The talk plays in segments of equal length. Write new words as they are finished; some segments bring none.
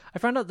I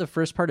found out the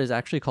first part is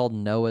actually called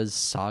Noah's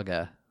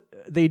Saga.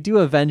 They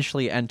do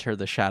eventually enter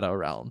the Shadow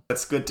Realm.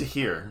 That's good to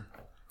hear.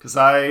 Because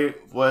I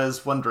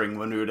was wondering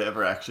when we would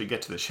ever actually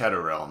get to the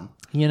Shadow Realm.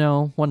 You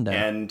know, one day.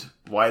 And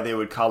why they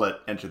would call it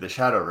Enter the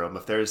Shadow Realm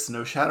if there's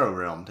no Shadow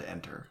Realm to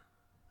enter.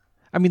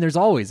 I mean, there's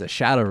always a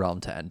Shadow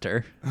Realm to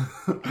enter.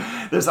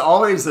 There's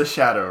always a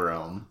Shadow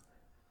Realm.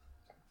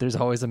 There's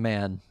always a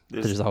man.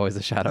 There's always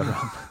a Shadow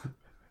Realm.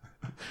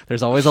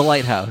 There's always a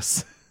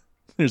lighthouse.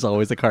 There's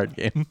always a card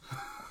game.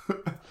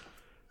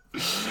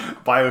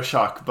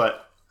 BioShock,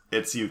 but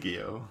it's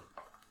Yu-Gi-Oh!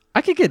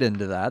 I could get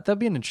into that. That'd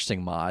be an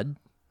interesting mod.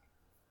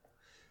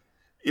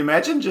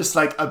 Imagine just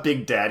like a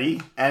big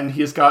daddy, and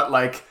he's got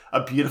like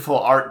a beautiful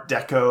Art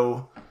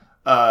Deco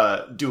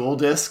dual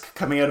disc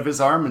coming out of his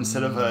arm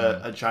instead of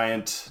a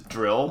giant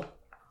drill.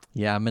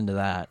 Yeah, I'm into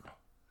that.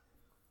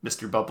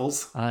 Mr.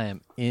 Bubbles. I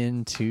am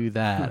into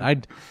that.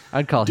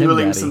 I'd call him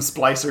Dueling daddy. some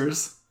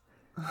splicers.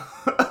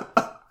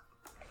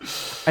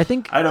 I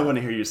think I don't want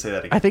to hear you say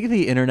that again. I think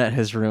the internet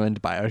has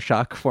ruined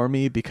BioShock for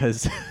me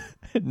because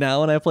now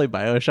when I play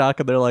BioShock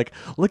and they're like,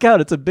 look out,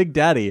 it's a big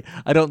daddy.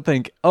 I don't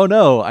think, oh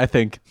no. I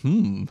think,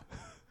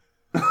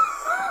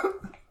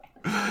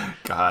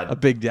 God. A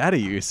big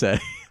daddy, you say.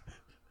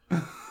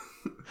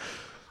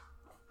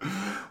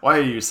 Why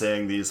are you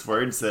saying these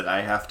words that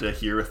I have to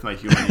hear with my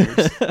human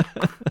ears?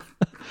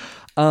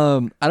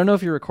 I don't know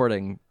if you're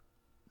recording,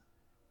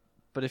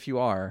 but if you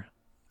are,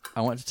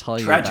 I want to tell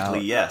you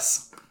Tragically,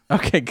 yes.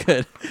 Okay,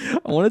 good.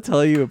 I want to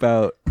tell you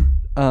about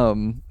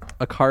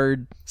a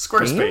card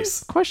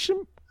Squarespace.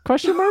 Game?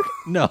 Question mark?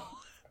 No.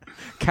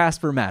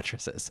 Casper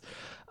mattresses.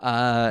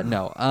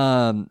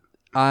 No.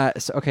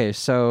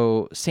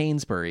 So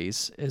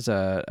Sainsbury's is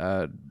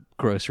a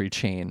grocery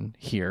chain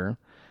here,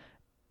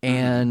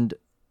 and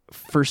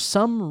for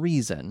some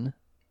reason,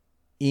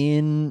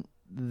 in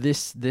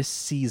this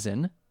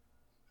season,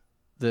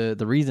 the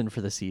reason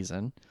for the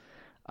season,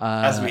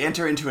 as we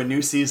enter into a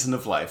new season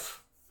of life,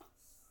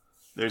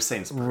 there's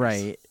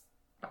Sainsbury's.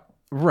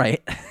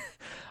 Right.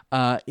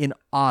 In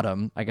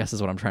autumn, I guess is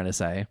what I'm trying to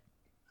say.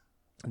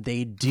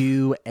 They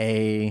do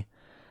a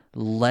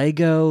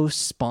Lego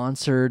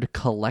sponsored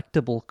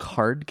collectible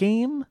card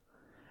game.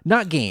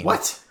 Not game.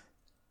 What?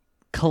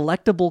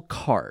 Collectible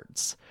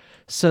cards.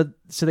 So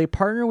they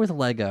partner with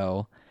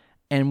Lego,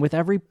 and with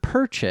every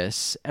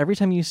purchase, every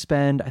time you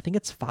spend, I think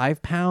it's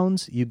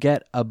 £5, you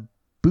get a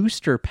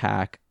booster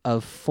pack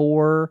of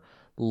 4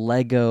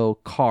 Lego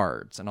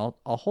cards. And I'll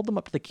hold them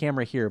up to the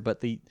camera here,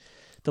 but the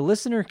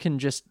listener can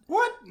just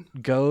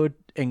go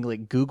and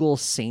like Google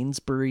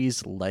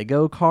Sainsbury's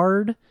Lego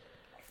card.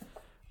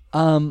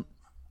 I'm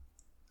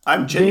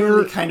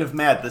genuinely kind of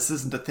mad this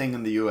isn't a thing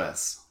in the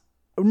US.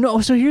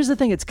 No, so here's the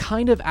thing. It's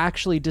kind of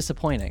actually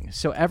disappointing.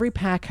 So every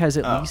pack has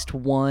at least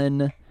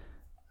one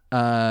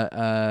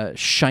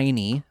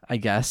shiny, I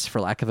guess,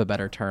 for lack of a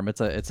better term. It's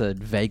a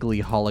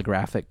vaguely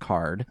holographic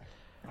card.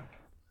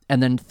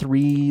 And then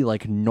 3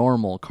 like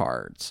normal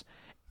cards.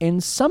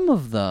 And some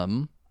of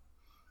them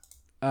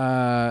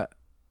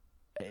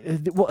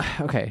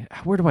okay,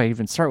 where do I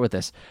even start with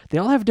this? They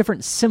all have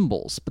different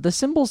symbols, but the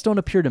symbols don't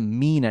appear to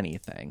mean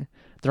anything.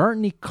 There aren't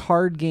any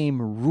card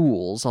game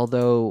rules,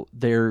 although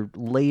they're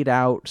laid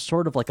out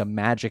sort of like a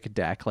Magic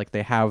deck, like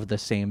they have the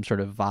same sort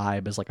of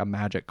vibe as like a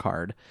Magic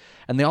card.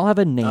 And they all have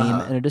a name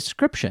and a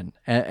description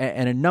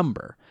and a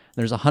number.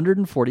 There's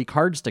 140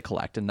 cards to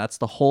collect, and that's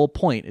the whole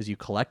point, is you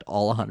collect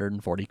all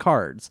 140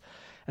 cards.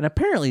 And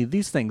apparently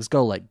these things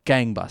go like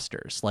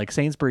gangbusters. Like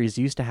Sainsbury's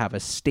used to have a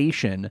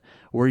station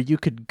where you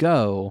could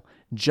go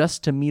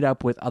just to meet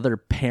up with other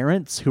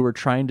parents who were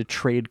trying to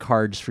trade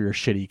cards for your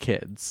shitty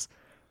kids.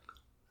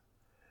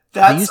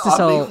 That's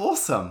oddly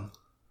wholesome.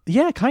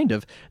 Yeah, kind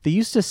of. They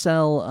used to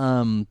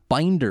sell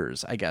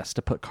binders, I guess,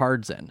 to put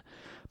cards in.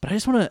 But I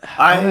just want to...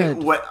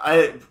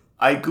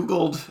 I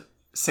Googled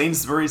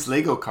Sainsbury's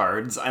Lego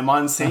cards. I'm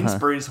on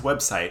Sainsbury's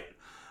website.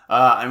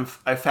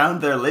 I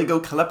found their Lego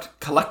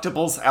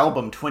Collectibles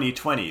Album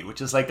 2020, which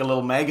is like a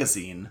little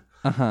magazine,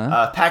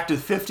 packed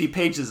with 50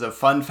 pages of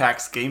fun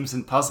facts, games,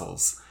 and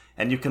puzzles.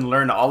 And you can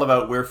learn all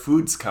about where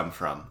foods come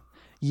from.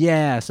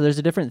 Yeah, so there's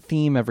a different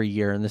theme every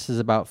year, and this is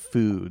about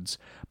foods.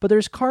 But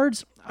there's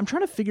cards, I'm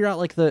trying to figure out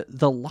like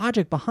the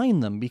logic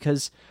behind them,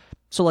 because,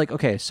 so like,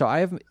 okay, so I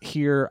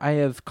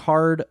have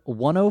card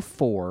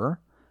 104.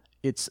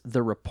 It's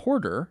the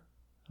reporter.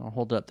 I'll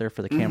hold it up there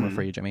for the camera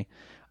for you, Jimmy.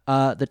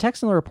 The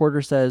text in the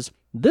reporter says,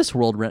 this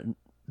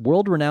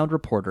world-renowned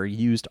reporter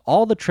used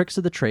all the tricks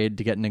of the trade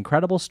to get an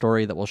incredible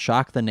story that will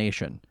shock the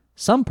nation.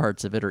 Some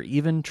parts of it are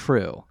even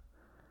true.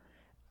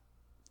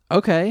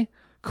 Okay,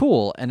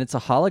 cool. And it's a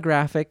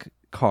holographic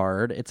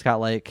card. It's got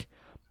like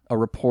a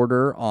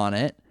reporter on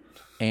it.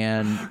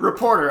 And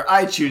reporter,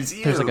 I choose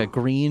you. There's like a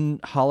green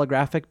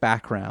holographic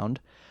background.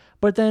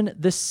 But then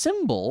the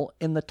symbol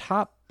in the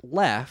top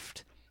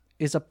left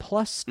is a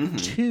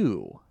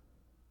 +2.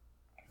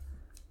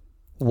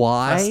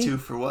 Why? +2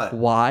 for what?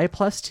 Why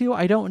 +2?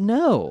 I don't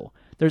know.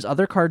 There's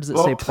other cards that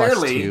say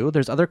 +2.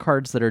 There's other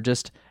cards that are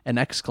just an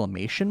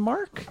exclamation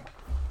mark.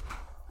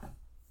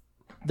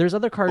 There's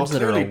other cards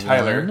that are clearly, a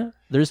Tyler, 1.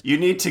 There's you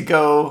need to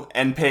go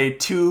and pay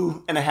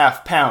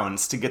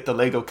 £2.50 to get the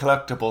Lego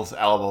Collectibles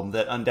album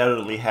that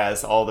undoubtedly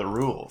has all the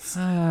rules.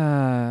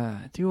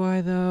 Do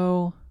I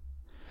though?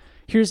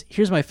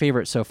 Here's my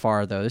favorite so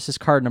far though. This is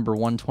card number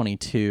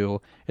 122.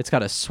 It's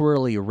got a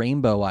swirly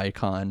rainbow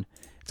icon.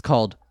 It's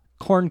called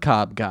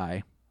Corncob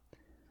Guy.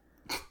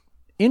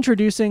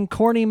 Introducing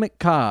Corny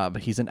McCobb.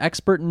 He's an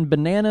expert in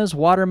bananas,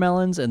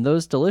 watermelons, and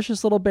those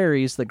delicious little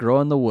berries that grow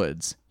in the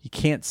woods. He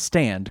can't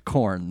stand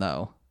corn,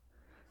 though.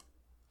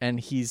 And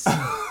he's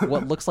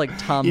what looks like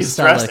Tom Selleck. He's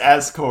dressed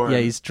as corn. Yeah,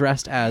 he's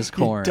dressed as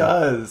corn. He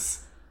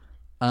does.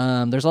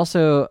 There's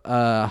also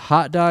a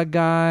hot dog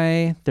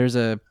guy. There's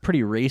a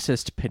pretty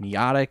racist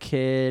pinata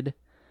kid.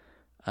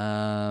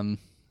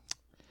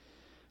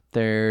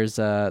 There's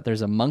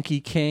a Monkey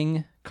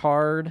King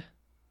card.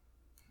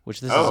 Which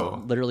this is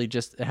literally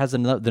just, it has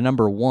the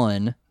number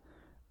 1.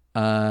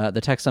 The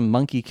text on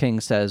Monkey King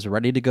says,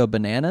 ready to go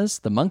bananas?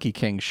 The Monkey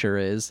King sure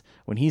is.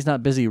 When he's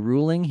not busy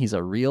ruling, he's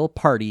a real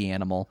party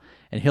animal.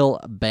 And he'll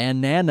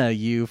banana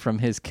you from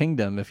his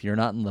kingdom if you're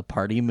not in the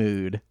party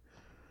mood.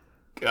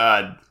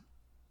 God.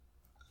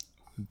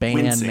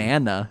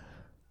 Banana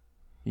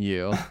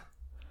you.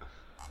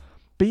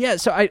 But yeah,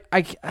 so I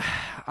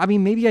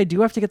mean, maybe I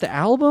do have to get the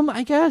album,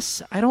 I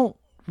guess. I don't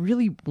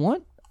really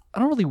want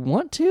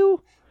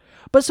to.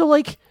 But so,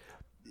 like,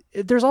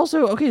 there's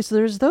also, okay, so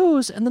there's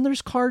those, and then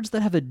there's cards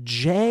that have a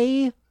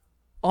J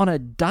on a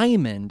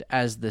diamond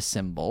as the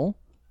symbol.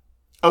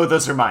 Oh,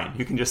 those are mine.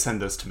 You can just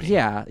send those to me.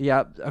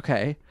 Yeah,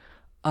 okay.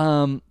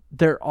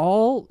 They're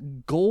all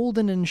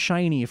golden and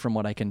shiny from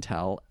what I can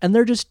tell, and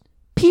they're just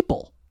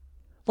people.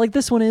 Like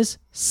this one is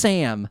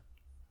Sam.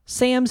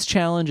 Sam's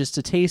challenge is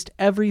to taste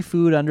every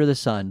food under the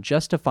sun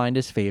just to find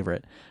his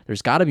favorite.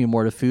 There's got to be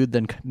more to food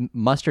than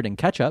mustard and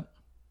ketchup.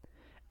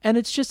 And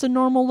it's just a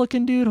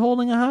normal-looking dude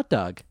holding a hot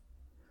dog.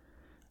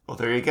 Well,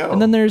 there you go. And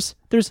then there's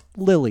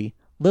Lily.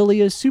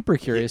 Lily is super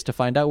curious to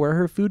find out where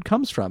her food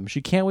comes from.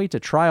 She can't wait to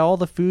try all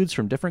the foods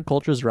from different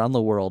cultures around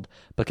the world.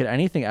 But could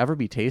anything ever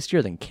be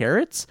tastier than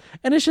carrots?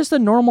 And it's just a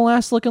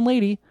normal-ass-looking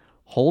lady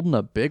holding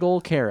a big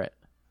old carrot.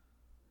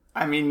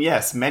 I mean,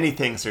 yes, many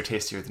things are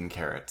tastier than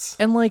carrots.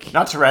 And, like...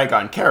 Not to rag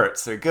on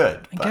carrots, they're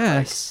good. I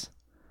guess.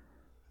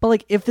 But,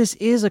 like, if this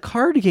is a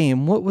card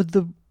game, what would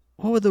the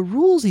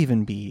rules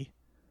even be?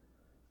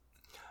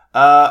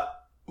 Why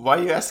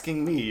are you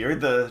asking me? You're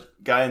the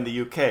guy in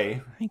the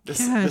UK.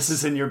 This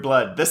is in your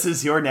blood. This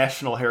is your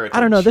national heritage. I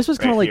don't know. This was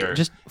kind of like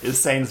just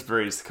is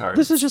Sainsbury's card.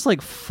 This was just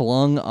like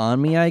flung on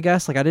me, I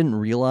guess. Like I didn't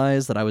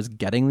realize that I was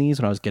getting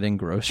these when I was getting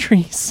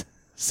groceries.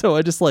 So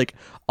I just like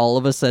all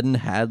of a sudden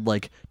had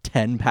like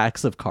 10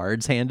 packs of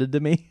cards handed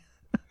to me.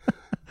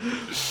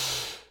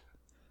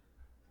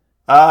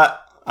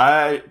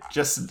 I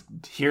just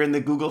here in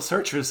the Google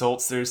search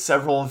results, there's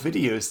several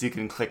videos you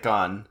can click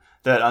on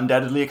that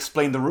undoubtedly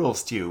explain the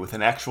rules to you with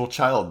an actual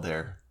child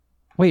there.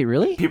 Wait,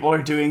 really? People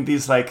are doing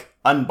these, like,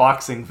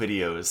 unboxing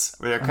videos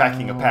where they're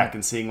cracking a pack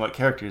and seeing what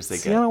characters they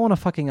get. I don't want a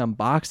fucking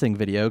unboxing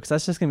video because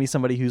that's just going to be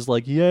somebody who's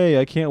like, yay,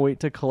 I can't wait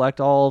to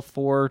collect all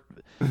 4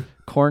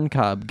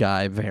 Corncob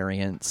Guy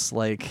variants.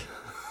 Like,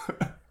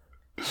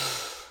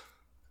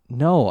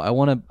 no, I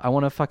want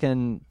to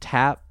fucking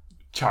tap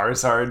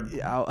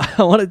Charizard.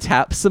 I want to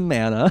tap some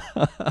mana.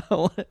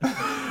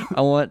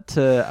 I want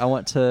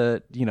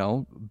to, you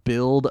know,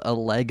 build a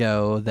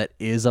Lego that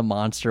is a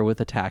monster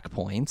with attack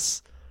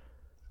points.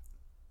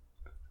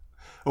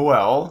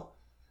 Well,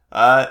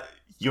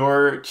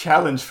 your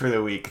challenge for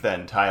the week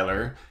then,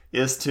 Tyler,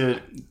 is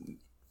to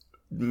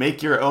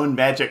make your own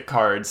magic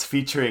cards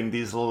featuring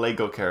these little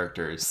Lego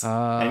characters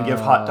and give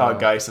Hot Dog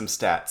Guy some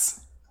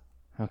stats.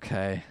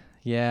 Okay.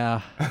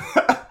 Yeah.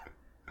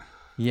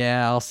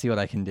 Yeah, I'll see what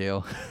I can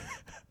do.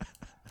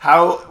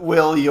 How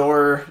will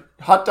your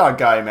Hot Dog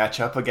Guy match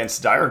up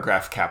against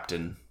Diregraph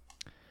Captain?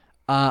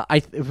 I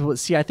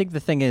think the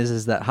thing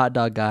is that Hot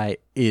Dog Guy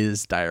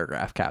is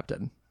Diregraph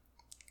Captain.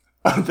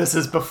 This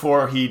is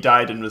before he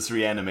died and was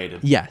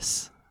reanimated.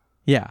 Yes.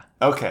 Yeah.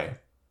 Okay.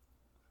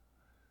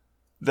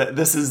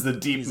 This is the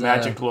deep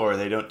magic lore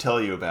they don't tell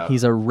you about.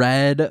 He's a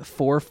red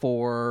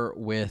 4/4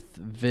 with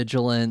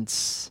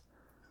vigilance.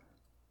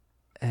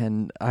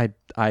 And I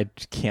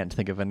can't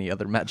think of any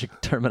other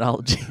Magic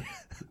terminology.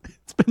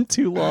 It's been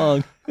too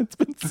long. It's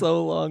been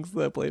so long since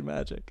I played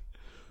Magic.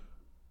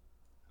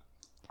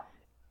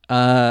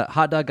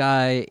 Hot Dog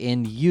Guy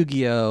in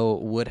Yu-Gi-Oh!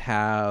 Would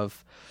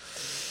have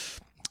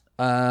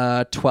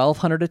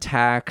 1,200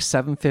 attack,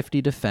 750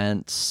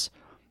 defense.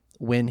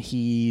 When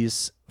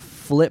he's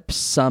flip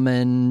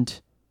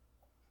summoned,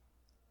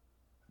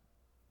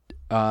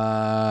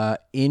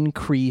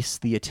 increase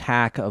the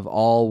attack of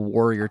all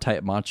warrior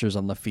type monsters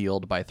on the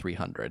field by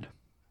 300.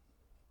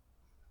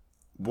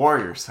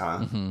 Warriors, huh?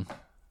 Mm-hmm.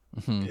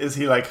 Mm-hmm. Is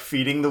he like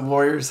feeding the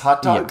warriors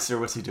hot dogs, or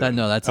what's he doing?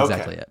 No, that's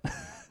exactly it.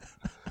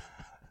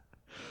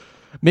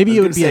 Maybe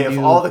it would be of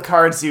all the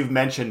cards you've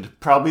mentioned,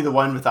 probably the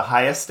one with the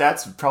highest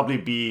stats would probably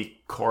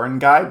be Corn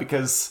Guy,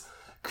 because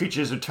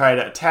creatures would try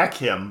to attack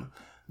him,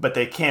 but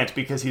they can't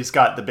because he's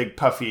got the big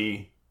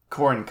puffy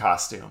corn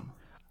costume.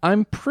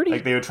 I'm pretty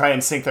Like they would try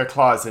and sink their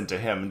claws into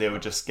him, and they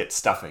would just get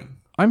stuffing.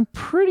 I'm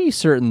pretty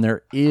certain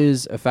there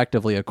is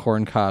effectively a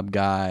Corncob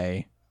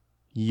Guy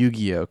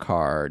Yu-Gi-Oh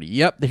card.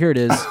 Yep, here it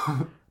is.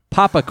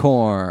 Papa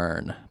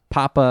Corn.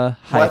 Papa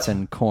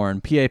hyphen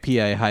corn.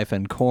 P-A-P-A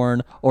hyphen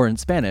corn. Or in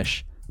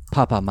Spanish,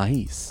 Papa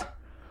Maíz.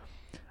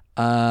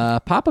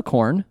 Papa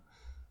Corn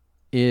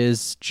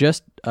is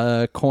just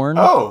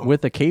corn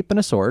with a cape and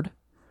a sword.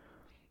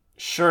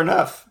 Sure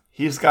enough,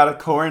 he's got a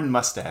corn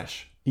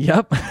mustache.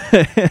 Yep.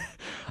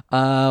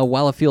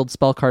 While a field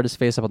spell card is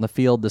face up on the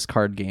field, this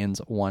card gains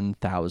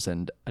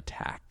 1,000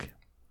 attack.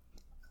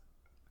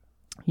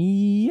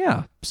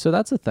 Yeah, so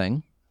that's a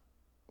thing.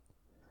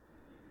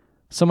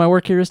 So my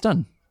work here is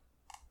done.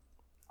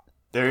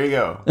 There you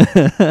go.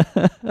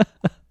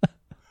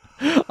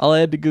 All I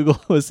had to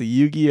Google was a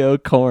Yu-Gi-Oh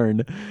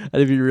corn. I had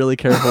to be really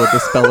careful with the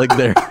spelling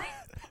there.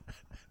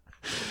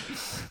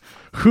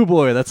 Hoo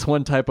boy, that's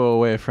one typo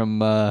away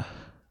from your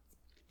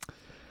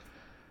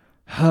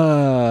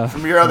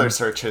other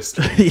search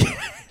history.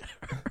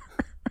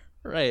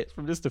 Right,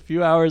 from just a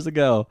few hours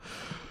ago.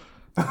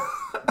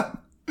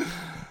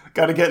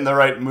 Got to get in the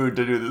right mood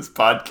to do this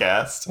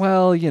podcast.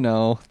 Well, you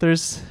know,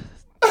 there's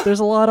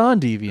a lot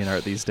on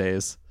DeviantArt these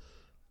days.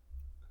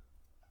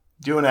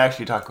 Do you want to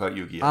actually talk about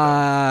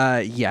Yu-Gi-Oh?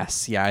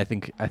 Yes. Yeah, I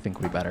think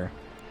we better.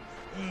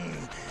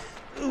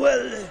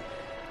 Well,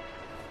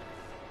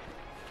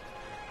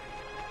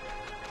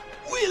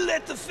 we'll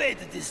let the fate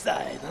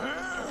decide,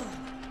 huh?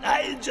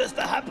 I just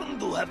happen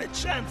to have a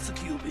chance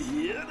cube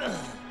here.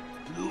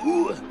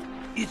 Blue,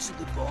 it's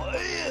the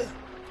boy.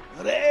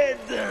 Red.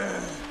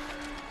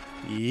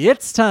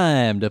 It's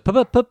time to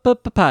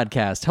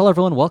podcast. Hello,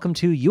 everyone. Welcome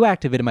to You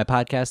Activated My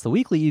Podcast, the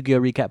weekly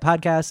Yu-Gi-Oh! Recap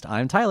podcast.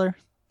 I'm Tyler.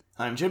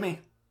 I'm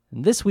Jimmy.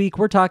 And this week,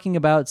 we're talking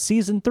about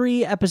Season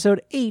 3,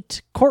 Episode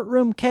 8,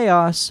 Courtroom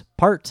Chaos,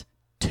 Part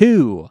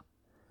 2.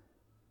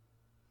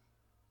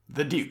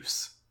 The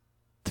Deuce.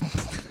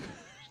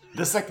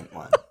 The second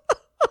one.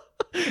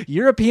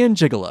 European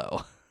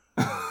Gigolo.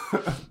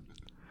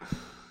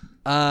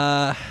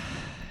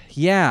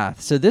 Yeah,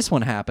 so this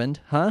one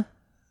happened, huh?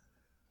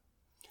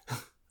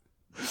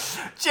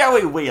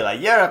 Joey Wheeler,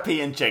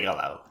 European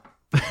Gigolo.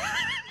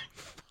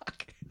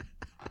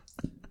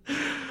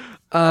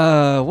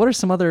 What are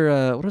some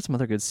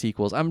other good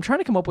sequels? I'm trying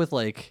to come up with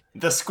like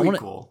The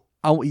Squeakquel.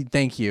 Oh,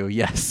 thank you.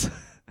 Yes.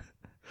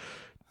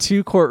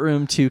 2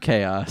 Courtroom, 2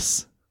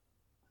 Chaos.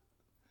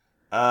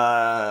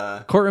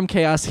 Courtroom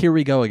Chaos, here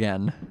we go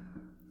again.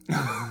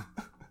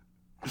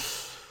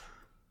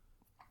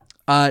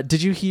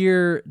 Did you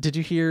hear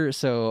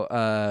so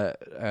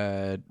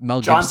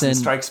Mel Johnson Gibson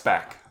Strikes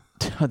Back.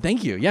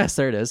 Thank you. Yes,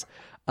 there it is.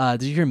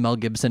 Did you hear Mel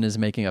Gibson is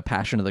making a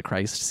Passion of the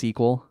Christ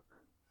sequel?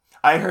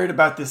 I heard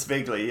about this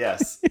vaguely,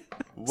 yes.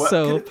 What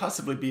could it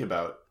possibly be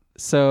about?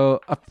 So,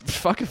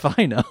 fuck if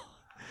I know.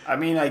 I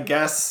mean, I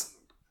guess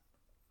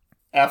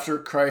after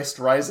Christ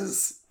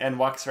rises and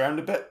walks around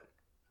a bit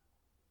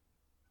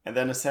and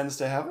then ascends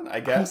to heaven, I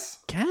guess.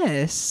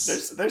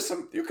 There's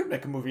some, you could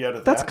make a movie out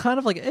of that's that. Kind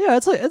of like, yeah,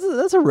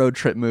 that's a road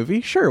trip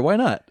movie. Sure, why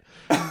not?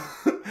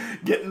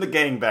 Getting the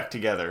gang back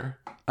together.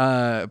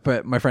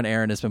 But my friend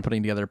Aaron has been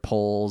putting together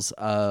polls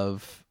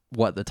of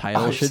what the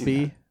title should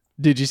be. That.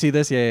 Did you see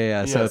this?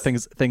 Yeah. Yes. So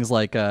things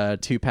like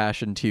 2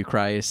 Passion, 2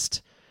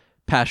 Christ,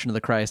 Passion of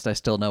the Christ, I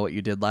Still Know What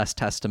You Did Last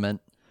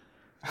Testament.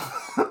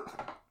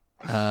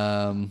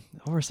 What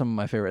were some of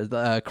my favorites?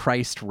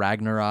 Christ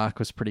Ragnarok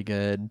was pretty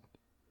good.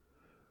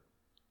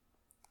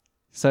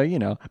 So, you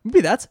know, maybe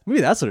that's what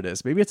it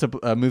is. Maybe it's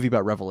a movie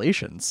about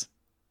Revelations.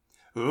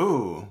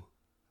 Ooh.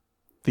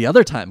 The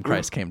other time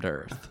Christ came to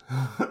Earth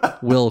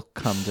will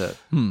come to...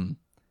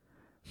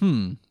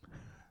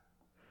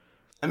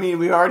 I mean,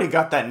 we already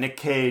got that Nick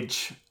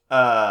Cage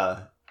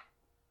Left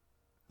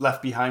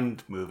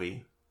Behind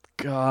movie.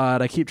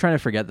 God, I keep trying to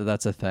forget that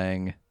that's a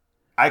thing.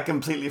 I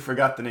completely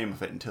forgot the name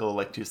of it until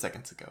like 2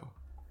 seconds ago.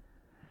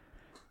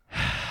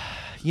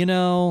 You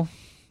know,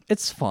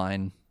 it's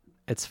fine.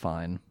 It's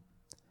fine.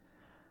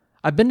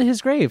 I've been to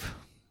his grave.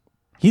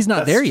 He's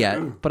not there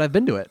yet, but I've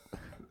been to it.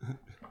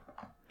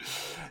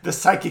 The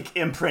psychic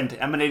imprint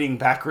emanating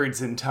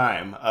backwards in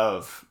time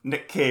of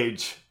Nick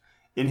Cage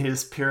in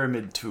his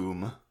pyramid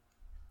tomb.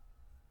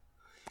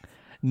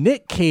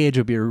 Nick Cage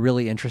would be a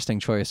really interesting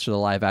choice for the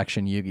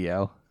live-action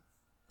Yu-Gi-Oh!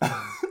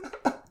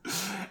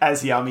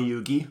 As Yami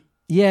Yugi.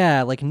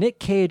 Yeah, like Nick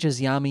Cage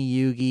as Yami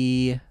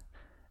Yugi,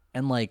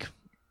 and like,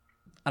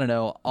 I don't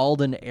know,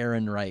 Alden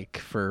Ehrenreich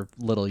for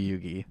Little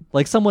Yugi.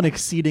 Like someone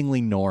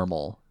exceedingly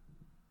normal.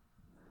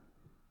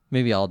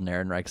 Maybe Alden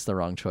Ehrenreich's the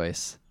wrong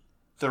choice.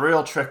 The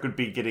real trick would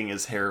be getting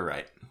his hair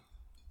right.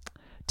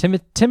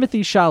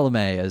 Timothy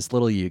Chalamet as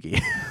Little Yugi.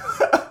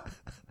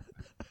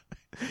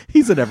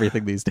 He's in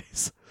everything these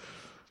days.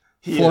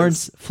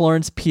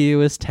 Florence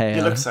Pugh as Taya.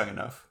 He looks young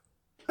enough.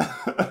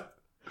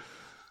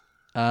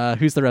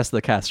 Who's the rest of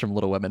the cast from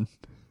Little Women?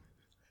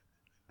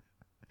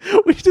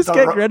 We just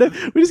get Greta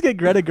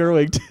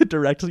Gerwig to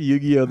direct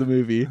Yu-Gi-Oh! The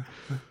movie.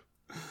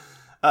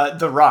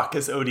 The Rock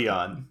as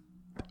Odeon.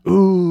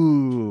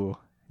 Ooh.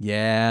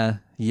 Yeah.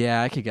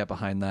 Yeah, I could get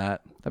behind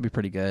that. That'd be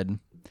pretty good.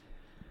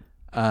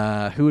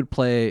 Who would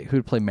play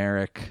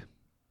Merrick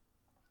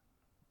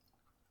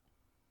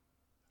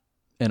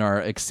in our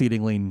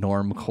exceedingly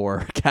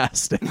normcore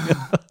casting?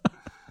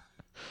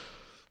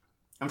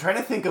 I'm trying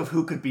to think of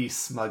who could be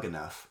smug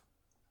enough.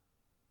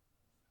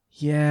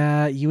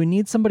 Yeah, you would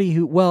need somebody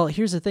who... Well,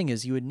 here's the thing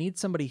is you would need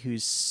somebody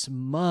who's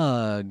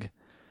smug,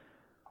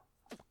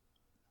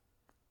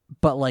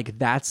 but like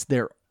that's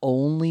their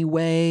only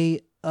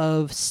way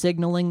of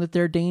signaling that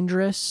they're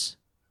dangerous.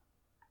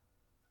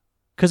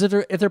 Because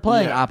if they're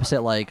playing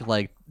opposite like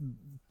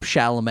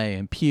Chalamet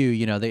and Pugh,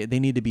 you know, they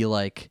need to be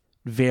like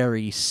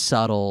very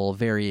subtle,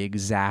 very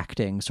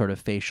exacting sort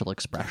of facial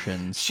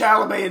expressions.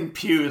 Chalamet and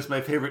Pugh is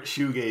my favorite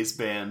shoegaze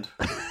band.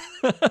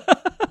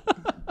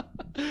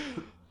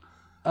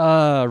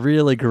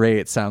 Really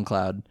great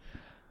SoundCloud.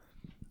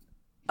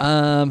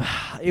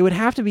 It would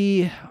have to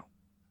be...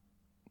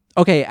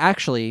 Okay,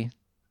 actually,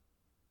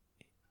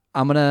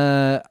 I'm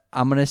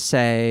gonna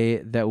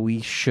say that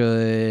we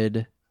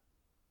should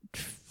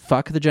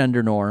fuck the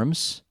gender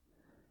norms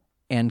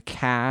and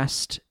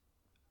cast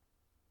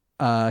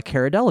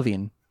Cara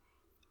Delevingne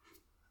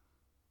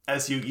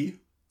As Yugi?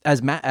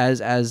 as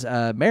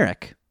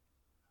Merrick,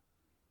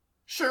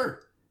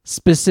 Sure.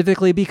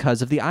 specifically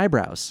because of the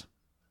eyebrows.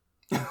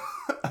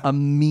 A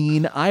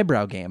mean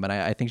eyebrow game, and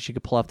I think she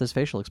could pull off those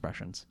facial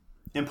expressions.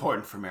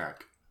 Important for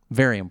Merrick.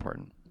 Very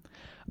important.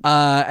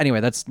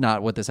 Anyway, that's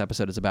not what this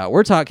episode is about.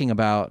 We're talking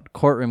about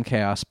Courtroom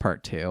Chaos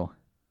Part 2.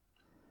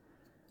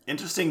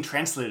 Interesting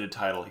translated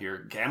title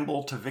here.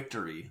 Gamble to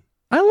Victory.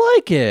 I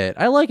like it.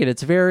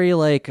 It's very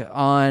like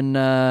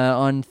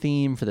on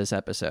theme for this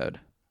episode.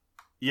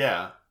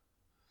 Yeah.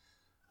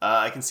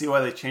 I can see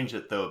why they changed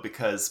it though,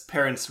 because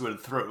parents would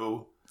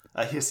throw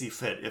a hissy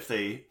fit if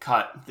they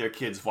caught their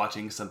kids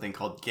watching something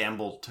called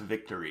Gamble to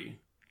Victory.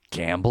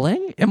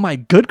 Gambling? In my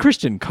good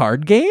Christian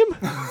card game?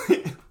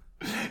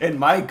 In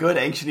my good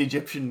ancient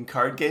Egyptian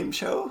card game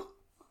show?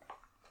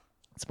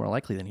 It's more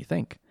likely than you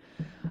think.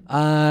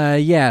 So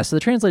the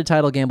translated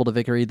title, Gamble to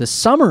Victory. The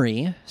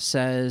summary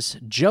says,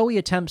 Joey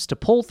attempts to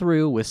pull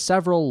through with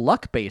several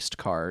luck-based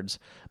cards,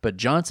 but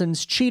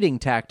Johnson's cheating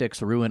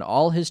tactics ruin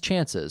all his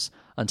chances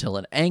until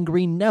an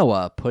angry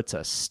Noah puts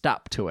a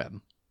stop to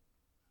him.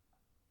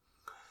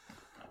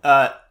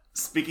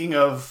 Speaking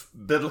of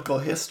biblical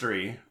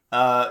history,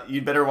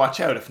 you'd better watch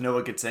out if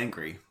Noah gets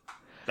angry.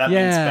 That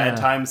means bad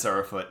times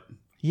are afoot.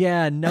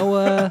 Yeah,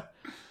 Noah's,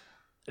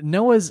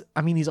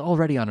 I mean, he's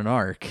already on an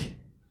ark.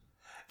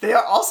 They're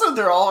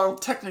all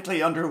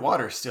technically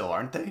underwater still,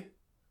 aren't they?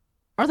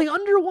 Are they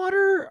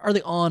underwater? Are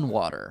they on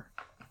water?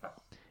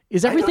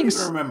 Is everything? I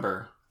don't even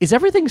remember. Is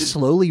everything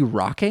slowly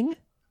rocking?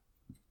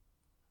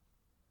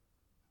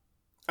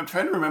 I'm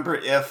trying to remember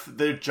if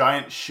the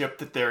giant ship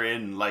that they're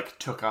in like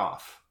took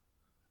off.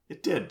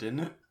 It did, didn't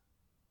it?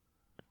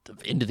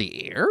 Into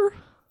the air?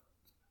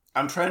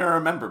 I'm trying to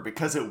remember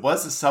because it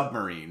was a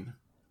submarine.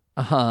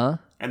 Uh-huh.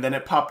 And then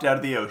it popped out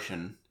of the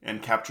ocean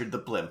and captured the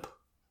blimp.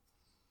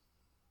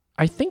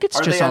 I think it's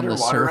just on the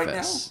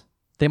surface.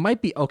 They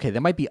might be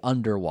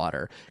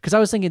underwater. Because I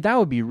was thinking that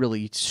would be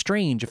really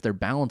strange if their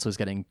balance was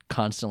getting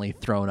constantly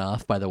thrown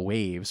off by the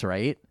waves,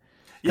 right?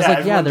 Yeah,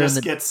 everyone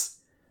just gets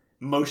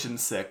motion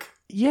sick.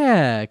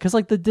 Yeah, because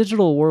like the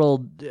digital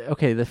world,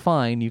 okay,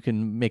 fine, you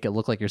can make it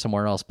look like you're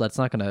somewhere else, but that's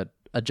not going to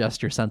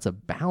adjust your sense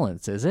of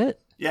balance, is it?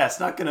 Yeah, it's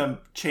not going to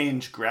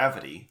change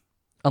gravity.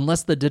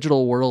 Unless the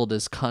digital world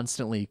is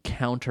constantly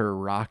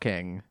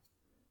counter-rocking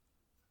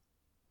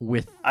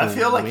with I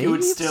feel like waves? you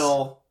would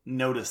still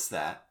notice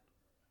that.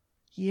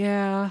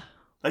 Yeah.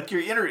 Like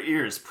your inner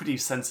ear is pretty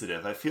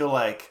sensitive. I feel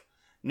like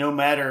no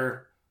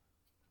matter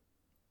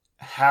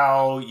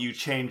how you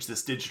change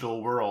this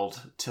digital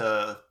world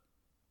to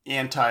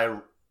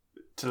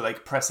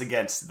like press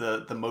against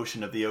the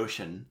motion of the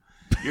ocean,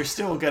 you're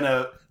still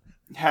gonna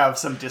have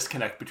some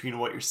disconnect between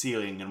what you're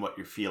seeing and what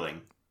you're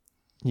feeling.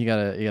 You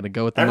gotta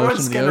go with the motion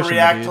of the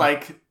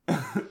ocean.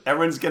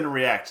 Everyone's gonna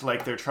react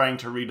like they're trying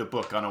to read a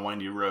book on a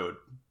windy road.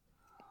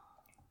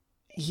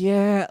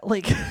 Yeah,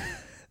 like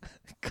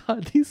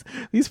God, these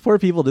poor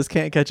people just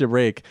can't catch a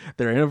break.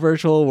 They're in a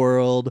virtual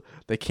world.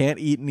 They can't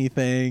eat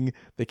anything.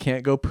 They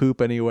can't go poop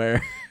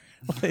anywhere.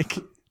 Like,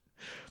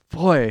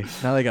 boy,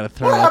 now they gotta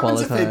throw up all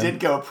the time. What happens if they did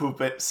go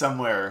poop it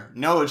somewhere?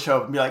 Noah would show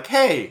up and be like,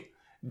 "Hey,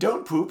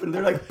 don't poop," and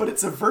they're like, "But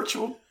it's a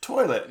virtual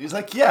toilet." He's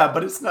like, "Yeah,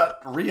 but it's not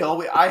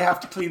real. I have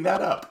to clean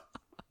that up."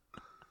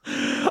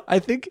 I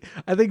think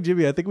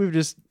Jimmy, we've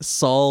just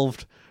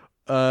solved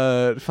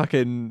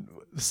fucking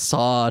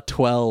Saw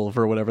 12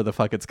 or whatever the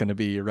fuck it's going to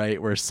be,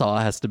 right? Where Saw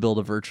has to build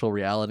a virtual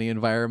reality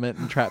environment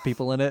and trap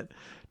people in it.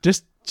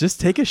 Just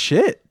take a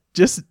shit.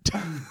 Just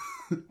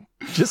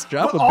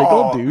drop a big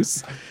old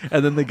deuce,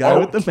 and then the guy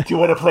with the... Do you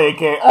want to play a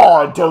game?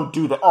 Oh, don't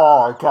do that.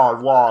 Oh,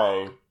 God,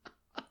 why?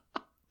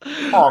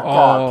 Oh,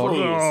 God, please.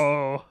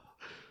 No.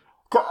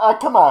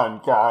 Come on,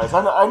 guys.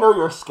 I know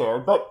you're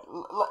scared, but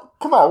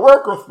come on,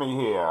 work with me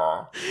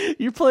here.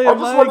 You're playing my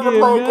game. I just wanted to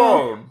play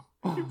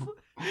a game.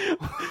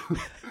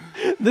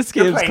 This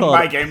You're game's playing called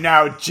my game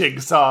now,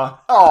 Jigsaw.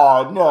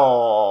 Oh,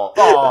 no.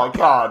 Oh,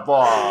 God,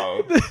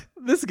 why?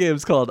 This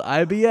game's called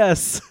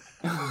IBS.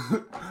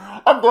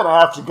 I'm gonna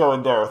have to go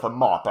in there with a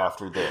mop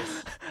after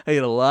this. I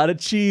ate a lot of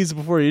cheese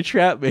before you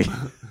trapped me.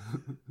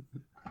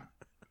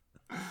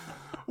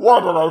 Why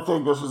did I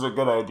think this was a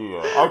good idea?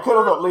 I could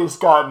have at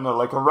least gotten a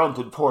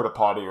rented porta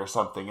potty or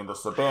something in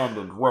this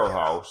abandoned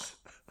warehouse.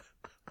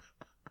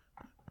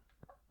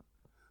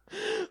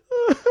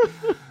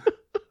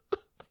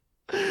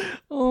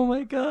 Oh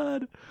my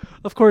god.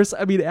 Of course,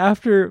 I mean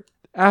after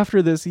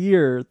this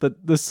year,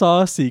 the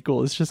Saw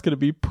sequel is just going to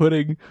be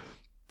putting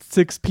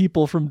 6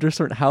 people from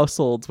different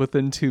households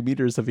within 2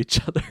 meters of each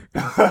other.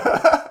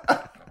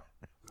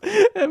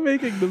 And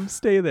making them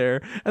stay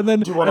there. And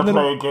then Do you want to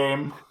play a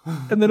game?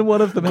 And then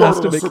one of them Go has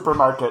to to the make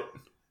supermarket.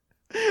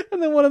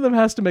 And then one of them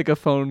has to make a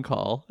phone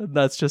call. And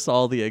that's just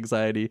all the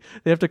anxiety.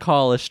 They have to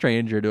call a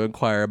stranger to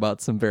inquire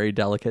about some very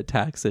delicate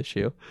tax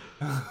issue.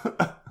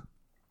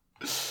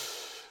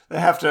 They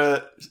have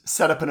to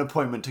set up an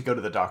appointment to go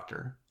to the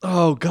doctor.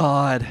 Oh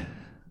god.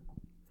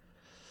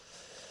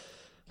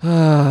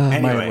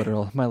 Anyway.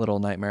 My little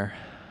nightmare.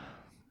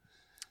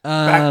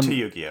 Back to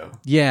Yu-Gi-Oh!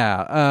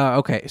 Yeah.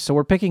 Okay. So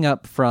we're picking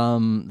up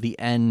from the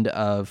end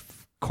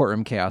of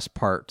Courtroom Chaos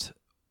Part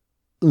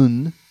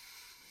Un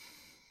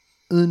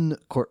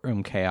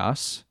Courtroom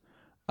Chaos,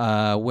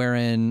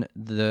 wherein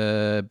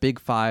the Big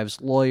Five's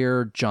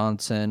lawyer,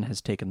 Johnson, has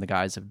taken the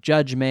guise of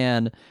Judge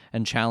Man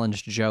and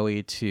challenged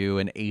Joey to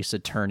an Ace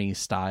Attorney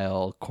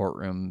style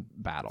courtroom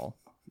battle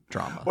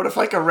drama. What if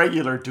a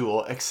regular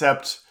duel,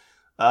 except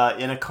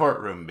in a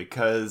courtroom,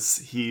 because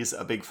he's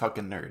a big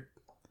fucking nerd?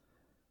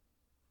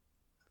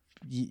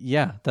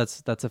 Yeah,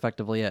 that's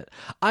effectively it.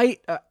 I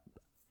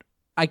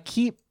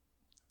keep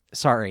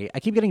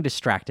getting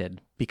distracted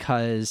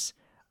because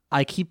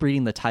I keep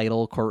reading the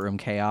title Courtroom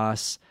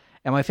Chaos,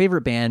 and my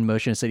favorite band,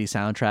 Motion City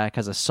Soundtrack,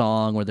 has a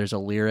song where there's a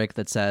lyric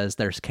that says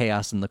there's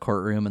chaos in the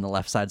courtroom and the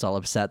left side's all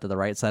upset that the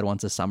right side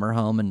wants a summer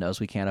home and knows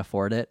we can't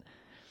afford it.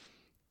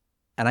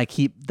 And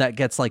that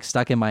gets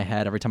stuck in my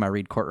head every time I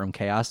read Courtroom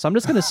Chaos. So I'm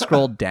just going to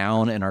scroll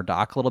down in our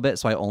doc a little bit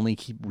so I only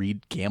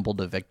read Gamble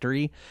to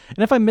Victory. And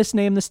if I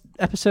misname this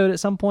episode at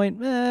some point,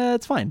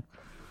 it's fine.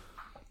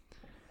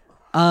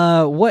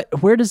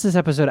 Where does this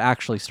episode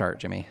actually start,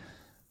 Jimmy?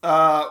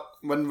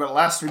 When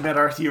last we met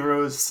our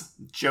heroes,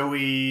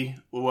 Joey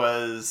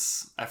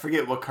was... I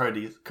forget what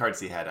cards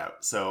he had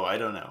out, so I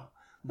don't know.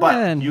 But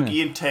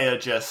Yugi and Taya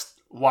just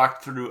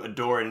walked through a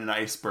door in an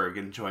iceberg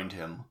and joined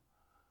him.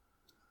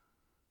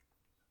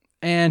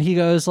 And he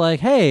goes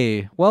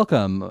hey,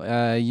 welcome.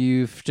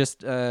 You're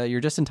just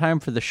in time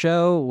for the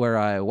show where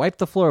I wipe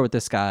the floor with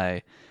this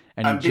guy.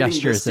 And I'm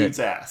beating this dude's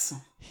ass.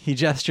 He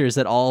gestures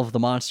at all of the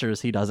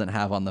monsters he doesn't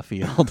have on the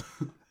field.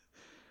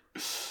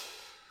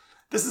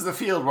 This is the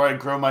field where I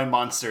grow my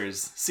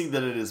monsters. See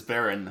that it is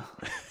barren.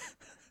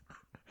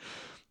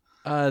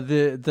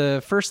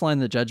 The first line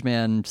that Judge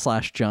Man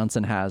 /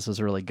 Johnson has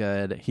was really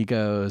good. He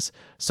goes,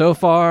 "So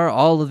far,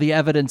 all of the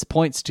evidence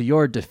points to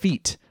your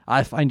defeat.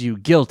 I find you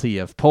guilty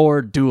of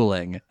poor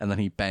dueling." And then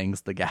he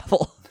bangs the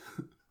gavel.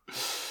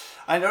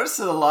 I noticed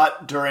it a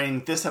lot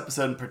during this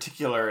episode in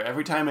particular.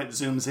 Every time it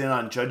zooms in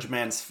on Judge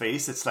Man's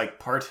face, it's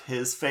part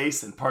his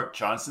face and part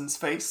Johnson's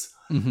face,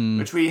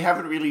 which we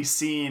haven't really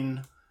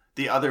seen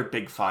the other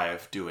Big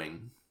Five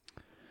doing.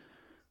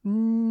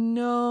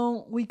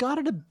 No, we got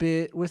it a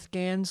bit with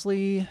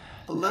Gansley.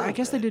 I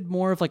guess they did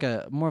more of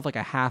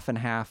a half and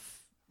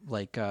half,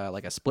 like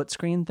a split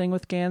screen thing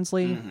with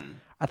Gansley. Mm-hmm.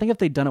 I think if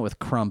they'd done it with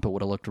Crump, it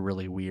would have looked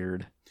really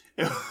weird.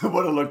 It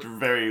would have looked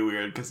very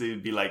weird because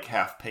he'd be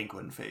half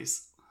penguin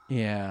face.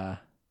 Yeah,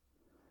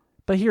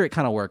 but here it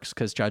kind of works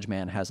because Judge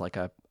Man has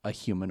a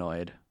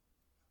humanoid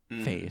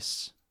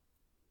face.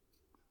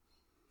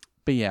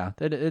 But yeah,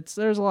 there's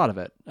a lot of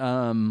it.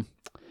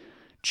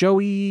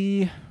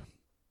 Joey,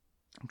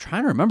 I'm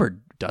trying to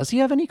remember. Does he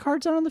have any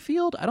cards out on the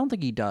field? I don't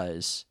think he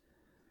does.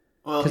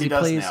 Well, he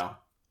does now.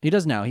 He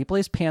does now. He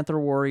plays Panther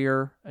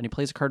Warrior, and he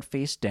plays a card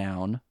face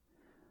down.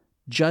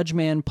 Judge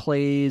Man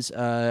plays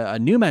a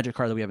new Magic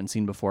card that we haven't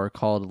seen before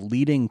called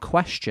Leading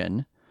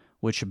Question,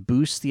 which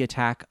boosts the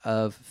attack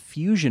of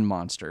fusion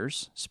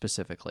monsters,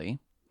 specifically.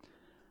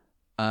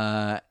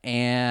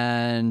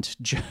 And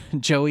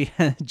Joey,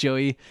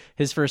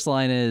 his first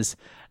line is,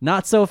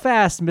 "Not so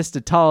fast,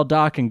 Mr. Tall,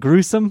 Dark, and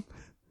Gruesome."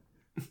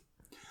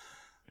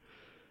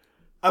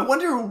 I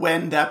wonder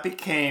when that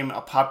became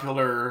a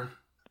popular,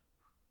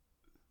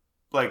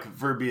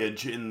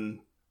 verbiage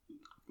in,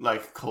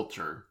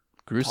 culture.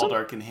 Gruesome? Tall,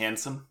 Dark, and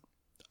Handsome.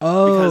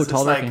 Oh,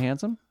 Tall, Dark, and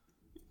Handsome?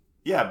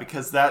 Yeah,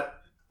 because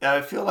that,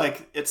 I feel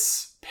like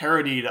it's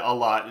parodied a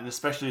lot, and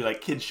especially,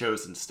 kids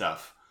shows and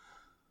stuff.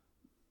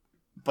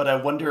 But I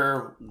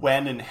wonder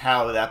when and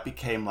how that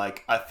became, a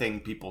thing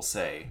people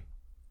say.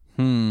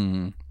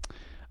 The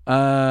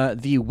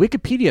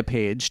Wikipedia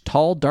page,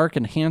 Tall, Dark,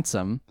 and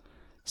Handsome,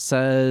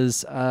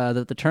 says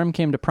that the term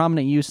came to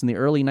prominent use in the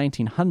early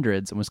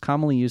 1900s and was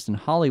commonly used in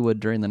Hollywood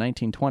during the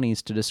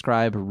 1920s to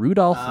describe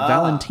Rudolph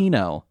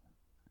Valentino.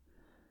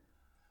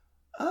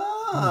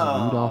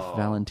 Oh. Rudolph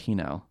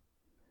Valentino.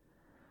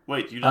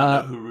 Wait, do you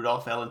not know who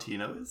Rudolph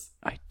Valentino is?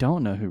 I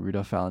don't know who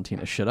Rudolph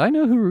Valentino. Should I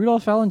know who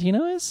Rudolph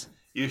Valentino is?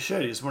 You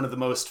should. He's one of the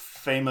most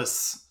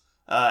famous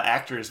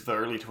actors of the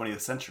early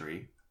 20th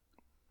century.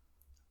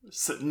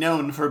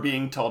 Known for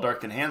being tall,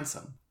 dark, and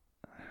handsome.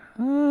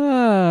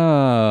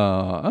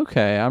 Oh,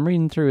 okay. I'm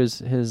reading through his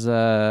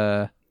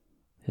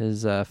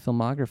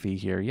filmography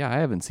here. Yeah, I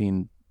haven't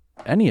seen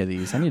any of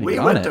these. I need to We get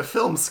on went it. to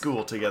film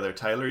school together,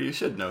 Tyler. You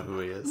should know who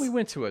he is. We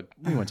went to a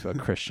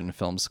Christian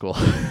film school.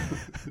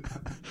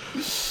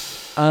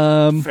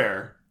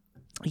 Fair.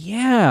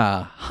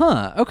 Yeah.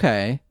 Huh.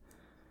 Okay.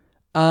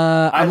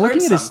 I I'm learned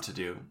looking at something to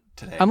do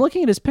today. I'm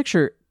looking at his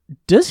picture.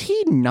 Does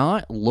he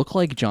not look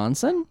like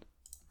Johnson?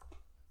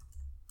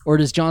 Or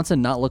does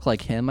Johnson not look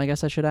like him? I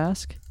guess I should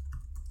ask.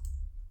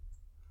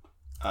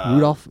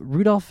 Rudolph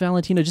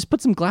Valentino. Just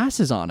put some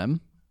glasses on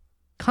him.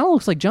 Kind of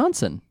looks like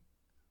Johnson.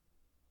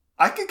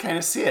 I can kind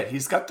of see it.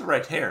 He's got the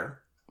right hair.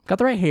 Got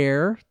the right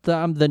hair,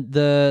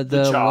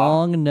 the jaw.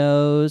 long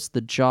nose,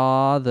 the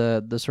jaw,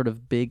 the sort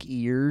of big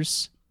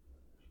ears.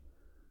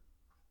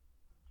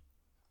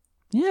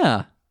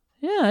 Yeah,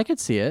 I could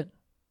see it.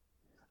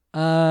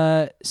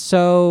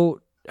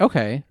 So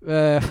okay,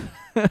 I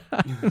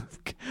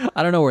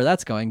don't know where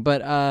that's going,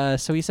 but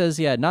so he says,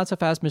 yeah, not so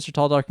fast, Mr.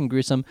 Tall, Dark, and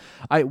Gruesome.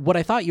 What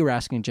I thought you were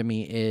asking,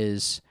 Jimmy,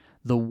 is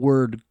the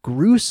word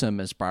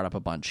gruesome is brought up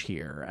a bunch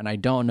here, and I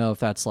don't know if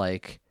that's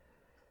like.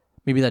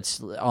 Maybe that's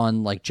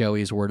on like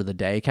Joey's word of the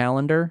day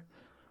calendar.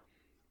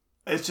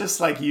 It's just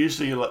like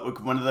usually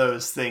like one of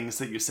those things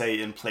that you say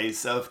in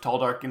place of tall,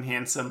 dark, and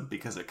handsome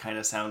because it kind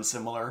of sounds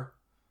similar.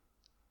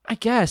 I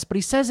guess, but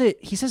he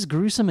says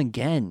gruesome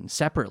again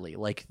separately,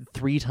 like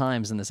 3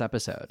 times in this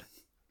episode.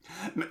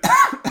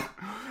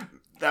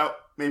 That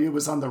maybe it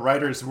was on the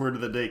writer's word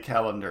of the day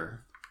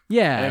calendar.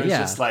 Yeah, And it was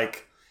just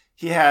like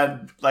he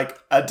had like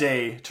a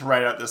day to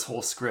write out this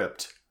whole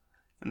script.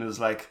 And it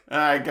was like,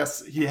 I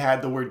guess he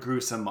had the word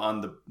gruesome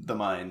on the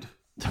mind.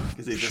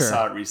 Because he just Sure.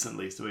 saw it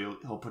recently, so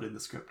he'll put it in the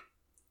script.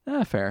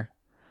 Fair.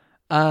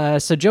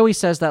 So Joey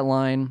says that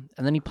line,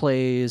 and then he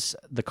plays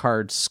the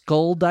card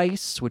Skull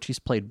Dice, which he's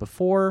played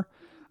before,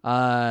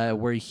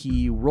 where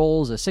he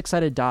rolls a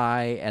 6-sided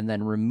die and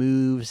then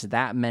removes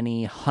that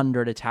many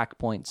 100 attack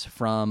points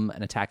from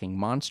an attacking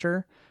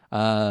monster.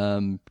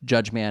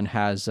 Judge Man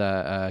has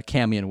a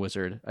Camion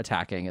Wizard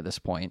attacking at this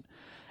point.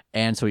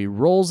 And so he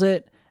rolls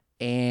it,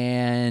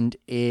 and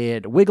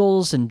it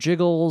wiggles and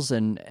jiggles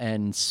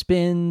and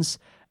spins,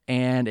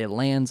 and it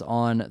lands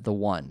on the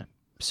 1.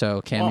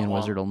 So Camion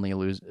Wizard only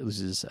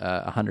loses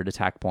 100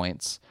 attack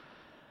points.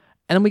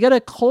 And then we get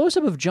a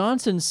close-up of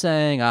Johnson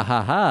saying, "Ah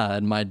ha ha,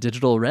 in my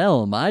digital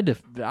realm,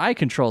 I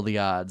control the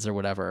odds," or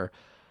whatever,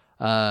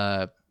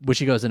 which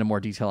he goes into more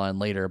detail on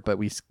later, but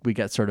we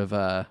get sort of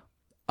a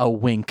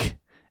wink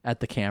at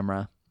the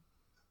camera.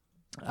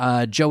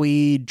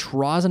 Joey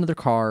draws another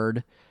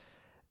card,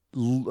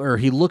 or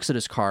he looks at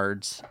his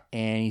cards,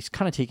 and he's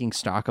kind of taking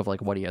stock of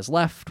like what he has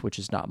left, which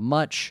is not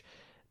much.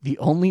 The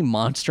only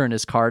monster in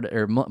his card,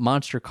 or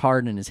monster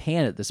card in his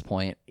hand at this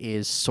point,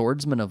 is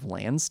Swordsman of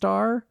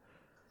Landstar.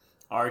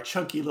 Our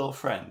chunky little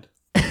friend.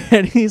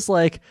 And he's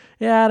like,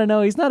 yeah, I don't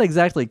know, he's not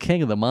exactly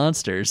king of the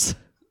monsters.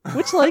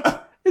 Which, like,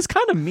 is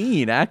kind of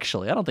mean,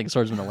 actually. I don't think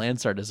Swordsman of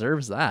Landstar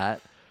deserves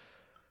that.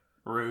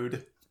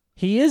 Rude.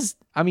 He is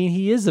a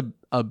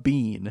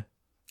bean.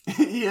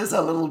 He is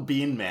a little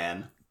bean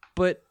man.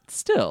 But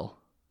still.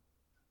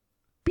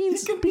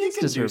 Beans He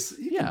deserve...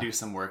 can do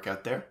some work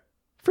out there.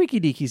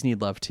 Freaky Deakies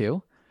need love,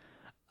 too.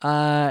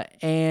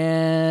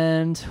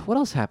 And what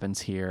else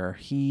happens here?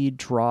 He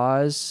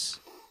draws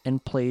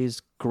and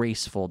plays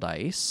Graceful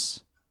Dice.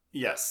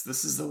 Yes,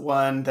 this is the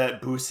one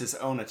that boosts his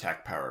own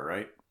attack power,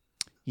 right?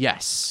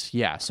 Yes,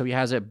 yeah. So he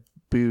has it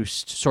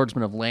boost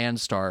Swordsman of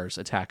Landstar's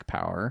attack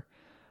power.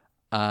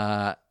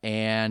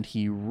 And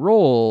he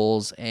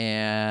rolls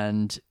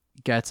and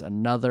gets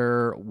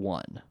another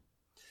 1.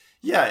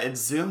 Yeah, it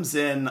zooms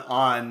in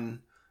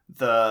on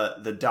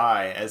the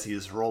die as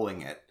he's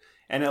rolling it.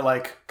 And it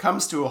like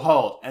comes to a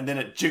halt, and then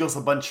it jiggles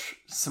a bunch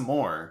some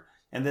more,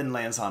 and then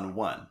lands on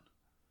 1.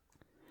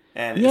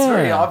 And it's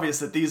very obvious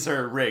that these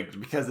are rigged,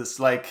 because it's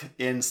like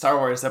in Star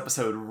Wars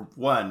Episode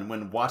 1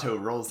 when Watto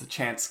rolls the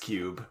Chance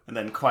Cube, and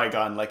then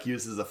Qui-Gon like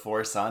uses the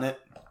Force on it.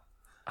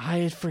 I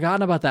had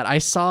forgotten about that. I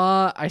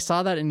saw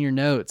that in your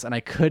notes, and I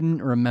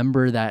couldn't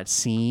remember that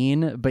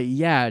scene. But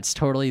yeah, it's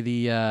totally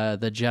the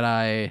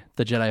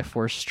Jedi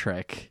Force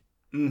trick.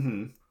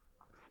 Mm-hmm.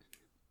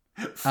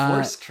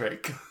 Force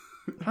trick.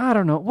 I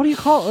don't know. What do you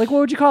call it? Like,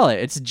 what would you call it?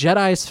 It's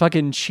Jedi's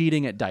fucking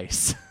cheating at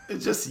dice.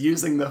 It's just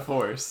using the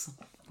Force.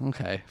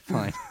 Okay,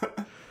 fine.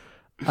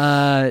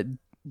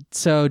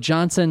 So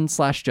Johnson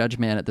 / Judge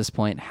Man at this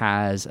point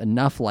has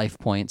enough life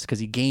points, because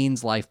he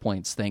gains life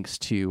points thanks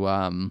to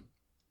one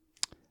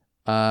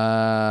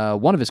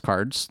of his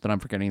cards that I'm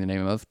forgetting the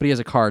name of, but he has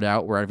a card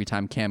out where every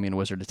time Camion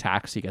Wizard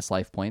attacks, he gets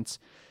life points.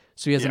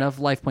 So he has enough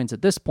life points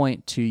at this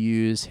point to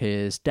use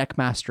his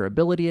Deckmaster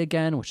ability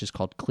again, which is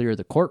called Clear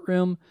the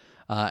Courtroom,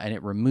 and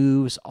it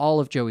removes all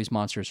of Joey's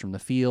monsters from the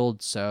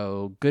field.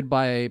 So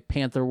goodbye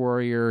Panther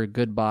Warrior,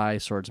 goodbye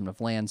Swordsman of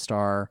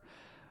Landstar.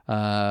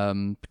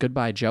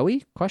 Goodbye,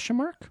 Joey? Question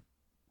mark.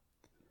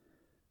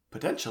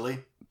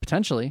 Potentially.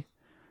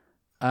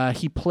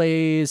 He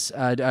plays.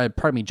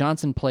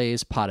 Johnson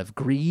plays Pot of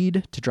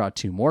Greed to draw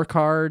 2 more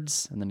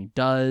cards, and then he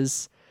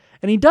does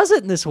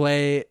it in this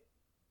way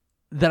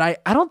that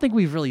I don't think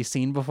we've really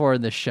seen before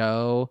in the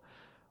show,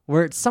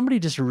 where it's somebody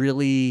just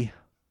really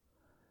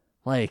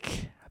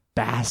like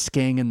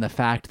basking in the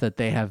fact that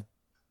they have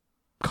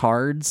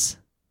cards.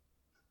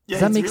 Yeah,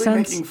 Does that make really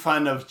sense? Making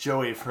fun of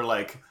Joey for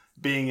like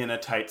being in a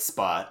tight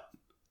spot.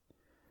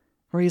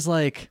 Where he's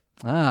like,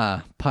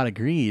 Pot of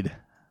Greed.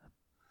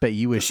 Bet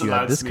you wish you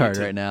had this card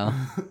right now.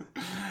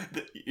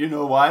 You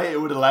know why? It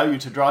would allow you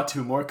to draw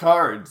 2 more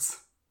cards.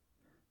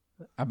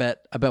 I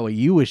bet what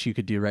you wish you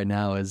could do right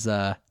now is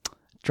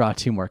draw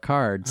 2 more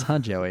cards, huh,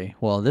 Joey?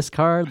 Well, this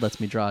card lets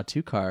me draw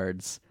 2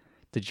 cards.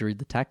 Did you read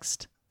the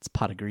text? It's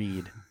Pot of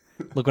Greed.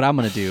 Look what I'm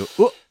gonna do.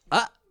 Ooh,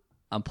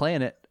 I'm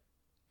playing it.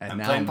 And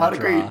now I'm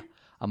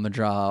gonna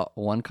draw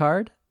 1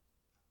 card.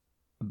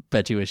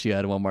 Bet you wish you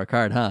had 1 more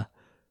card, huh?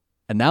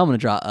 And now I'm gonna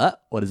draw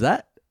what is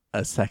that?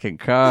 A 2nd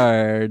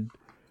card.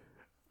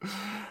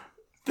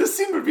 This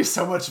scene would be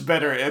so much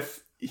better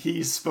if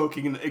he spoke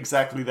in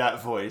exactly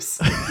that voice.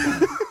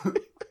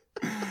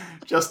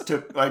 Just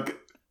took like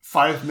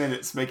 5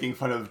 minutes making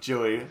fun of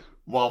Joey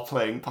while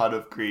playing Pot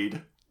of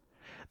Greed.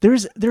 There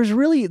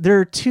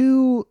are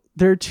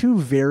two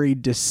very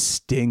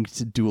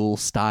distinct duel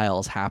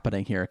styles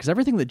happening here, because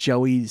everything that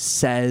Joey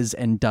says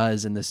and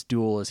does in this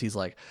duel is he's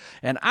like,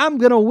 and I'm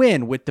gonna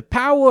win with the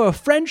power of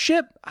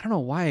friendship. I don't know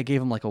why I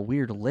gave him like a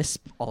weird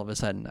lisp all of a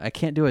sudden. I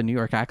can't do a New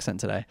York accent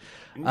today.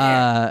 See?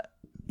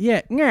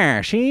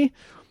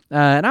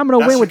 And I'm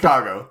gonna win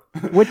Chicago.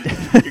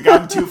 With You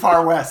got too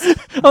far west.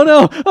 Oh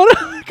no,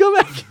 go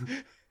back.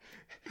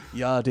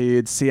 Yeah,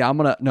 dude. See,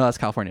 no, that's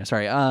California.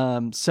 Sorry.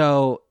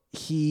 So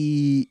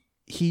he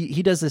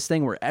does this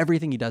thing where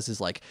everything he does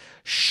is like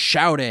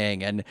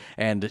shouting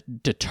and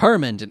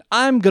determined, and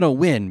I'm gonna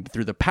win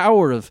through the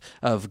power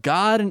of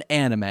God and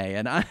anime,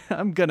 and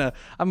I'm gonna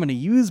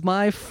use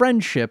my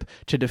friendship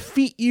to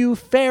defeat you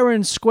fair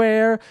and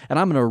square, and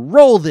I'm gonna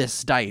roll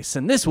this dice,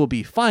 and this will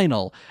be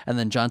final. And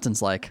then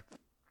Johnson's like,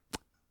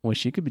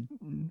 wish you could be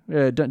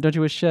don't you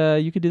wish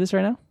you could do this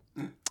right now?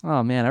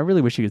 Oh man, I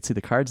really wish you could see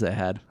the cards I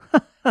had.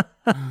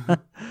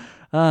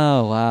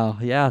 Oh wow,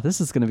 yeah,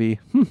 this is gonna be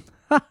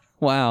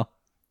wow.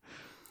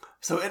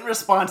 So in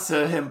response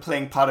to him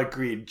playing Pot of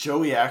Greed,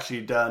 Joey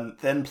actually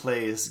then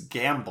plays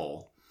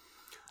Gamble.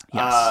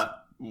 Yes.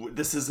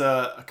 This is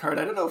a card,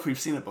 I don't know if we've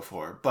seen it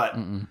before, but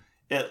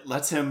it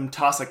lets him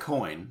toss a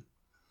coin.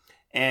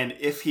 And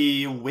if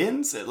he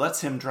wins, it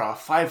lets him draw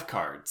 5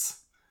 cards.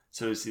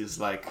 So he's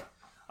like,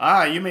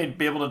 you may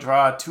be able to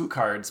draw 2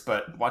 cards,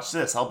 but watch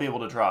this, I'll be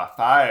able to draw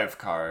 5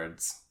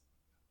 cards.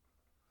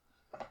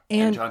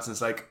 And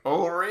Johnson's like,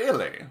 oh,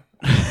 really?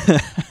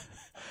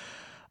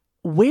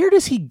 Where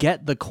does he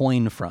get the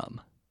coin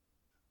from?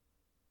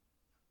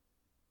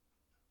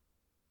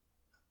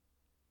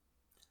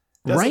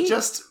 Does it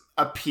just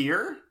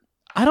appear?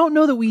 I don't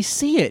know that we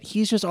see it.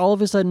 He's just all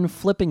of a sudden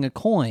flipping a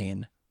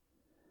coin.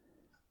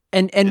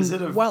 And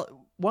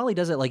while he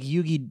does it, like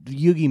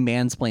Yugi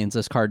mansplains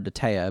this card to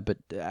Taya, but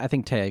I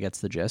think Taya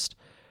gets the gist.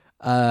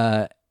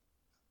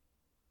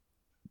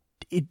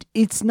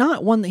 It's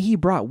not one that he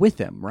brought with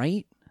him,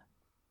 right?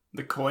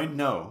 The coin?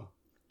 No.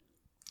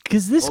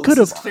 Because this could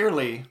have... This is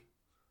clearly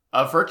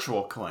a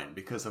virtual coin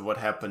because of what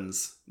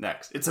happens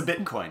next. It's a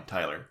Bitcoin,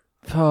 Tyler.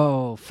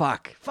 Oh,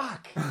 fuck.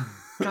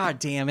 God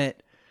damn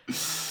it.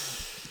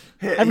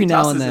 Every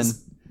now and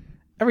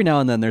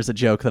then there's a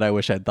joke that I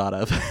wish I'd thought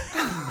of.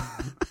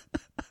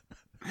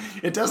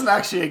 It doesn't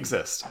actually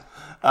exist.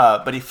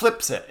 But he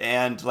flips it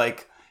and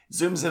like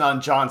zooms in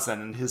on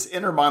Johnson, and his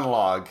inner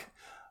monologue,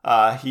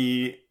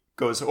 he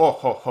goes, oh,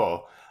 ho,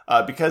 ho.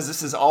 Because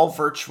this is all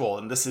virtual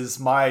and this is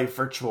my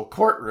virtual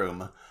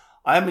courtroom,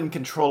 I'm in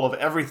control of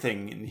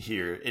everything in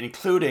here,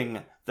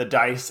 including the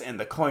dice and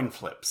the coin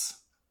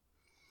flips.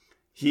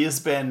 He has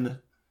been,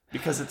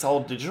 because it's all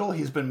digital,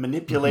 he's been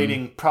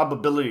manipulating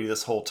probability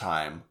this whole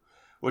time,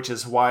 which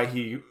is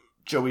why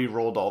Joey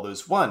rolled all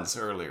those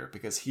 1s earlier,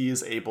 because he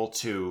is able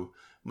to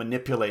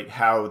manipulate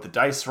how the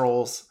dice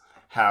rolls,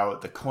 how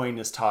the coin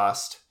is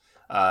tossed,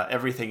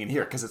 everything in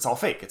here, because it's all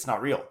fake. It's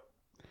not real.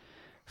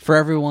 For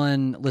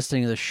everyone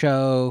listening to the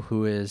show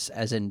who is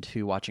as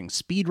into watching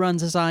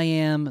speedruns as I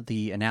am,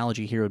 the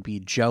analogy here would be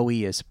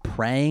Joey is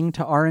praying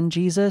to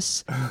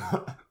RNGesus.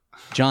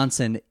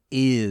 Johnson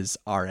is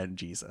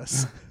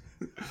RNGesus.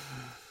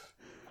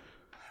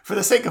 For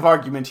the sake of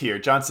argument here,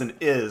 Johnson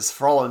is,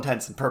 for all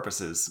intents and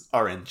purposes,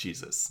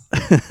 RNGesus.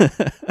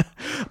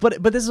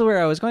 But this is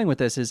where I was going with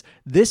this, is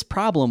this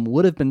problem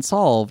would have been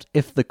solved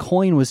if the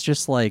coin was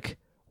just like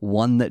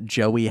one that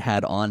Joey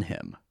had on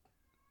him.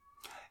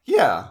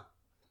 Yeah.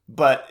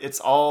 But it's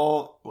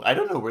all... I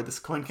don't know where this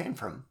coin came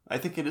from. I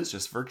think it is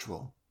just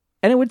virtual.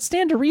 And it would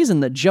stand to reason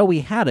that Joey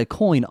had a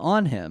coin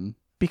on him,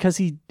 because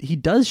he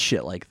does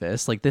shit like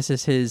this. Like, this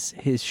is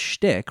his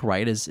shtick,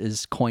 right?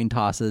 Is coin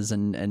tosses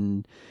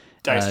and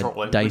dice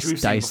rolling,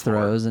 dice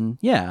throws, and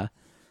yeah.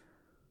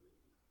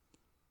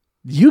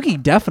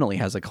 Yugi definitely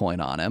has a coin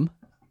on him.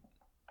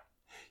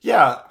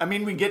 Yeah, I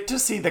mean, we get to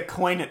see the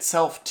coin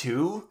itself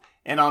too,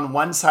 and on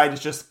one side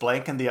it's just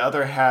blank, and the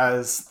other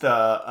has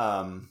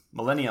the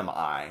Millennium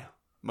Eye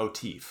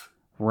motif.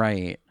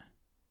 Right.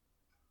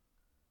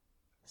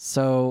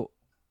 So,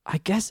 I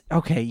guess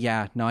okay,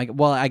 yeah, no,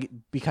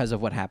 because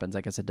of what happens,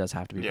 I guess it does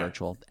have to be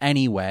virtual.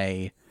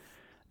 Anyway,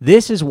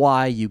 this is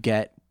why you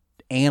get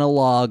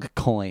analog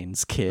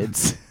coins,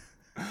 kids.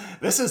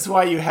 This is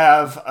why you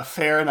have a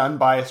fair and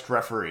unbiased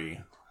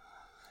referee.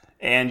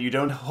 And you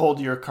don't hold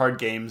your card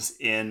games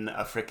in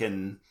a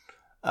frickin'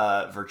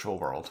 virtual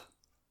world.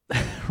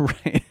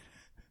 Right.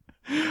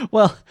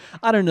 Well,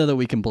 I don't know that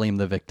we can blame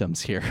the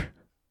victims here.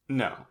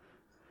 No.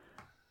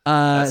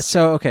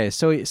 So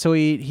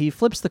he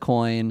flips the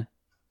coin,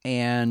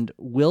 and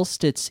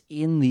whilst it's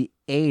in the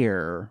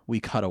air, we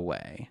cut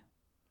away.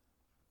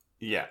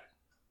 Yeah.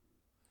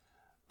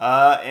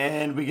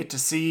 And we get to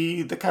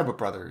see the Kaiba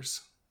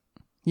brothers.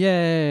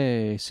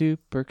 Yay!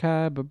 Super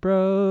Kaiba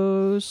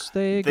Bros.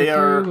 They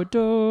go through a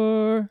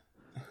door.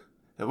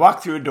 They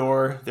walk through a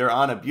door. They're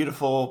on a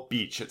beautiful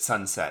beach at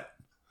sunset.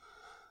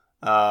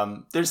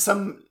 There's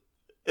some...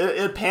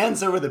 It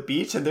pans over the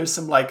beach, and there's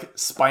some, like,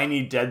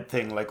 spiny dead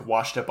thing, like,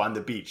 washed up on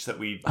the beach that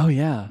we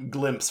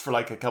glimpse for,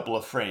 like, a couple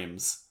of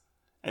frames.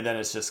 And then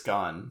it's just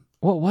gone.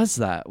 What was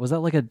that? Was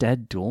that, like, a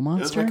dead duel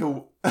monster? It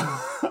was like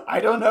a... I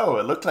don't know.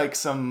 It looked like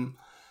some...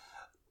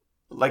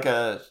 Like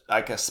a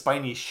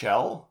spiny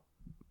shell?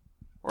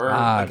 Or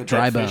like a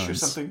dry dead bones. Fish or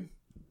something.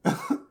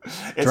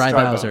 It's dry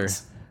Bowser.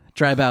 Bones.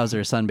 Dry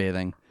Bowser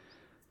sunbathing.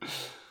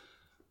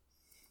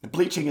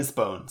 Bleaching his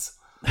bones.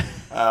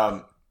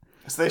 So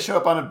they show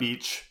up on a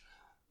beach.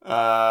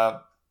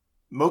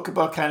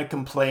 Mokuba kind of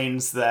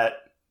complains that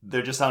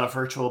they're just on a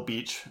virtual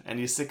beach, and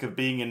he's sick of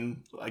being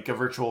in like a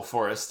virtual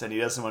forest, and he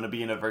doesn't want to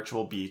be in a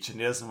virtual beach, and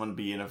he doesn't want to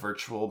be in a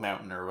virtual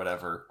mountain or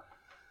whatever.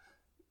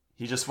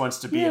 He just wants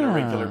to be in a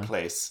regular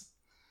place.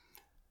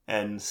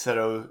 And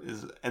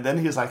Seto and then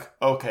he's like,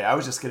 okay, I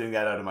was just getting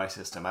that out of my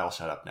system. I'll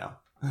shut up now.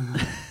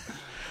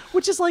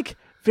 Which is like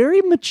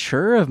very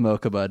mature of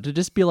Mokuba to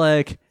just be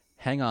like,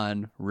 hang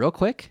on real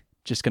quick.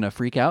 Just going to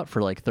freak out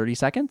for like 30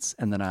 seconds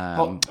and then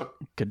I'm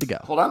good to go.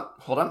 Hold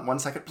on. 1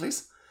 second,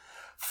 please.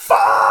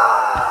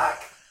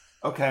 Fuck!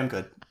 Okay, I'm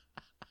good.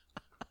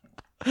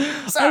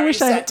 Sorry,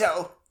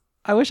 Seto.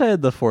 I wish I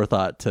had the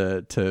forethought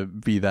to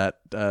be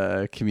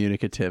that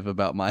communicative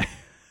about my...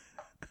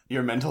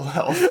 Your mental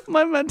health.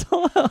 My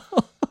mental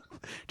health.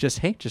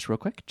 Just real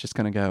quick. Just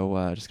gonna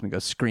go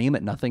scream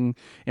at nothing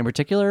in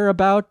particular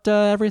about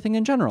everything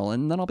in general,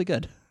 and then I'll be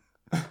good.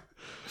 And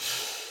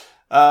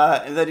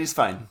then he's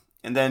fine.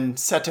 And then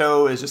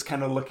Seto is just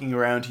kind of looking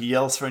around. He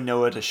yells for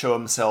Noah to show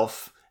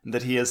himself, and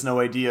that he has no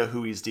idea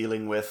who he's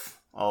dealing with.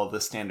 All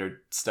the standard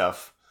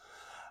stuff.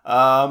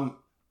 Yeah,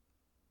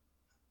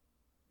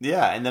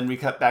 and then we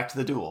cut back to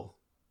the duel.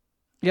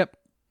 Yep.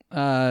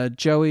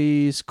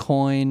 Joey's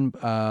coin,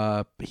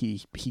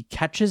 he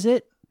catches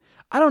it.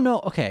 I don't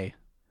know. Okay.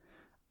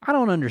 I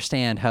don't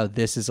understand how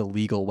this is a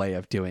legal way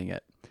of doing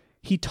it.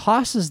 He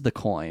tosses the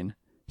coin.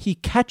 He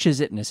catches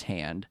it in his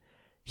hand.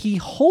 He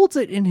holds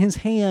it in his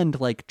hand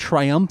like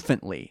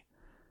triumphantly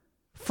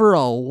for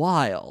a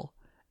while.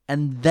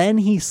 And then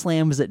he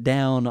slams it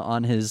down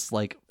on his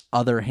like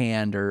other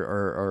hand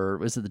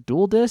or is it the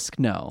dual disc?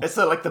 No. It's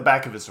like the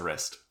back of his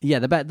wrist. Yeah,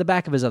 the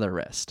back of his other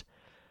wrist.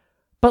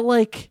 But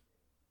like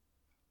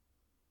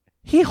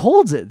he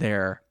holds it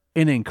there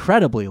an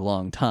incredibly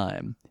long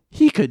time.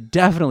 He could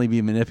definitely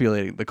be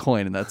manipulating the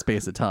coin in that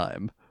space of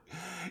time.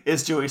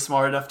 Is Joey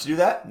smart enough to do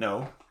that?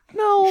 No.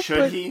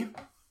 Should he?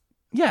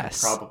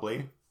 Yes.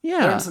 Probably.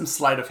 Yeah. Learn some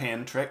sleight of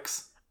hand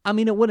tricks. I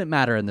mean, it wouldn't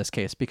matter in this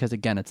case because,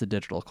 again, it's a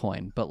digital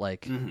coin. But,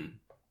 like,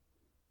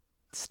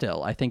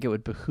 still, I think it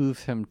would behoove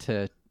him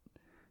to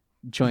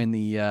join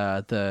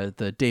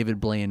the David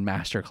Blaine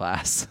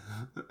masterclass.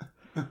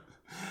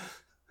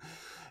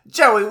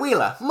 Joey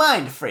Wheeler,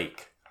 mind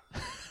freak.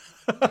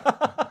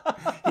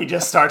 He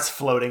just starts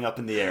floating up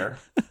in the air.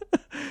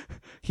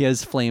 He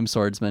has flame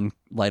swordsmen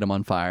light him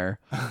on fire.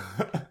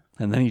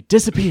 And then he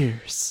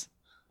disappears.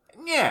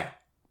 Yeah.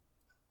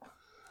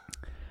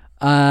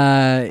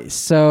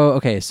 So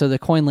the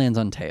coin lands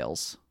on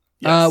tails.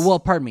 Yes. Well,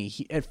 pardon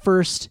me. At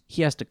first,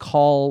 he has to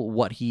call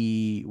what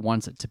he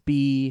wants it to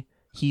be.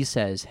 He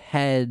says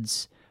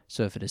heads.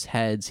 So if it is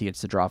heads, he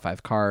gets to draw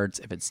 5 cards.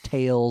 If it's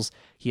tails,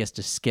 he has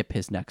to skip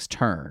his next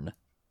turn.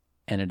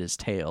 And it is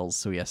tails,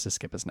 so he has to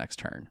skip his next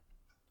turn.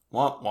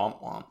 Womp,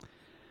 womp, womp.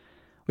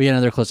 We get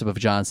another close-up of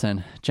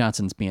Johnson.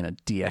 Johnson's being a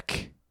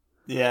dick.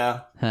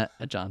 Yeah.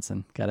 A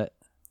Johnson. Got it?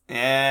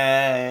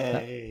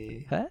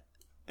 Hey. Huh?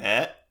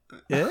 Yeah.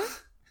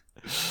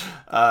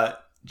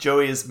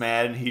 Joey is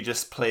mad and he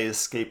just plays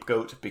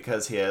Scapegoat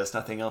because he has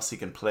nothing else he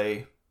can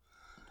play.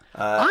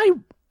 I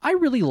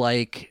really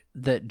like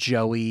that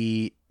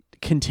Joey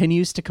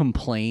continues to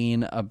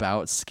complain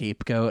about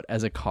Scapegoat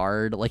as a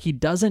card. Like, he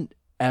doesn't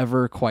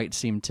ever quite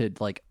seem to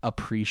like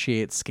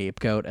appreciate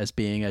Scapegoat as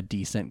being a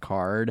decent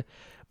card,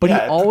 but he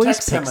always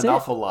protects picks him an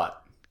awful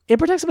lot. It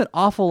protects him an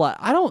awful lot.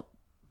 I don't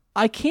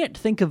I can't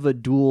think of a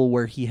duel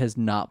where he has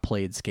not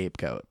played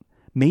Scapegoat.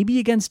 Maybe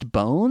against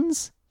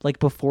Bones, like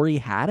before he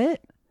had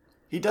it.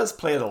 He does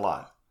play it a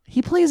lot.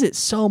 He plays it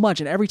so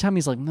much, and every time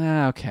he's like,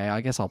 nah, okay,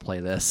 I guess I'll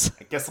play this.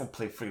 I guess I'll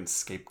play freaking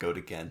Scapegoat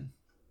again.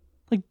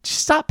 Like,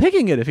 just stop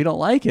picking it if you don't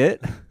like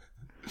it.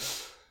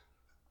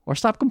 Or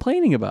stop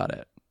complaining about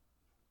it.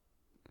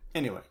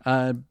 Anyway.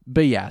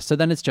 But yeah, so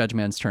then it's Judge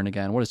Man's turn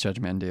again. What does Judge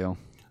Man do?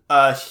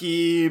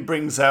 He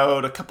brings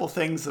out a couple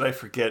things that I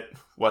forget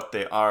what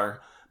they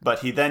are, but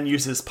he then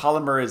uses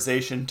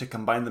polymerization to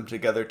combine them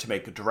together to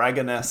make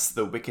Dragoness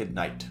the Wicked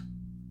Knight.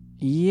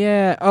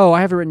 Yeah. Oh,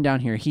 I have it written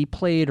down here. He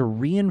played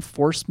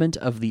Reinforcement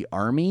of the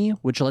Army,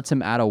 which lets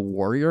him add a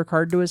warrior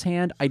card to his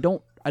hand. I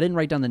didn't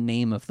write down the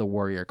name of the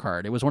warrior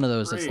card. It was one of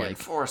those that's like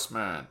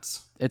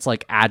Reinforcements. It's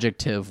like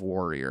adjective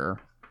warrior.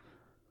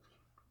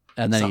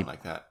 And then something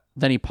like that.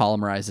 Then he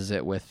polymerizes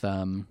it with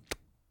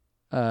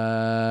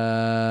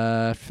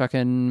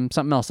fucking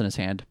something else in his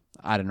hand.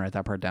 I didn't write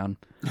that part down.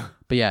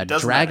 But yeah,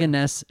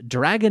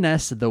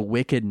 Dragoness the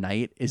Wicked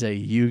Knight is a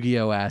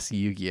Yu-Gi-Oh! Ass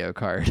Yu-Gi-Oh!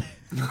 Card.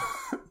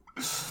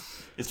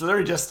 It's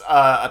literally just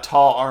a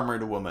tall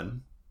armored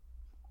woman.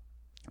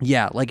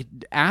 Yeah, like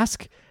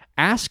ask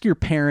your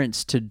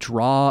parents to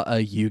draw a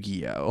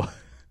Yu-Gi-Oh!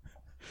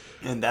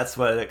 And that's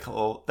what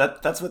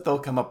that's what they'll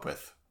come up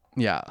with.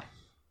 Yeah.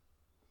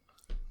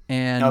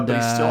 And no, but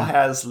he still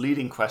has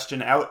Leading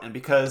Question out, and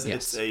because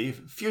it's a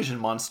fusion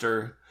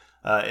monster,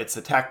 its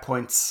attack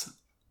points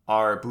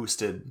are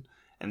boosted,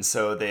 and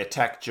so they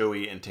attack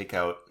Joey and take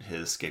out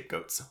his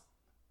scapegoats.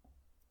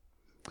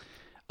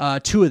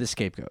 Two of the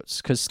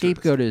scapegoats, because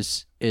scapegoat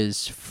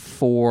is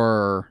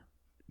 4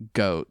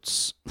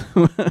 goats,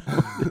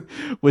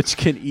 which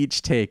can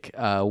each take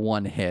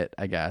 1 hit,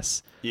 I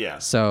guess. Yeah.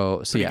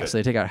 So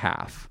they take out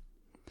half.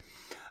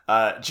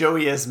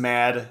 Joey is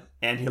mad,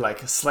 and he like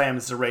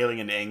slams the railing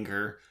in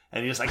anger,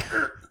 and he's like,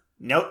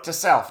 "Note to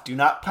self: do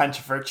not punch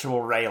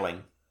virtual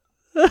railing."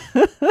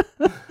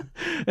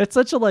 It's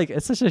such a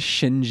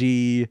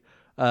Shinji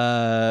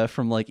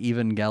from like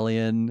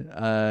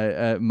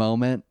Evangelion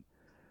moment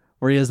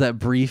where he has that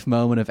brief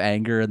moment of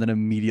anger and then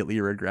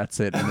immediately regrets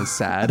it and is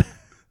sad.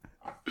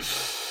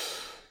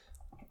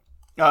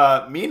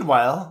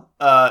 Meanwhile,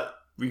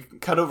 we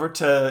cut over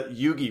to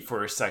Yugi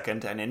for a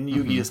second, and in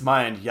Yugi's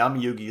mind,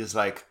 Yugi is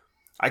like,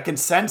 "I can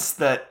sense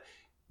that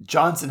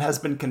Johnson has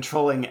been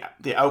controlling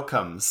the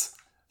outcomes.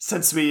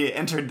 Since we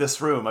entered this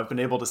room, I've been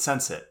able to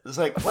sense it." It's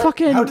like, what?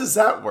 How does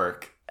that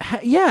work?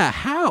 Yeah,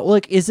 how?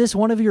 Like, is this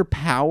one of your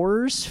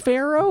powers,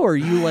 Pharaoh? Are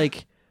you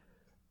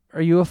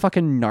a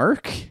fucking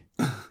narc?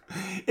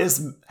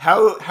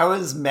 How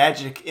is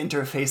magic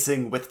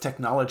interfacing with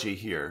technology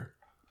here?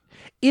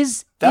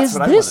 That's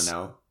what I want to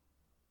know.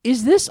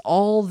 Is this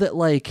all that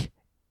like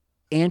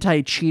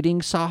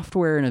anti-cheating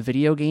software in a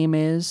video game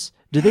is?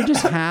 Do they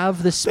just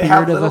have the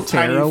spirit of a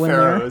pharaoh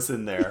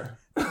in there?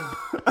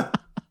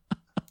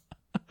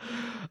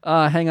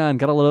 Hang on,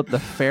 gotta load up the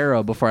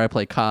pharaoh before I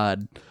play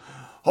COD.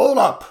 Hold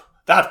up,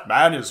 that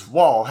man is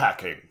wall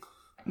hacking.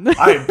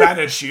 I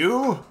banish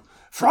you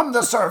from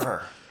the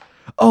server.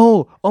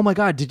 Oh my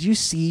God! Did you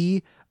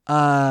see?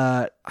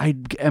 I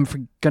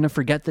am gonna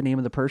forget the name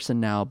of the person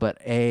now, but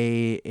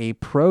a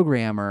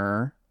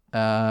programmer,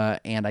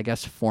 and I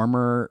guess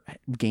former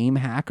game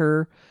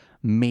hacker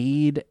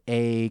made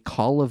a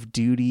Call of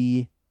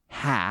Duty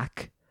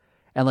hack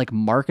and like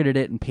marketed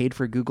it and paid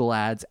for Google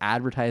ads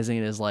advertising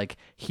it as like,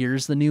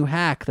 here's the new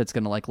hack that's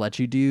going to like let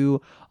you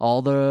do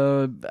all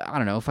the, I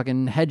don't know,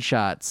 fucking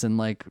headshots and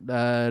like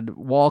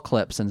wall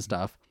clips and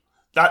stuff.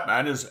 That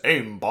man is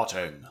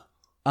aimbotting.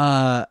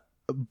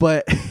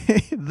 But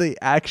the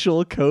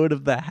actual code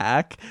of the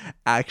hack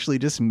actually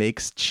just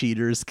makes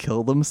cheaters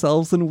kill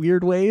themselves in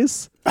weird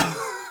ways.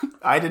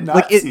 I did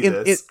not see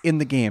this in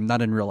the game,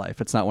 not in real life.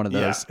 It's not one of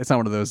those. Yeah. It's not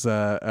one of those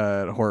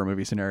horror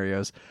movie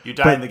scenarios. You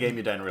die in the game,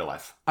 you die in real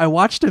life. I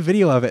watched a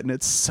video of it, and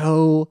it's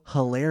so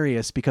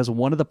hilarious because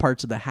one of the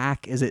parts of the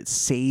hack is it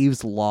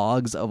saves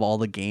logs of all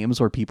the games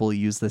where people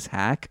use this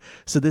hack.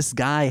 So this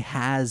guy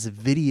has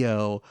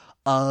video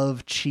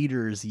of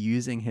cheaters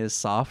using his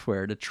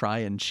software to try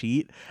and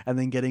cheat, and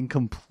then getting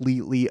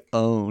completely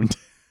owned.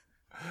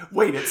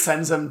 Wait, it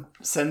sends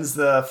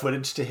the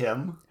footage to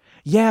him?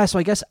 Yeah, so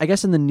I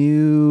guess in the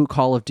new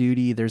Call of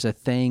Duty, there's a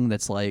thing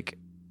that's like,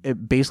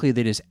 basically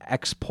they just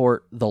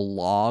export the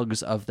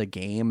logs of the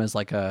game as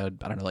like a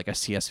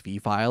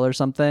CSV file or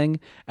something,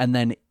 and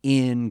then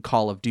in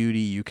Call of Duty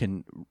you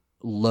can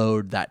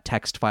load that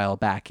text file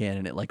back in,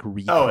 and it like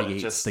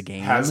recreates the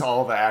game. Has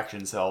all the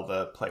actions all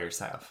the players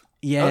have.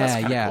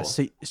 Yeah. Cool.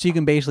 So you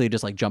can basically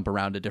just like jump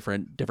around to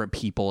different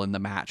people in the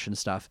match and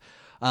stuff.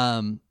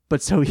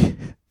 But so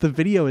the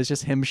video is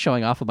just him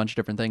showing off a bunch of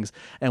different things,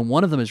 and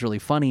one of them is really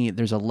funny.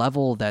 There's a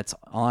level that's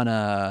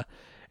on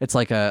it's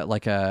like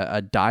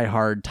a Die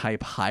Hard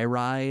type high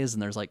rise,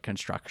 and there's like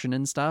construction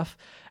and stuff,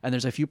 and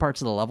there's a few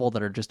parts of the level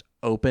that are just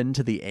open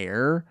to the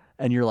air,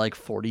 and you're like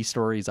 40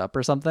 stories up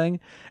or something.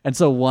 And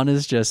so one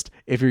is just,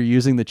 if you're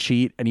using the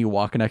cheat and you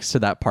walk next to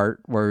that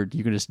part where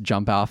you can just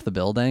jump off the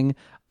building,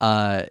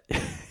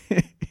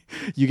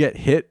 you get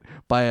hit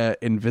by an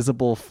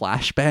invisible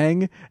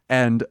flashbang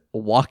and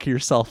walk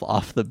yourself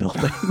off the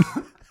building.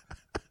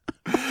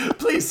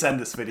 Please send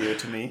this video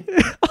to me.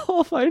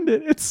 I'll find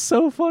it. It's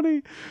so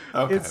funny.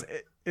 Okay.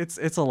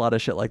 It's a lot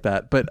of shit like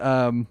that. But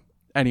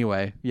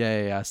anyway,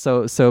 yeah.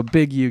 So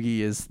Big Yugi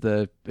is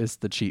the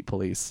cheat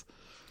police.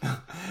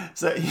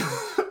 So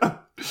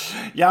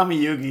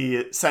Yami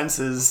Yugi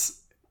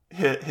senses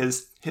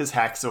his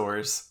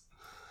hacksaws,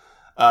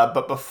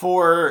 but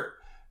before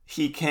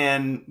he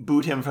can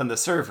boot him from the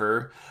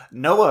server,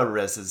 Noah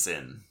reses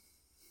in.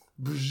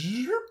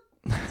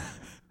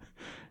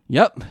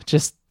 Yep,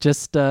 just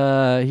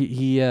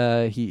he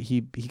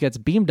gets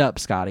beamed up,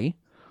 Scotty.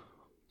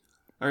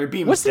 Or he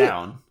beams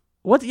down.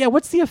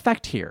 What's the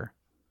effect here?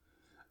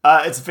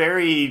 It's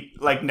very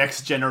like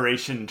next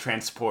generation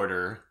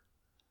transporter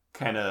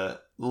kind of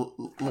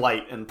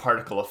light and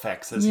particle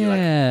effects as he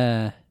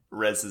like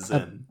reses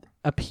in.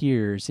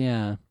 Appears,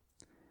 yeah.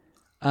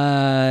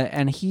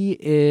 And he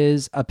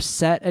is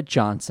upset at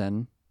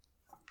Johnson.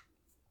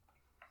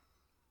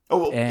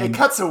 Oh, it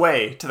cuts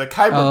away to the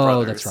Kaiba brothers.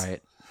 Oh, that's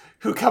right.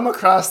 Who come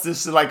across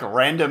this like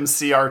random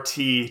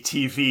CRT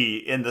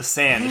TV in the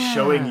sand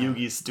showing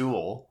Yugi's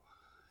duel.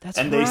 That's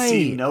and right. they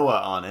see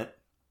Noah on it.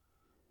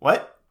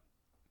 What?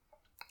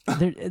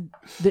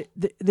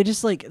 They're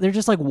just like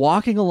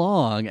walking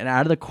along, and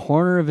out of the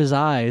corner of his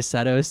eye,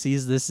 Seto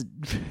sees this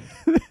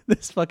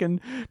this fucking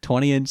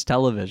 20-inch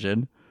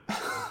television.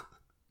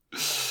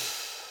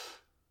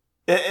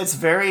 It's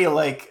very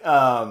like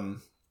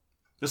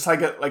just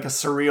like a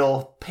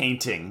surreal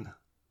painting.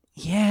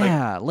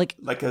 Yeah,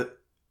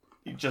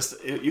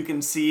 you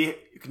can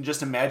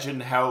just imagine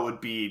how it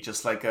would be,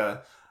 just like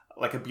a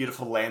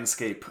beautiful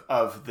landscape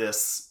of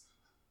this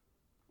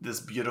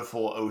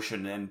beautiful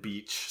ocean and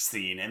beach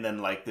scene, and then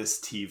like this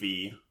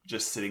TV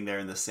just sitting there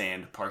in the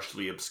sand,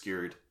 partially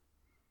obscured.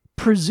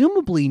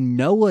 Presumably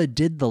Noah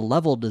did the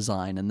level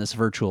design in this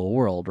virtual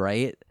world,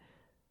 right?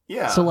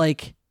 Yeah. So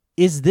like,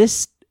 is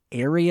this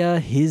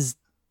area his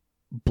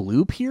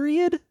blue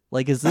period?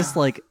 Like, is this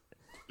like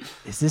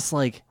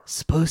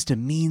supposed to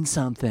mean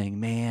something,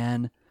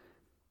 man?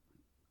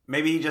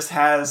 Maybe he just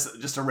has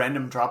just a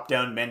random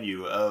drop-down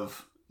menu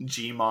of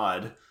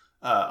Gmod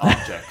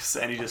objects,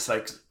 and he just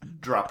like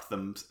dropped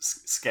them,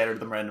 scattered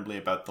them randomly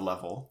about the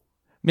level.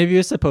 Maybe it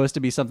was supposed to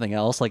be something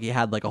else, like he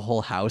had like a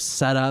whole house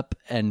set up,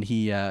 and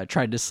he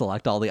tried to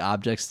select all the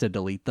objects to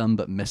delete them,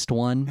 but missed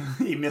one.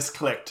 He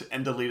misclicked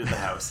and deleted the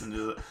house, and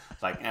just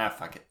like,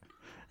 fuck it.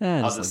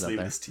 I'll just leave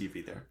this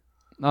TV there.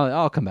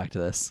 I'll come back to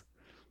this.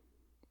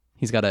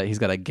 He's got a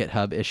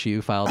GitHub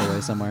issue filed away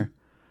somewhere.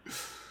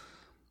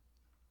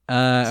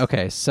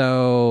 Okay,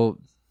 so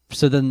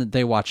then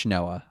they watch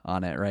Noah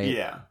on it, right?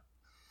 Yeah.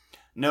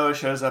 Noah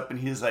shows up and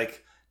he's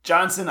like,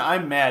 Johnson,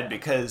 I'm mad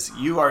because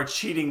you are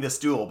cheating this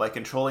duel by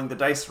controlling the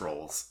dice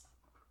rolls.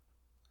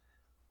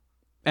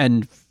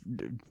 And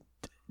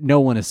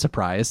no one is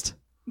surprised.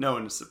 No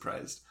one is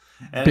surprised.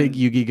 And Big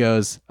Yugi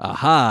goes,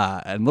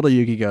 aha, and little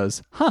Yugi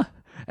goes, huh.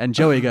 And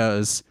Joey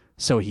goes,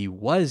 so he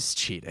was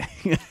cheating.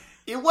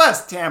 He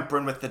was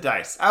tampering with the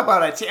dice. How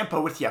about I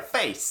tamper with your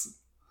face?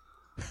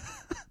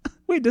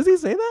 Wait, does he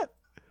say that?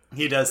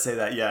 He does say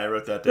that. Yeah, I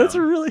wrote that down. That's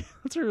a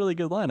really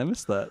good line. I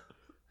missed that.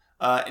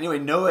 Anyway,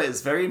 Noah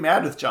is very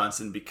mad with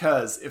Johnson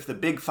because if the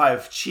Big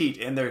Five cheat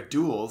in their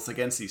duels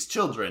against these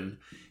children,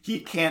 he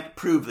can't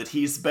prove that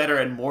he's better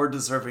and more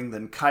deserving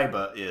than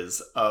Kaiba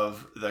is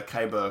of the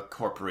Kaiba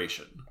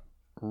Corporation.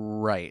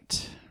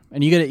 Right.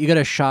 And you get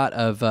a shot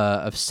of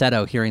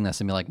Seto hearing this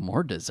and be like,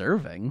 more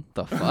deserving?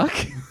 The fuck?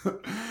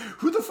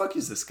 Who the fuck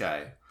is this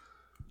guy?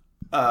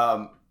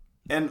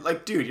 And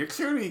like, dude, you're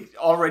clearly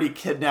already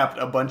kidnapped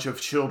a bunch of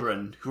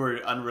children who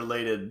are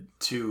unrelated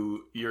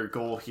to your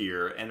goal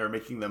here and are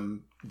making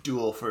them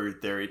duel for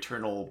their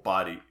eternal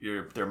body,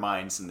 their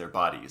minds and their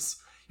bodies.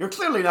 You're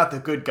clearly not the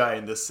good guy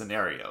in this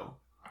scenario.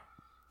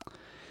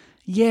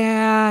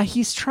 Yeah,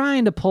 he's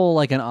trying to pull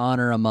like an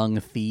honor among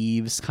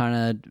thieves kind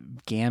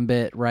of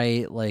gambit,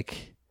 right?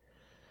 Like,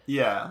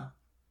 yeah.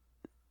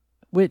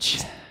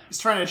 Which he's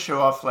trying to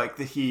show off like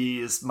that he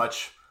is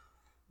much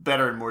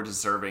better and more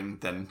deserving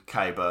than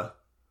Kaiba.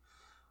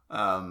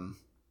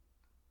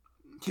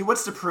 He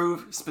wants to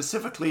prove,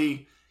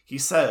 specifically, he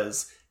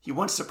says, he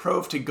wants to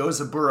prove to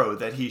Gozaburo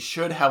that he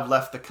should have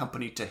left the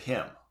company to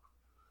him.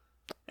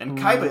 And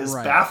Kaiba is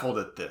baffled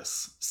at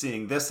this,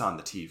 seeing this on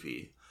the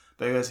TV,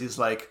 because he's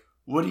like,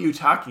 what are you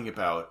talking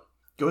about?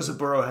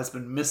 Gozaburo has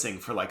been missing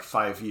for like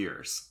 5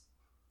 years.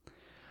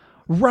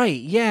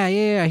 Right,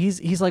 yeah.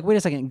 He's like, wait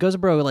a second,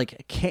 Gozaburo,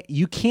 like,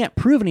 you can't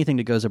prove anything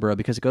to Gozaburo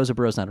because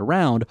Gozaburo's not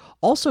around.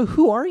 Also,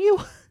 who are you?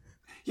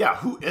 Yeah,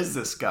 who is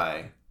this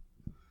guy?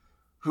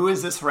 Who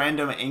is this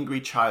random angry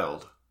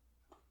child?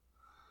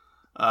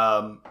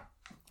 And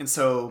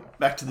so,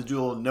 back to the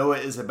duel, Noah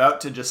is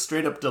about to just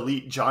straight up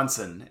delete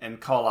Johnson and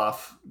call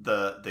off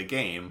the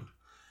game.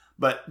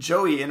 But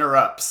Joey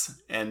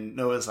interrupts, and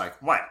Noah's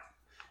like, what?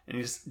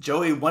 And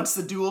Joey wants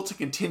the duel to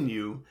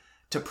continue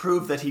to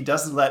prove that he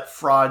doesn't let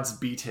frauds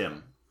beat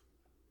him.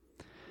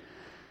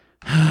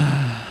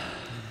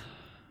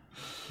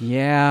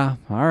 Yeah.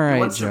 All He right,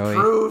 wants Joey. to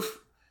prove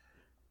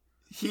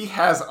he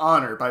has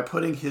honor by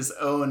putting his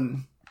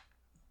own,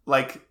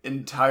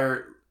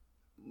 entire,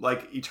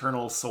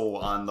 eternal soul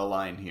on the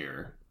line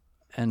here.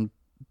 And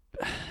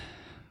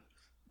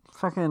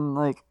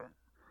fucking,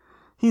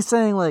 he's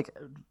saying,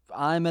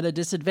 I'm at a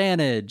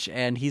disadvantage,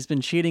 and he's been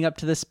cheating up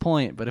to this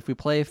point, but if we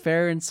play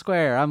fair and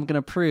square, I'm going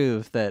to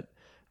prove that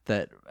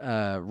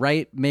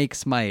right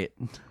makes might.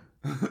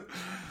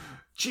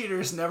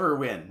 Cheaters never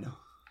win.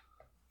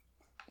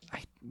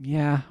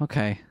 Yeah,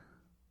 okay.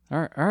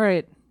 All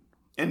right.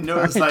 And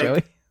Noah's All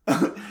right,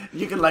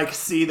 you can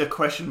see the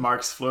question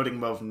marks floating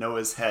above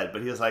Noah's head,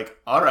 but he was like,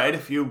 all right,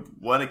 if you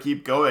want to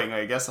keep going,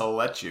 I guess I'll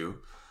let you.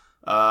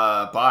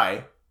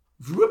 Bye.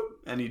 Whoop,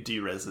 and he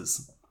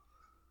de-reses.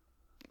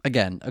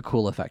 Again, a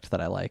cool effect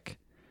that I like.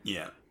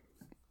 Yeah.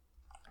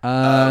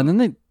 And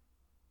then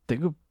they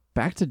go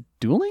back to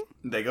dueling?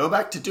 They go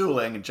back to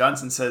dueling, and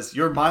Johnson says,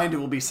 your mind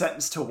will be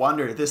sentenced to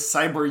wander this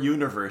cyber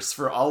universe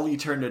for all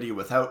eternity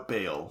without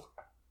bail.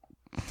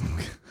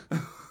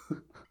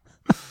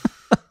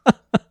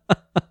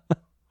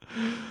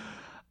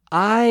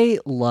 I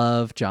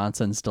love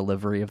Johnson's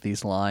delivery of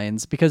these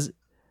lines because,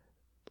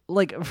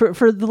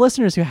 for the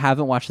listeners who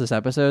haven't watched this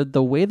episode,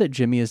 the way that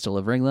Jimmy is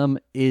delivering them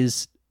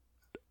is,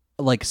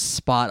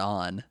 spot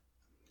on.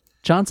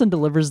 Johnson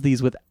delivers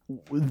these with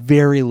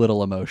very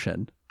little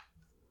emotion.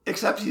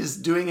 Except he's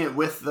doing it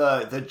with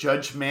the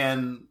Judge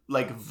Man,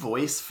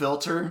 voice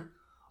filter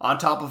on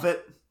top of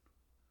it.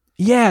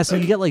 Yeah, so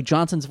you get,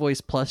 Johnson's voice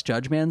plus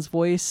Judge Man's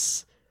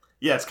voice.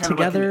 Yeah, it's kind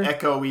together. of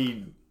like an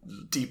echoey,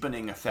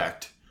 deepening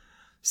effect.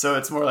 So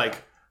it's more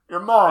like, your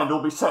mind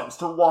will be sentenced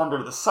to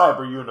wander the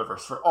cyber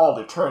universe for all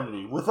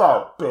eternity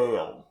without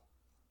bail.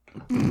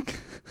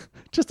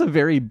 Just a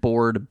very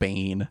bored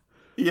Bane.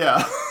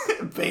 Yeah,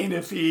 Bane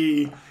if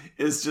he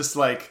is just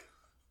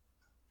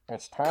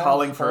it's time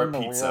calling to for a spin the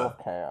wheel pizza. of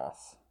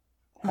chaos.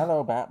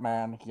 Hello,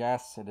 Batman.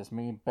 Yes, it is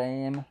me,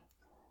 Bane.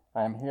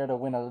 I am here to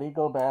win a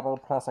legal battle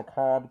plus a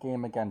card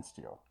game against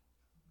you.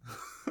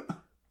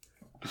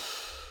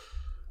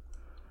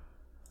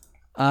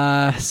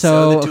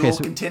 So the duel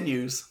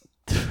continues.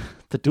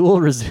 The duel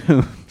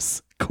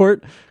resumes.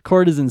 Court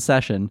is in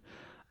session.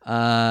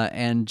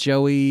 And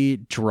Joey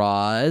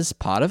draws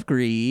Pot of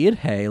Greed.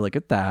 Hey, look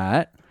at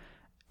that.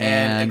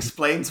 And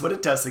explains what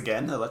it does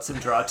again. It lets him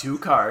draw 2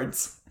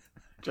 cards.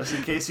 Just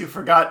in case you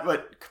forgot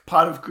what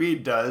Pot of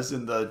Greed does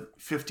in the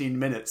 15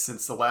 minutes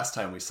since the last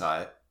time we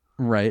saw it.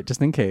 Right,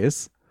 just in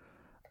case.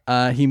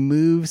 He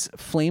moves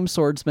Flame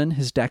Swordsman,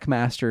 his deck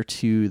master,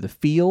 to the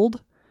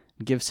field.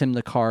 Gives him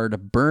the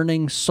card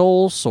Burning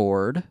Soul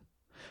Sword.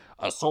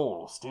 A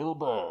soul still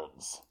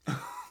burns.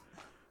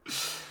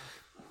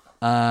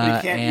 But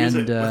he can't use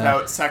it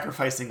without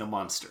sacrificing a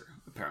monster,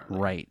 apparently.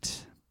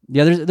 Right.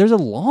 Yeah, there's a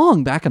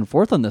long back and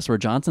forth on this where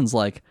Johnson's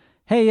like,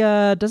 hey,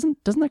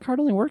 doesn't that card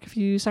only work if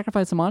you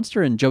sacrifice a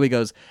monster? And Joey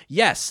goes,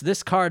 yes,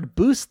 this card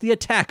boosts the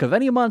attack of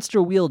any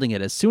monster wielding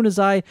it as soon as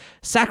I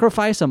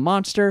sacrifice a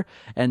monster,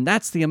 and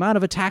that's the amount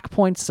of attack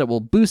points that will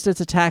boost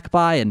its attack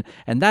by, and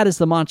that is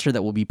the monster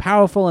that will be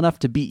powerful enough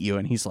to beat you.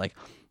 And he's like,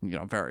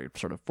 very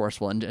sort of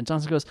forceful. And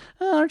Johnson goes,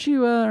 aren't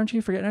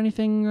you forgetting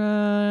anything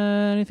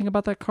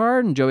about that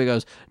card? And Joey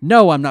goes,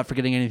 no, I'm not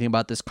forgetting anything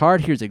about this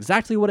card. Here's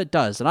exactly what it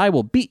does, and I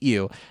will beat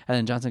you. And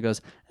then Johnson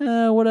goes,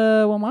 what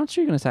monster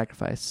are you going to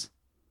sacrifice?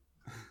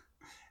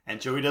 And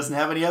Joey doesn't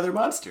have any other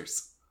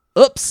monsters.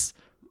 Oops.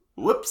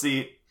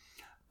 Whoopsie.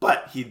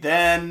 But he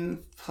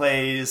then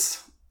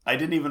plays... I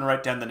didn't even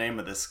write down the name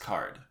of this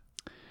card.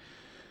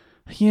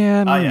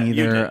 Yeah, me yeah,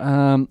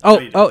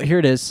 neither. Here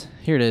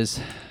it is.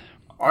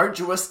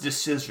 Arduous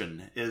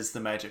Decision is the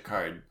magic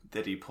card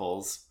that he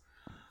pulls.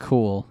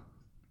 Cool.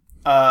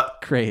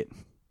 Great.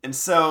 And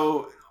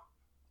so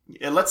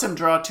it lets him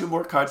draw 2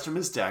 more cards from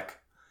his deck,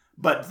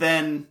 but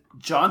then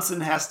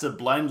Johnson has to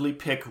blindly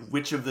pick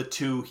which of the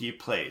 2 he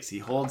plays. He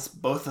holds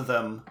both of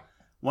them,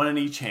 one in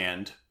each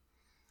hand,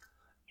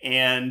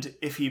 and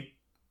if he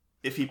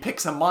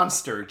picks a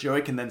monster,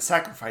 Joey can then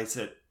sacrifice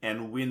it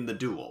and win the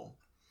duel.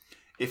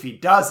 If he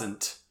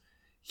doesn't,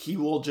 he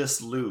will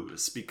just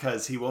lose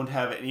because he won't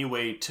have any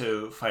way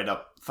to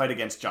fight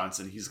against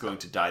Johnson. He's going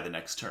to die the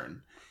next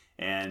turn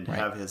and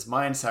have his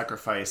mind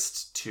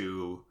sacrificed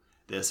to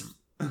this.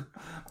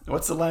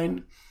 What's the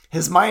line?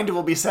 His mind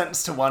will be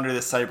sentenced to wander the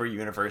cyber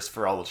universe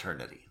for all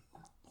eternity.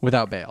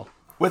 Without bail.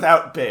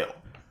 Without bail.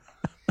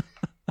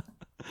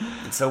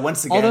 And so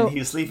once again,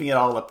 he's leaving it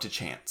all up to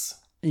chance.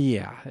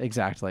 Yeah,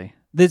 exactly.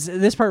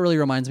 This part really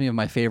reminds me of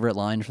my favorite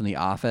line from The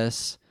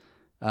Office.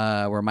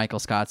 Where Michael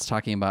Scott's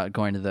talking about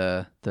going to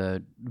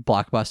the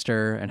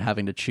Blockbuster and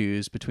having to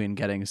choose between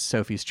getting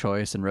Sophie's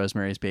Choice and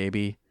Rosemary's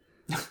Baby.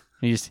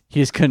 He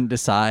just couldn't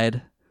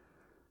decide.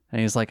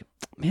 And he's like,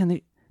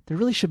 man, there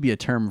really should be a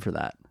term for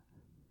that.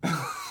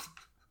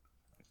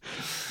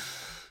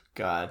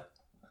 God.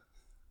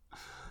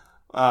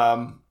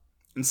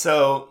 And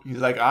so he's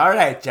like, all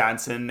right,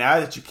 Johnson, now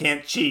that you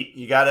can't cheat,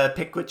 you gotta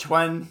pick which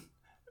one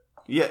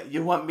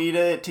you want me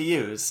to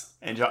use.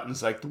 And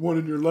Johnson's like, the one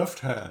in your left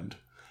hand.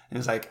 And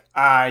he's like,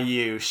 are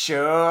you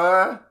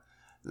sure?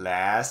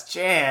 last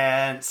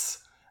chance.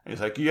 And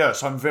he's like,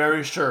 yes, I'm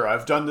very sure.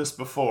 I've done this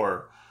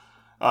before.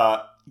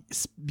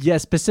 Yeah,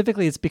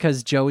 specifically it's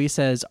because Joey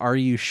says, "Are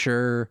you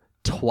sure?"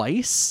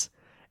 twice,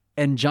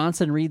 and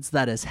Johnson reads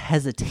that as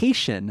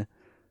hesitation,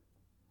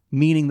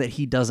 meaning that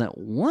he doesn't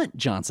want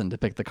Johnson to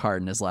pick the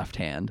card in his left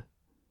hand.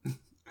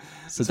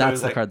 So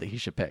that's the card that he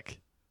should pick.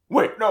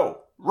 Wait, no,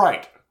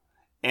 right.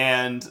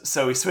 And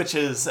so he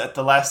switches at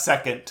the last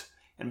second,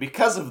 and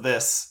because of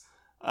this,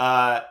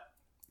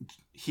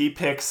 he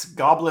picks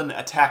Goblin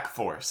Attack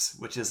Force,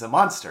 which is a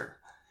monster.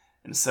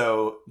 And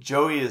so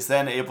Joey is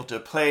then able to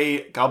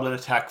play Goblin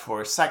Attack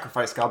Force,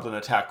 sacrifice Goblin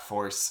Attack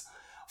Force.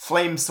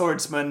 Flame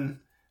Swordsman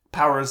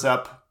powers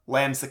up,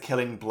 lands the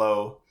killing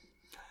blow,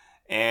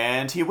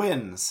 and he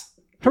wins.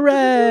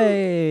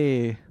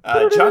 Hooray!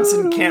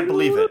 Johnson can't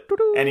believe it,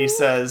 and he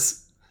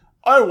says,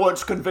 I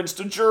once convinced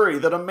a jury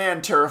that a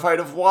man terrified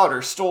of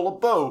water stole a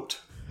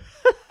boat.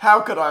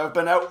 How could I have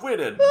been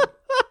outwitted?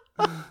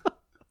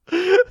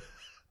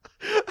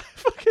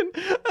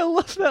 I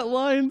love that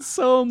line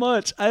so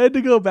much. I had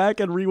to go back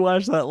and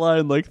rewatch that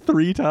line like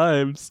 3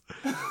 times.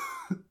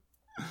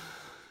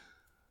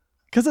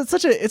 Cause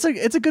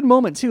it's a good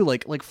moment too.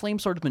 Like Flame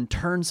Swordsman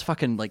turns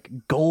fucking like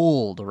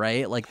gold,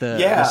 right? Like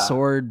the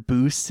sword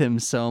boosts him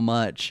so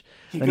much.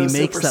 And he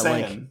makes that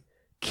like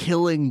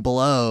killing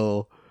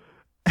blow.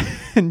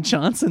 And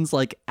Johnson's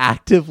like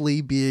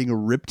actively being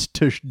ripped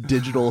to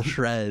digital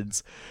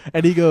shreds.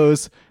 And he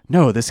goes,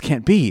 "No, this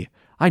can't be.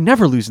 I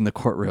never lose in the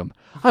courtroom.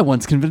 I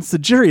once convinced the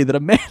jury that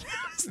a man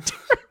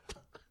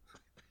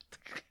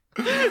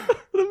who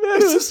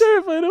was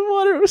terrified of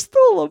water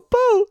stole a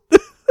boat."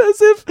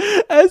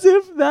 As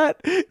if that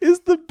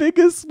is the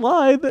biggest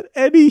lie that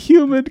any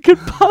human could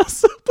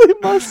possibly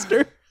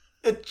muster.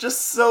 It's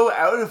just so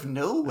out of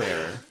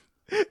nowhere.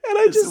 And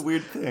it's a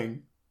weird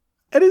thing.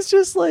 And it's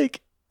just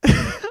like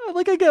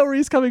I get where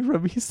he's coming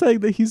from. He's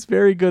saying that he's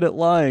very good at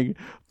lying,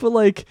 but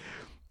like,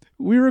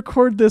 we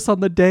record this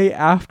on the day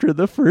after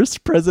the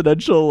first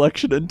presidential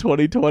election in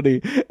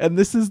 2020, and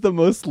this is the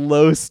most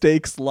low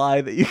stakes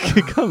lie that you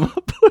could come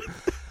up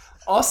with.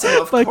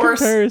 Also, of by course,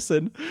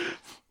 comparison.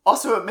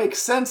 Also, it makes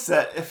sense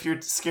that if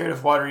you're scared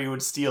of water, you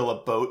would steal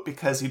a boat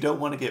because you don't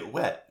want to get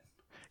wet.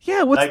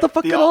 Yeah, what's the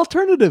fucking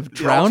alternative?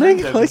 Drowning?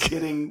 The alternative is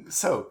getting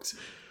soaked.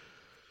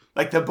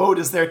 Like, the boat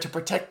is there to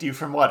protect you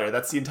from water.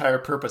 That's the entire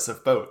purpose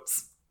of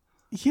boats.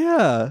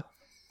 Yeah.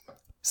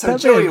 So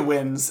Joey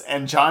wins,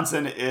 and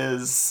Johnson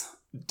is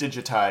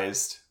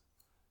digitized.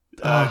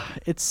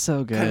 It's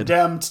so good.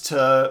 Condemned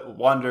to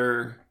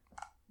wander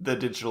the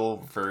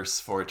digital verse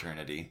for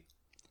eternity.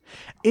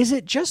 Is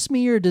it just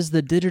me, or does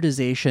the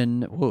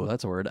digitization,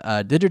 that's a word,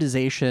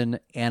 digitization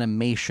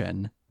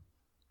animation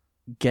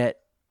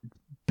get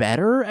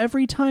better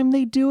every time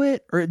they do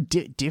it? Or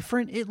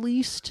different, at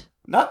least?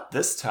 Not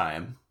this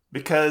time.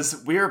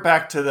 Because we're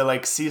back to the,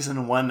 like,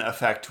 season 1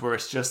 effect, where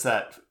it's just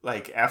that,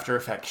 like, After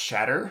Effects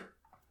shatter,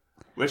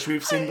 which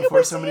we've seen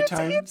before so many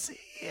times.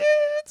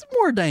 It's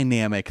more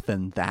dynamic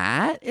than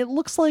that. It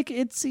looks like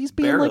he's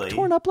being, Barely. like,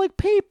 torn up like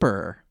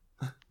paper.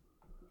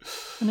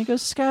 And it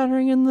goes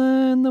scattering in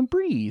the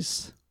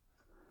breeze.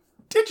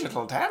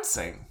 Digital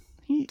dancing.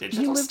 Digital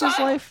he lived style. his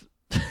life.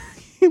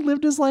 He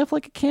lived his life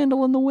like a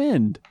candle in the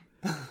wind.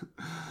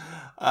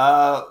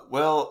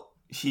 Well,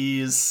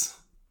 he's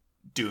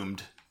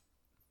doomed.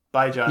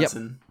 Bye,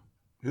 Johnson.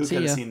 Yep. Who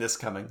could have seen this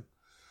coming?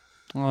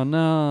 Oh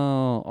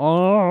no!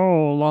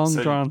 Oh, Long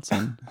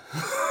Johnson.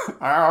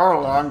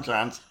 Oh, Long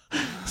Johnson.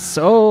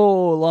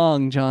 So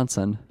Long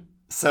Johnson.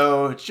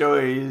 So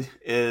Joey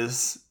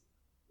is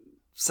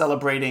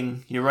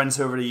celebrating. He runs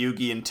over to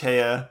Yugi and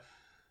Taya.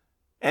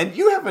 And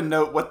you have a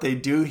note what they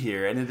do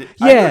here. And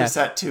I noticed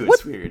that too.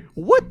 It's weird.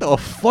 What the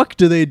fuck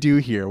do they do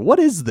here? What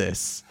is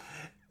this?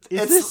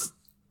 They,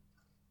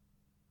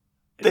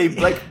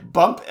 like,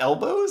 bump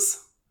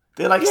elbows?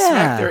 They, like,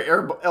 smack their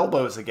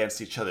elbows against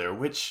each other,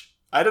 which,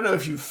 I don't know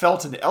if you've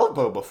felt an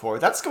elbow before.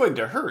 That's going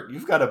to hurt.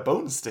 You've got a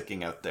bone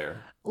sticking out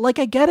there. Like,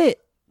 I get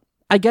it.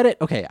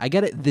 Okay, I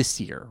get it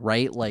this year,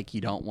 right? Like,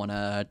 you don't want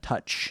to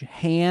touch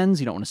hands.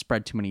 You don't want to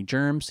spread too many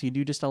germs. So you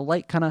do just a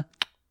light kind of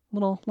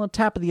little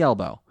tap of the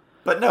elbow.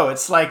 But no,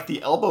 it's like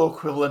the elbow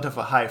equivalent of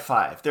a high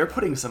five. They're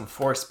putting some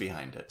force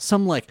behind it.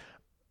 Some I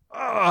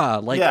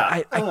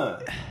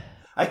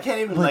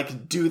can't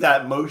even do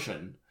that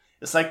motion.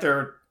 It's like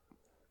they're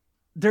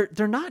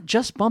not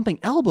just bumping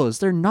elbows,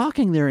 they're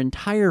knocking their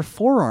entire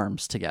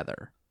forearms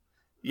together.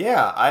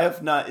 Yeah, I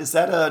have not. Is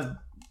that a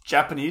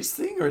Japanese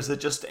thing, or is it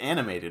just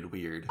animated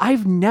weird?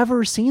 I've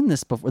never seen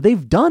this before.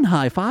 They've done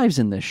high fives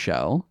in this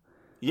show.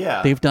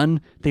 Yeah. They've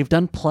done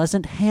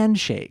pleasant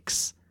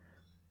handshakes.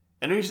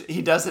 And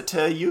he does it to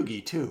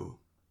Yugi too.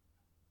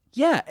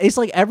 Yeah, it's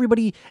like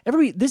everybody,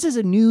 this is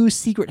a new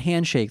secret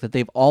handshake that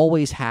they've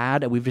always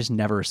had and we've just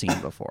never seen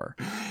before.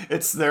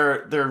 It's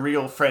their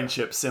real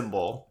friendship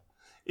symbol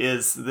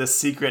is this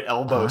secret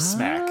elbow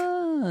smack.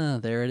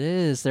 There it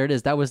is.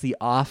 That was the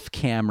off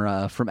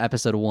camera from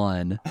episode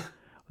 1.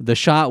 The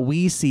shot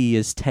we see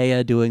is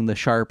Taya doing the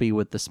Sharpie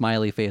with the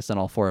smiley face on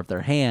all 4 of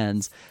their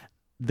hands.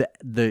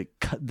 the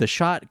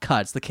shot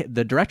cuts.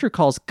 The director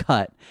calls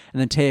cut, and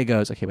then Taya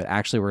goes, "Okay, but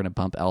actually, we're gonna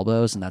bump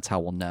elbows, and that's how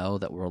we'll know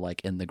that we're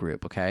like in the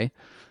group." Okay.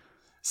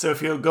 So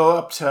if you go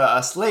up to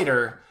us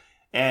later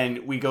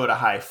and we go to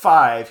high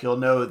five, you'll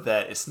know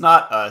that it's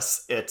not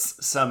us;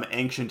 it's some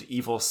ancient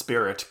evil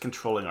spirit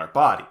controlling our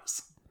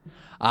bodies.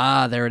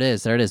 Ah, there it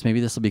is. There it is. Maybe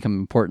this will become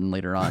important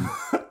later on.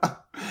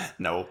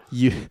 No.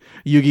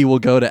 Yugi will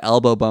go to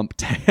elbow bump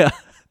Taya.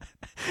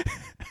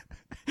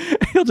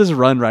 He'll just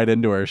run right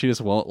into her. She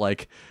just won't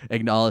like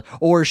acknowledge,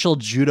 or she'll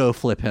judo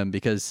flip him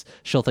because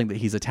she'll think that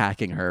he's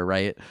attacking her,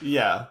 right?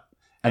 Yeah.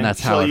 And that's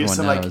how she'll use everyone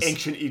some knows. like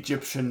ancient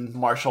Egyptian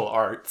martial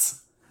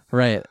arts.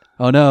 Right.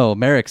 Oh no,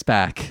 Merrick's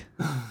back.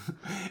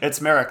 It's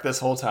Merrick this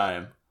whole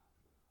time.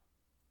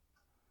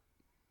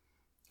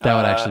 That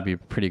would actually be a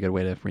pretty good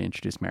way to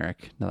reintroduce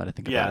Merrick, now that I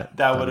think about it. Yeah,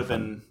 that would have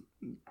been...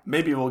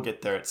 Maybe we'll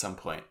get there at some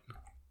point.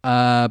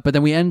 But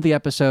then we end the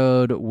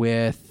episode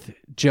with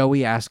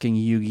Joey asking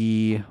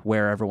Yugi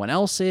where everyone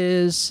else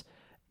is,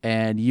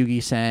 and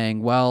Yugi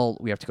saying, well,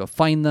 we have to go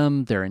find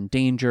them. They're in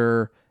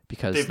danger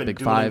because They've been the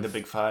dueling the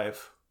Big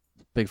Five.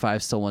 Big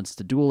Five still wants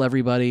to duel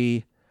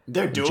everybody.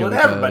 They're And dueling Joey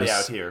everybody goes,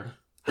 out here.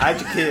 Hide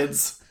your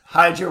kids.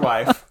 Hide your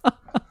wife.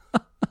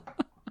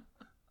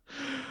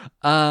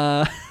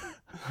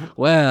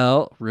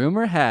 Well,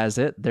 rumor has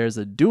it there's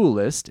a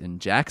duelist in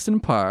Jackson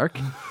Park.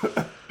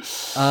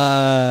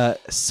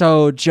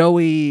 So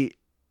Joey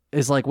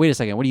is like, wait a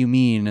second, what do you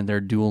mean? And they're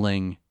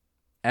dueling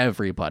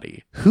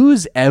everybody.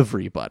 Who's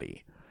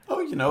everybody?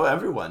 Oh,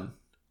 everyone.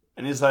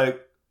 And he's like,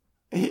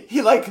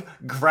 he like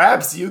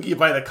grabs Yugi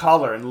by the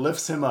collar and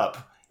lifts him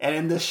up. And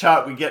in this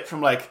shot, we get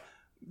from like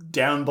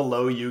down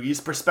below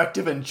Yugi's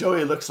perspective, and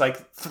Joey looks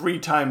like 3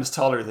 times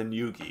taller than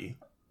Yugi.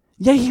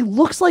 Yeah, he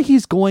looks like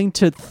he's going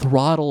to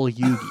throttle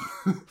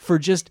Yugi for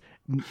just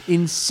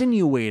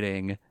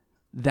insinuating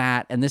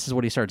that, and this is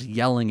what he starts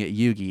yelling at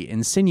Yugi,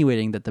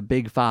 insinuating that the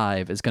Big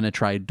Five is going to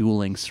try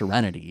dueling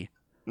Serenity.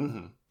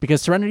 Mm-hmm.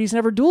 Because Serenity's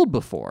never dueled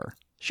before.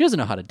 She doesn't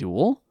know how to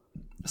duel.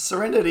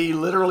 Serenity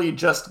literally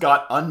just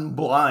got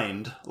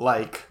unblind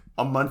like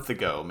a month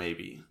ago,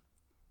 maybe.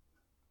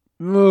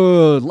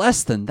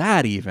 Less than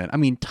that, even. I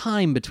mean,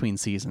 time between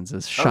seasons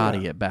is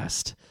shoddy at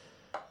best.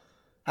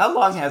 How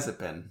long has it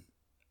been?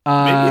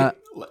 Maybe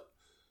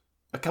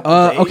a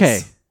couple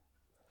days.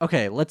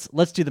 Okay.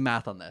 Let's do the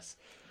math on this.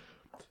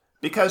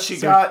 Because she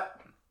got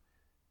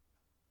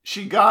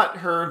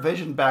her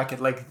vision back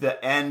at like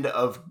the end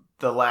of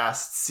the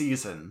last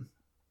season.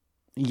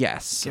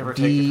 Yes, Give or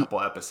take a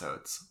couple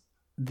episodes.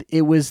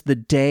 It was the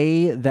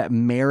day that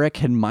Merrick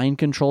had mind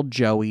controlled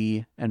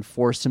Joey and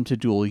forced him to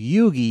duel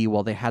Yugi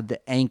while they had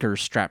the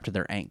anchors strapped to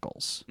their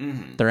ankles.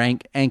 Mm-hmm. Their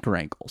anchor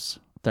ankles.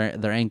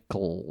 Their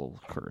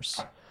anchors.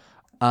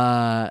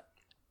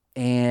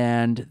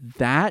 And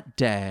that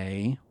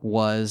day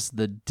was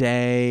the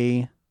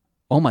day...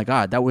 Oh my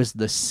god, that was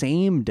the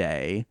same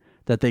day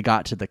that they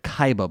got to the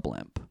Kaiba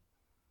blimp.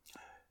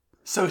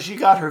 So she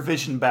got her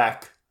vision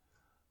back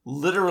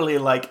literally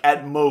like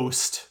at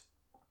most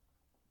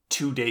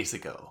 2 days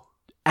ago.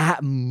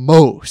 At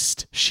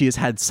most, she has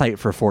had sight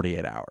for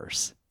 48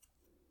 hours.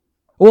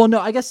 Well, no,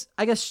 I guess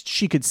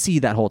she could see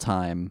that whole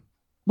time.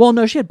 Well,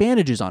 no, she had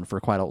bandages on for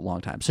quite a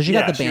long time. So she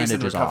got the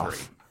bandages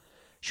off.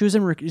 She was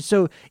in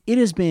so it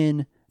has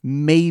been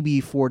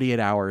maybe 48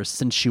 hours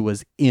since she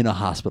was in a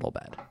hospital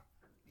bed.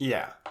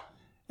 Yeah.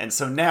 And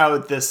so now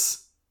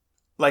this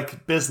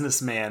like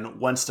businessman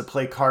wants to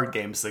play card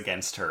games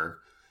against her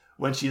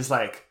when she's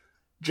like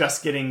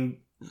just getting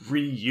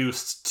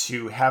reused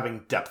to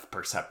having depth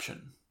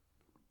perception.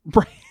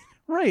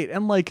 Right.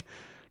 And like,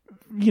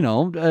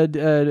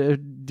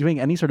 doing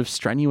any sort of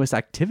strenuous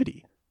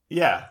activity.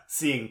 Yeah.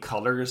 Seeing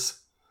colors,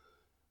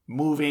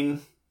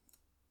 moving.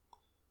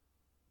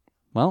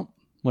 Well,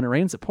 when it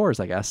rains, it pours,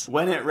 I guess.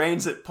 When it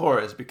rains, it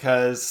pours,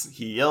 because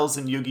he yells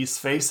in Yugi's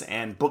face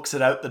and books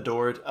it out the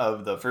door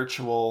of the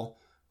virtual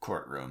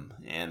courtroom.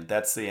 And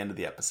that's the end of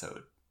the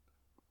episode.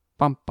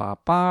 Bum, ba,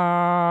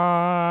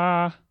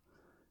 ba.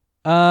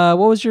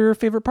 What was your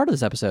favorite part of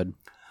this episode?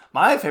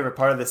 My favorite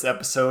part of this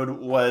episode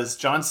was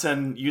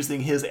Johnson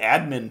using his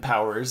admin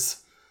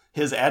powers,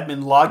 his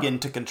admin login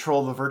to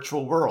control the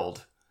virtual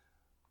world.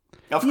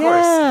 Of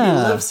course, he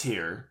lives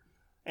here.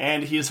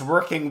 And he's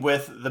working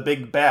with the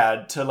big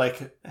bad to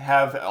like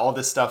have all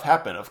this stuff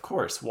happen. Of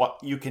course,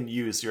 you can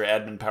use your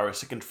admin powers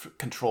to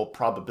control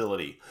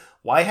probability.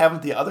 Why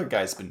haven't the other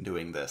guys been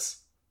doing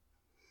this?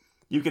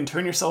 You can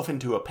turn yourself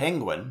into a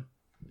penguin.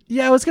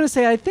 Yeah, I was gonna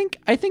say. I think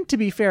to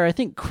be fair, I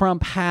think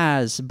Crump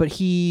has, but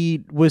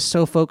he was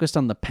so focused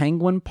on the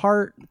penguin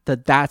part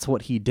that's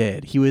what he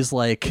did. He was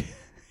like,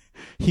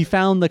 he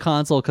found the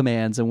console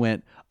commands and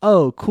went,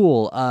 "Oh,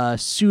 cool.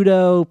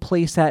 Sudo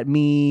place at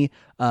me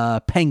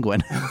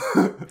penguin,"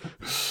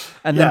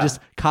 and then just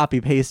copy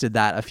pasted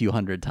that a few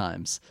hundred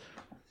times.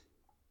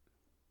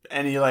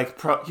 And he like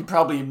he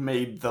probably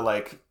made the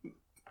like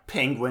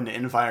penguin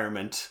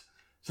environment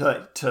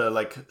to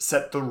like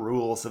set the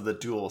rules of the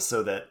duel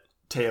so that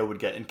Teo would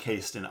get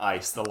encased in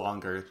ice the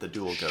longer the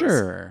duel goes.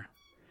 Sure.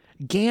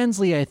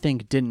 Gansley, I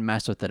think, didn't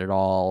mess with it at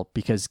all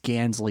because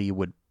Gansley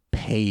would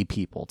pay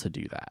people to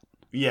do that.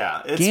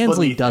 Yeah, it's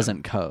Gansley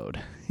doesn't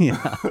code.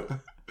 Yeah.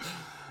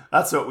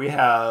 That's what we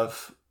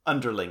have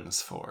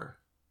underlings for.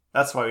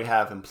 That's why we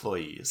have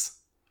employees.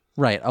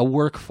 Right, a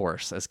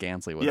workforce, as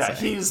Gansley would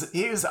say. Yeah,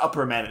 he's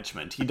upper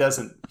management. He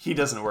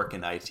doesn't work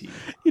in IT.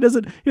 He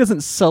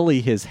doesn't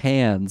sully his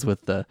hands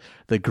with the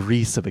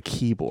grease of a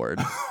keyboard.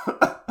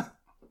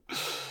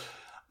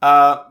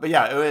 But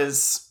yeah,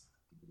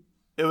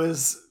 it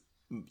was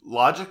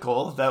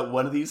logical that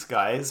one of these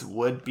guys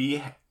would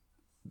be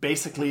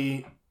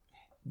basically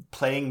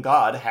playing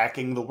God,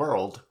 hacking the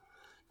world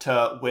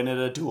to win at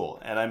a duel,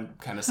 and I'm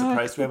kind of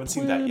surprised we haven't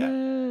seen that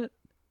yet.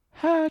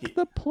 Hack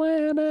the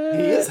planet.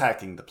 He is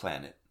hacking the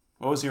planet.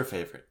 What was your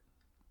favorite?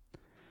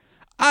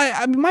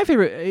 I mean, my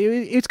favorite,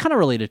 it's kind of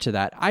related to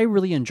that. I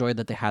really enjoyed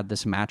that they had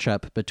this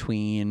matchup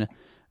between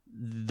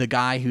the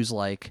guy who's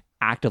like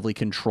actively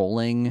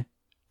controlling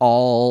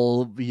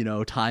all,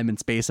 time and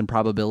space and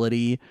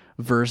probability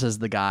versus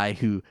the guy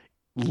who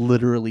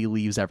literally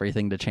leaves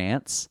everything to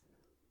chance.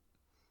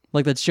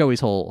 Like, that's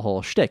Joey's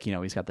whole shtick.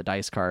 He's got the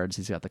dice cards,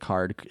 he's got the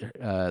card,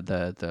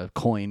 the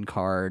coin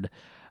card.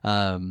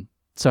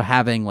 So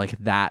having like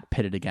that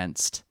pitted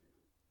against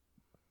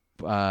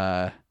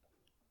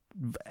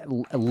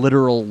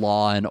literal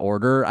law and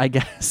order, I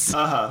guess.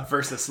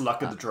 Versus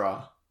luck of the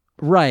draw.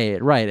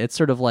 Right. It's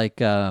sort of like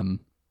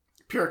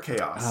pure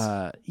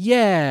chaos.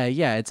 Yeah.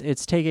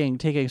 It's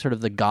taking sort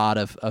of the god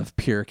of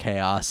pure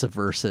chaos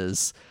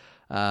versus.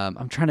 I've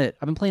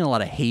been playing a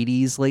lot of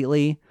Hades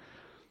lately.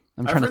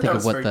 I'm trying to think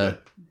of what the. Good.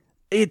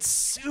 It's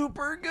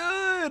super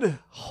good.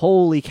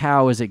 Holy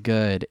cow, is it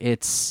good?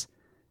 It's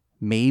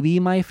maybe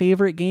my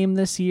favorite game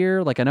this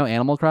year. Like, I know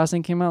Animal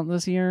Crossing came out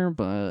this year,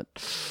 but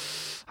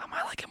I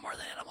might like it more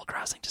than Animal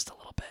Crossing just a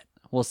little bit.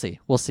 We'll see.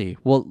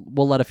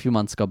 We'll let a few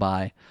months go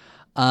by.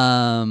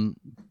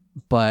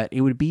 But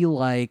it would be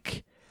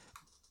like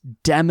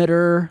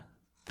Demeter,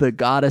 the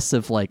goddess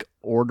of like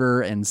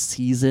order and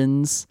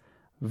seasons,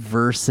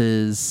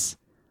 versus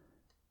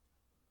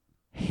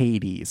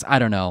Hades. I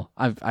don't know.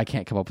 I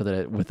can't come up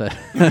with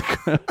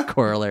a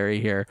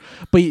corollary here.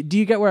 But do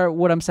you get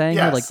what I'm saying?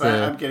 Yes, like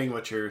I'm getting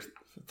what you're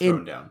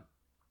throwing down.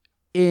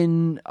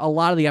 In a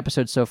lot of the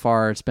episodes so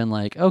far, it's been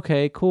like,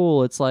 okay,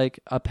 cool. It's like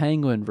a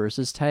penguin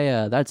versus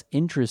Taya. That's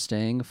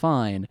interesting.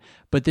 Fine.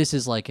 But this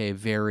is like a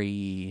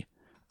very,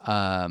 like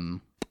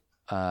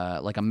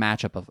a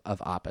matchup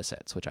of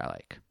opposites, which I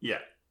like. Yeah.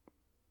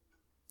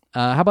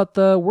 How about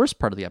the worst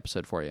part of the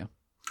episode for you?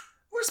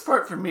 Worst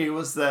part for me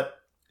was that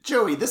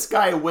Joey, this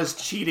guy was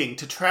cheating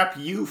to trap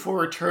you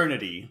for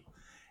eternity.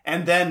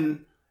 And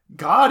then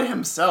God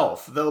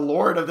himself, the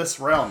Lord of this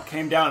realm,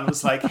 came down and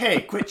was like,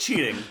 hey, quit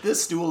cheating.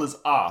 This duel is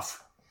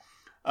off.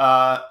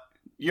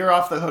 You're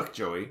off the hook,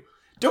 Joey.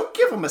 Don't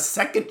give him a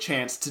second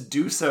chance to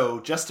do so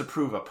just to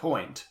prove a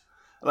point.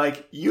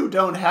 Like, you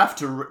don't have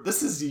to...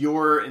 This is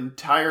your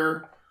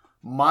entire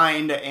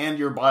mind and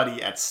your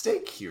body at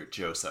stake here,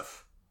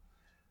 Joseph.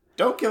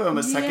 Don't give him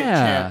a second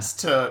chance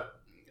to...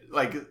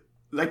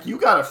 Like, you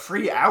got a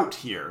free out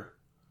here.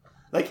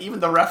 Like, even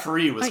the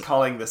referee was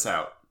calling this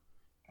out.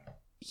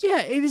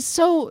 Yeah, it's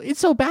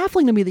so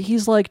baffling to me that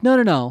he's like,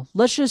 no.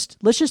 Let's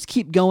just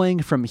keep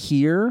going from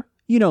here,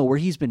 where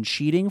he's been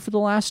cheating for the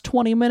last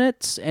 20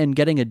 minutes and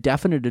getting a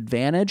definite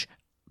advantage.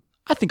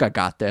 I think I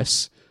got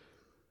this.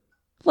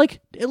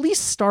 Like, at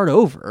least start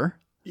over.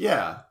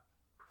 Yeah.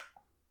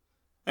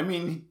 I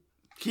mean,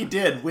 he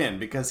did win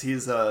because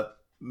he's a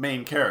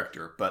main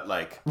character, but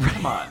like,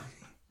 come on.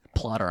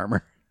 Plot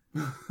armor.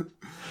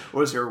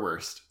 What was your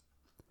worst?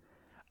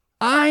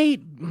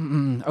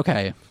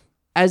 Okay.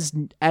 As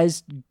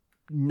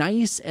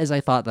nice as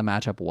I thought the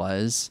matchup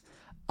was,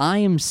 I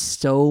am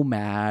so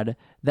mad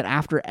that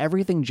after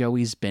everything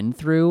Joey's been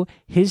through,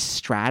 his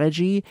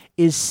strategy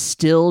is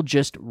still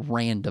just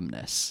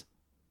randomness.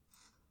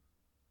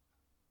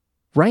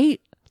 Right?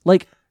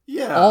 Like,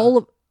 yeah.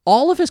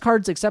 all of his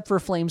cards except for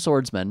Flame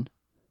Swordsman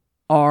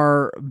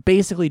are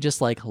basically just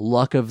like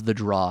luck of the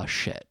draw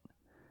shit.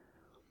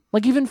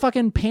 Like, even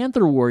fucking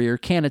Panther Warrior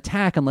can't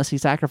attack unless he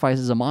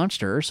sacrifices a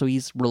monster, so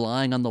he's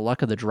relying on the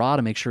luck of the draw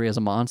to make sure he has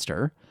a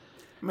monster.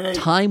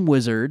 Time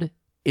Wizard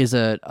is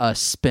a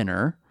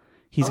spinner.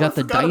 He's got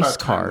the dice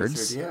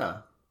cards.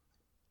 Wizard,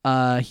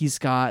 yeah. He's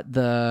got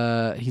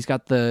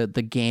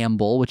the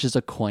gamble, which is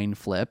a coin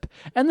flip.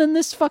 And then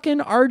this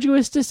fucking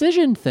arduous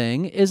decision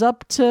thing is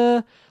up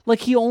to, like,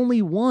 he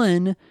only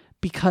won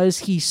because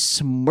he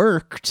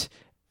smirked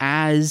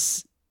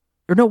as...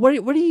 Or no, what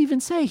did he even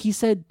say? He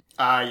said...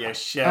 Are you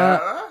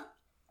sure?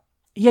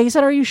 Yeah, he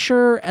said, are you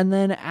sure? And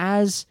then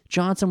as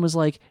Johnson was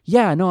like,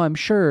 yeah, no, I'm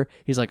sure.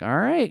 He's like, all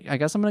right, I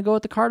guess I'm going to go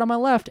with the card on my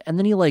left. And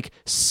then he like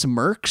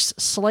smirks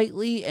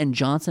slightly and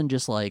Johnson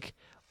just like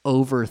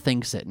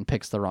overthinks it and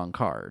picks the wrong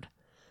card.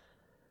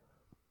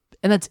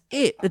 And that's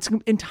it. It's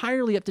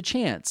entirely up to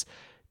chance.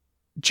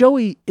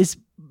 Joey is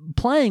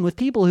playing with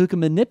people who can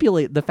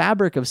manipulate the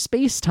fabric of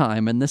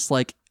space-time and this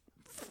like,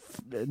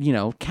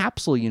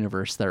 capsule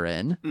universe they're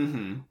in.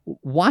 Mm-hmm.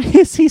 Why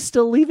is he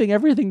still leaving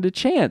everything to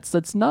chance?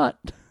 That's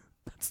not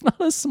It's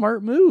not a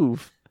smart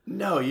move.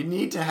 No, you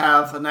need to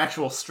have an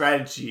actual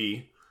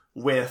strategy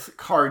with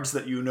cards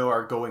that you know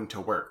are going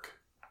to work.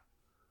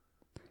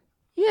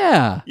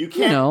 Yeah. You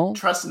can't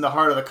trust in the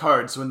heart of the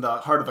cards when the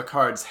heart of the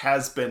cards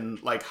has been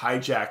like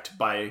hijacked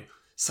by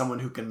someone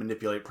who can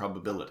manipulate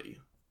probability.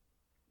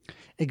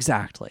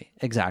 Exactly.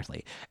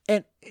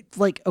 And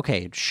like,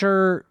 okay,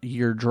 sure,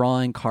 you're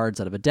drawing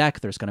cards out of a deck.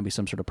 There's going to be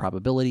some sort of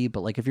probability,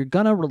 but like if you're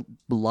going to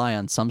rely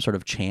on some sort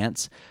of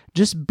chance,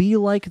 just be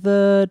like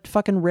the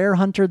fucking rare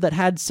hunter that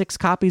had 6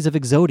 copies of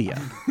Exodia.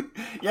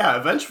 Yeah,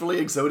 eventually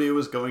Exodia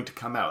was going to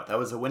come out. That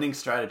was a winning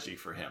strategy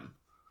for him.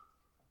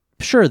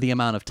 Sure, the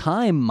amount of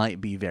time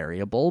might be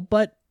variable,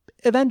 but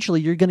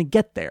eventually you're going to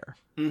get there.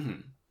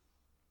 Mm-hmm.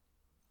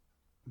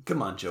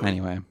 Come on, Joey.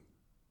 Anyway.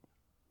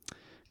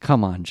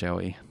 Come on,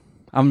 Joey.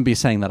 I'm going to be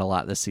saying that a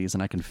lot this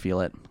season. I can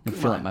feel it. I can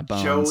feel it in my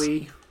bones.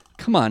 Joey.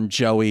 Come on,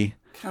 Joey.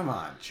 Come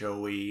on,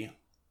 Joey.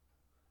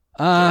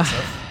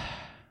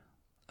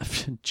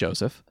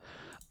 Joseph.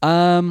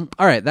 All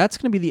right, that's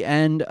going to be the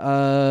end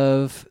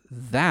of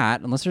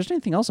that, unless there's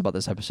anything else about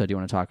this episode you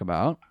want to talk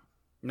about.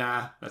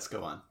 Nah, let's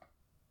go on.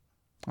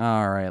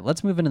 All right,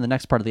 let's move into the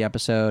next part of the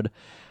episode.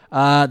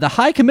 The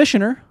High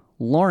Commissioner,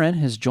 Lauren,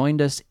 has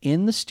joined us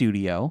in the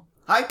studio.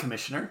 Hi,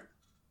 Commissioner.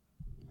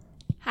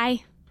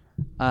 Hi.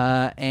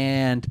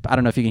 And I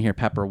don't know if you can hear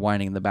Pepper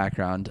whining in the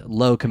background.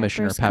 Low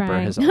Commissioner Pepper's Pepper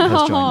crying. has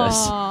joined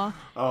us.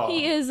 Oh.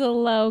 He is a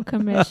low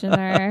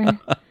commissioner.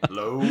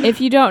 Low.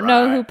 If you don't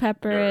know who Rider.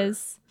 Pepper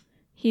is,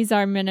 he's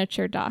our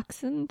miniature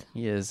dachshund.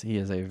 He is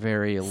a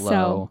very low.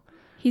 So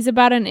he's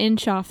about an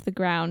inch off the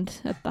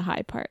ground at the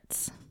high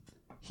parts.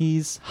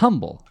 He's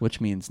humble, which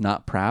means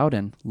not proud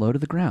and low to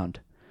the ground.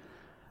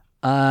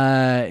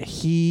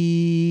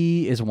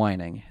 He is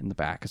whining in the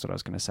back, is what I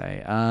was going to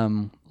say.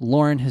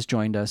 Lauren has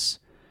joined us.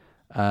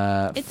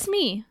 It's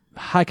me.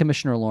 Hi,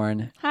 Commissioner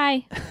Lauren.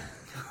 Hi.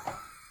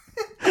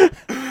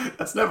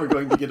 That's never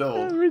going to get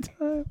old.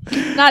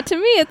 Not to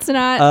me, it's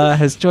not.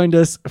 Has joined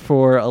us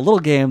for a little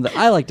game that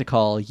I like to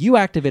call You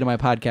Activated My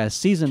Podcast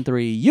Season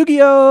 3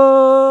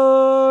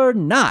 Yu-Gi-Oh!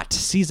 Not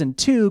Season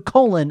 2,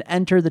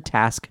 Enter the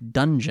Task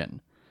Dungeon.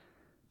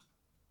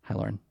 Hi,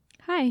 Lauren.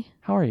 Hi.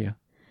 How are you?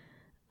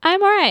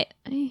 I'm all right.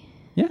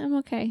 Yeah? I'm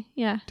okay.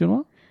 Yeah. Doing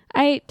well?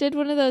 I did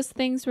one of those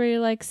things where you're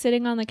like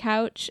sitting on the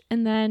couch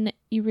and then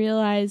you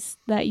realize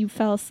that you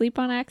fell asleep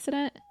on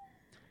accident.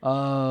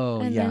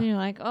 Oh, And yeah. then you're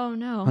like, oh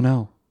no. Oh,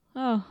 no.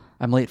 Oh,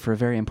 I'm late for a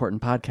very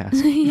important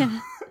podcast. yeah.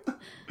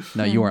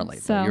 No, you weren't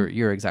late. So-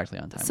 You're exactly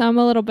on time. So I'm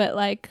a little bit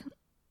like,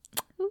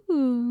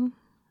 ooh.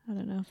 I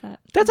don't know if that.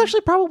 That's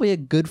actually probably a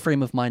good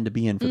frame of mind to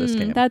be in for this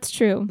game. That's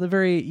true. The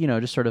very,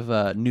 just sort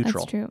of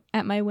neutral. That's true.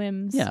 At my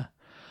whims. Yeah.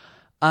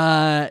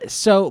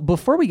 So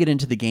before we get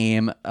into the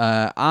game,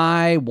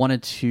 I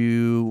wanted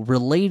to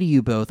relay to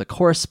you both a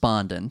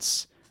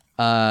correspondence.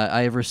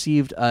 I have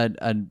received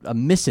a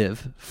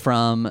missive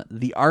from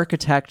the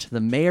architect,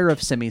 the mayor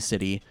of Simi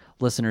City,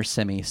 listener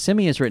Simi.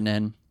 Simi has written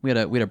in. We had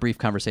a brief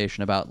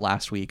conversation about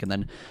last week, and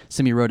then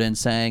Simi wrote in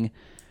saying,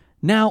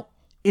 "Now,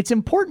 it's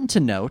important to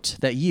note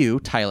that you,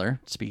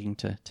 Tyler, speaking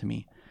to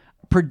me,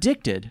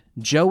 predicted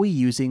Joey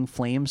using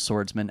Flame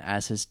Swordsman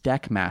as his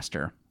deck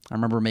master. I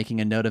remember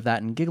making a note of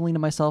that and giggling to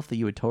myself that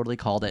you had totally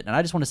called it. And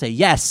I just want to say,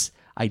 yes,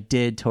 I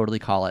did totally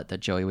call it that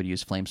Joey would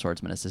use Flame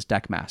Swordsman as his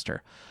deck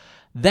master.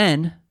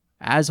 Then,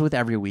 as with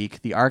every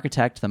week, the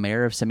architect, the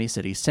mayor of Simi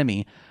City,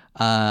 Simi,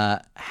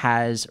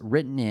 has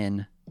written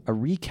in a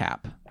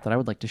recap that I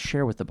would like to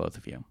share with the both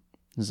of you.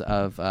 This is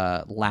of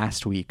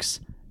last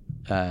week's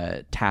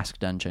Task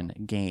Dungeon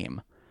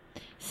game.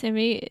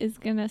 Simi is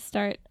going to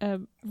start a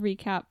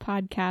recap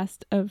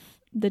podcast of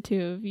the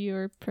two of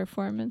your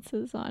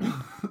performances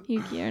on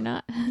Yu-Gi-Oh!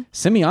 Not.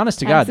 Simi, honest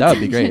to God, that would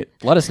be great.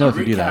 Let us know if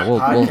you do that. We'll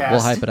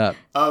hype it up.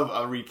 Of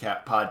a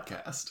recap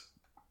podcast.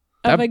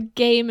 Of a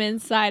game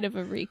inside of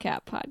a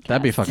recap podcast.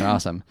 That'd be fucking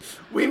awesome.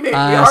 We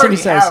already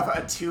says- have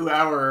a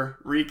 2-hour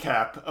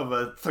recap of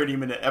a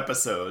 30-minute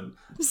episode.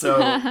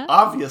 So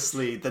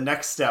obviously the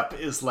next step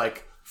is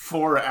like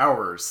 4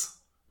 hours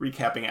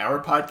recapping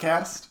our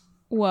podcast.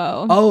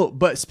 Whoa. Oh,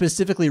 but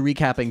specifically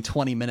recapping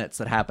 20 minutes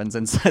that happens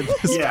inside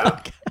this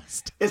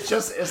podcast.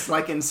 It's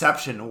like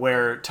Inception,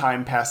 where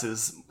time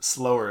passes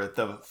slower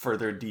the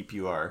further deep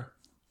you are.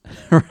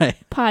 Right.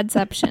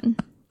 Podception.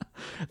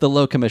 The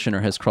low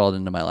commissioner has crawled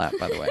into my lap,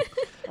 by the way.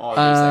 Oh,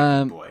 there's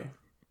that good boy.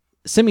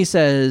 Simi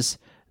says,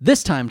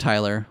 "This time,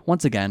 Tyler,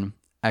 once again,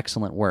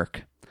 excellent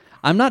work.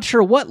 I'm not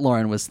sure what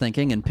Lauren was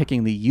thinking in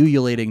picking the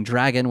ululating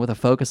dragon with a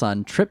focus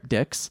on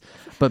triptychs,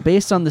 but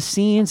based on the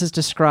scenes as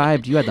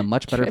described, you had the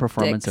much better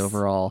performance Triptychs.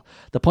 overall.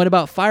 The point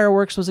about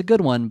fireworks was a good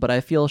one, but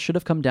I feel should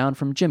have come down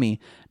from Jimmy,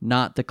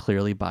 not the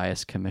clearly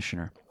biased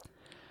commissioner."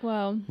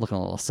 Whoa. Looking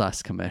a little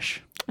sus,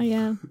 commish. Oh,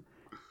 yeah.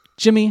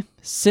 Jimmy,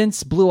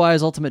 since Blue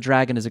Eyes Ultimate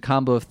Dragon is a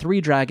combo of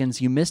 3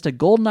 dragons, you missed a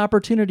golden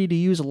opportunity to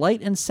use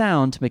light and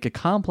sound to make a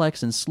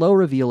complex and slow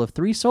reveal of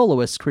 3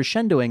 soloists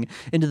crescendoing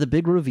into the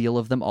big reveal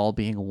of them all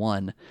being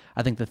one.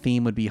 I think the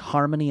theme would be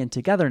harmony and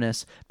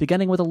togetherness,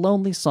 beginning with a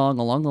lonely song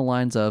along the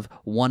lines of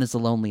 1 is the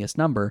loneliest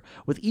number,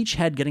 with each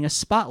head getting a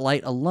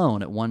spotlight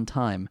alone at one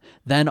time.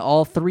 Then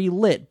all 3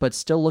 lit, but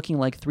still looking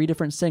like 3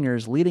 different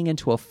singers, leading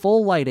into a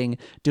full lighting,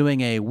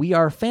 doing a We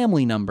Are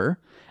Family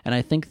number. And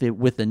I think that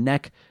with the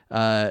neck...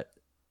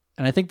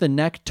 And I think the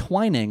neck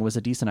twining was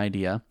a decent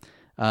idea.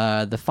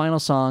 The final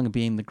song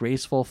being the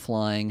graceful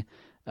flying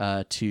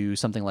to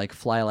something like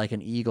Fly Like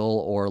an Eagle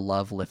or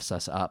Love Lifts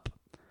Us Up.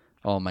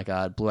 Oh my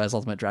God, Blue Eyes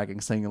Ultimate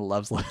Dragon singing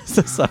Love Lifts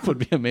Us Up would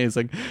be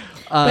amazing.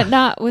 But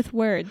not with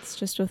words,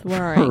 just with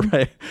roaring.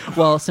 Right.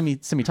 Well, Simi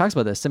talks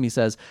about this. Simi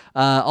says,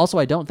 also,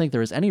 I don't think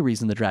there is any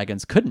reason the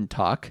dragons couldn't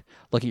talk.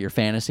 Look at your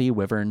fantasy.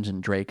 Wyverns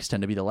and drakes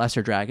tend to be the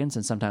lesser dragons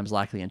and sometimes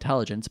lack the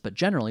intelligence, but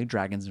generally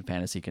dragons in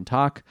fantasy can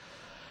talk.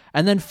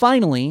 And then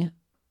finally,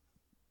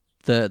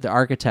 the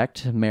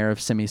architect, mayor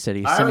of Simi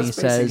City, Simi was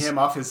says, basing him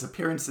off his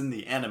appearance in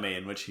the anime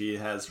in which he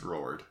has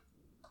roared.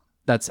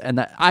 I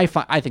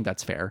think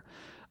that's fair.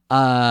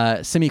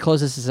 Simi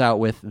closes this out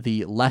with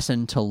the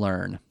lesson to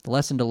learn. The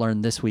lesson to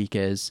learn this week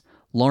is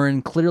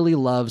Lauren clearly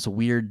loves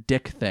weird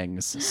dick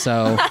things,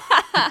 so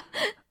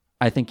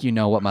I think you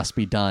know what must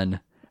be done.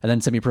 And then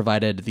Simi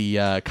provided the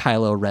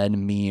Kylo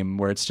Ren meme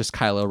where it's just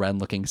Kylo Ren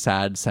looking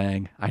sad,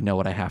 saying, "I know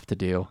what I have to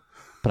do,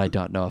 but I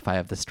don't know if I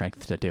have the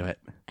strength to do it."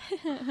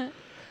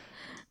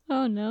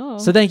 Oh, no.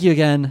 So thank you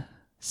again,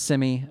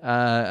 Simi.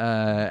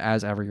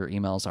 As ever, your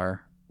emails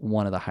are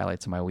one of the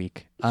highlights of my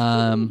week.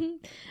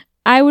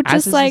 I would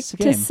just like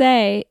to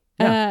say,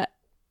 Yeah.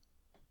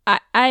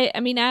 I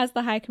mean, as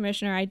the High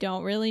Commissioner, I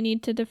don't really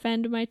need to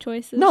defend my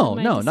choices. No, and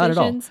my no, not at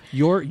all. decisions.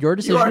 Your You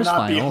decision are is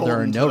not final. There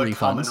are beholden no to the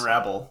common refunds.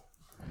 rabble.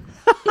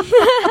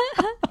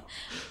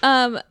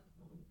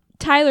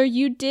 Tyler,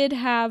 you did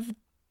have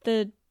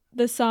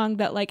the song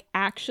that like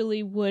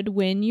actually would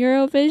win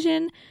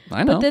Eurovision.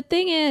 I know. But the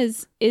thing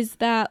is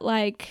that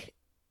like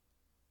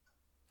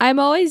I'm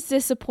always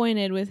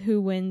disappointed with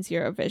who wins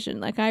Eurovision.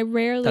 Like I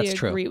rarely That's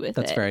agree true. with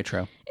That's it. very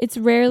true. It's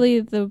rarely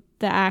the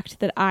act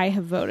that I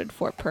have voted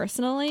for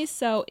personally.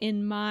 So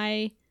in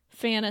my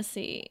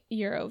fantasy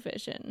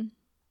Eurovision,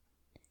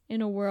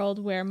 in a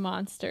world where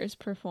monsters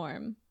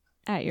perform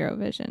at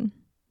Eurovision,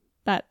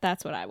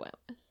 that's what I went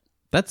with.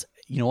 That's,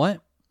 you know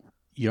what?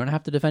 You don't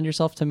have to defend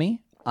yourself to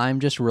me. I'm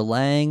just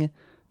relaying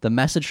the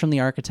message from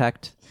the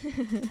architect,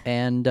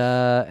 and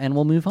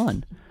we'll move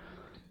on.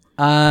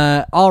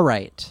 All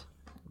right.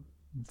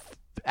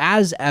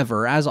 As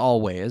ever, as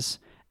always,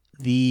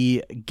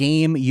 the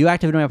game You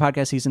Activated My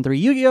Podcast Season 3,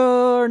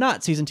 Yu-Gi-Oh! Or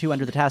Not Season 2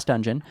 Under the Task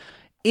Dungeon,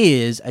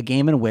 is a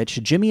game in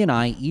which Jimmy and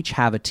I each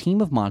have a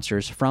team of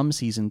monsters from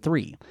Season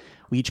 3.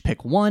 We each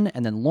pick one,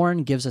 and then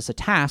Lauren gives us a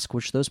task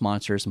which those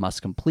monsters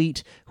must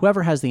complete.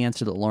 Whoever has the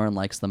answer that Lauren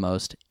likes the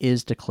most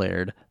is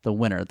declared the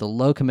winner. The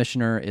Low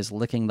Commissioner is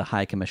licking the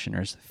High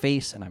Commissioner's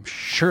face, and I'm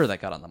sure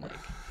that got on the mic.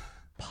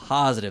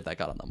 Positive that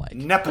got on the mic.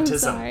 I'm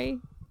Nepotism. sorry.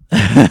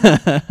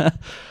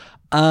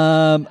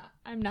 Um,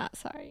 I'm not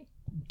sorry.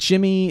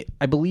 Jimmy,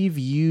 I believe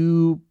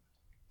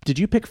did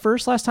you pick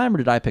first last time, or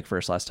did I pick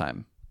first last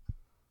time?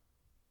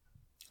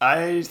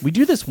 We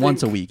do this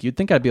once a week. You'd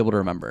think I'd be able to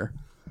remember.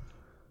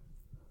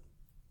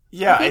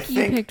 Yeah, I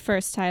think you picked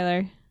first,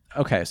 Tyler.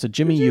 Okay, so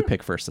Jimmy, you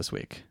pick first this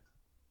week.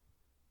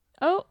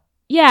 Oh,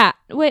 yeah.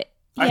 Wait.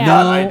 I Yeah.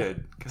 thought I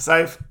did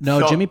because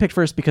Jimmy picked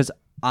first because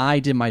I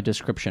did my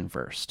description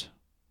first.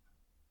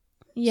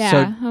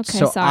 Yeah. Okay.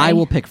 So sorry. I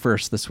will pick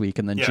first this week,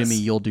 and then Yes. Jimmy,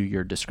 you'll do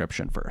your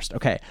description first.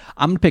 Okay,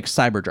 I'm gonna pick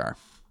Cyberjar.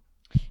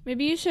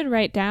 Maybe you should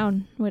write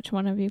down which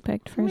one of you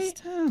picked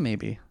first.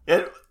 Maybe.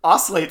 It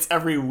oscillates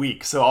every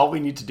week, so all we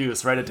need to do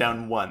is write it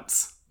down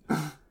once.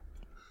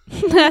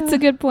 That's a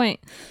good point.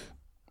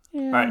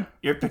 All right,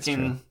 you're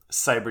picking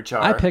Cyberjar.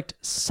 I picked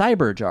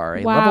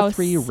Cyberjar, a Wow, level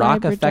 3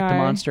 rock effect Cyberjar.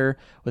 monster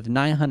with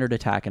 900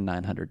 attack and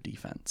 900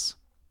 defense.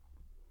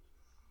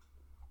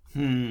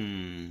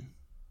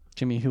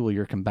 Jimmy, who will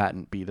your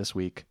combatant be this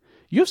week?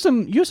 You have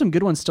some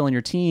good ones still in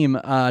your team.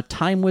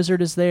 Time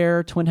Wizard is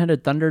there,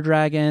 Twin-Headed Thunder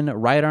Dragon,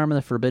 Right Arm of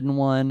the Forbidden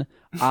One,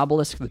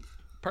 Obelisk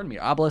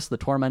the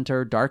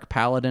Tormentor, Dark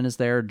Paladin is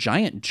there,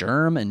 Giant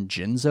Germ and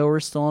Jinzo are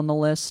still on the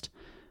list.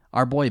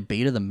 Our boy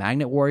Beta the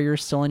Magnet Warrior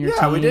is still on your team.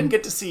 Yeah, we didn't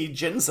get to see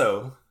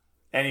Jinzo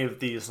any of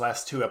these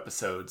last 2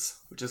 episodes,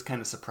 which is kind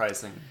of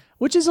surprising.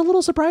 Which is a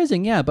little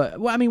surprising, yeah,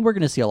 but well, I mean, we're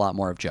going to see a lot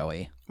more of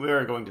Joey. We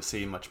are going to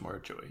see much more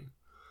of Joey.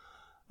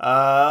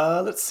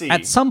 Let's see.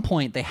 At some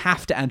point, they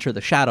have to enter the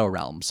Shadow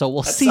Realm, so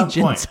we'll see some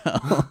point.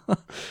 Jinzo.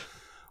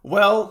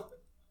 Well,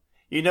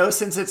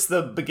 since it's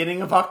the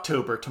beginning of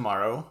October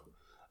tomorrow,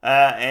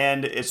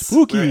 and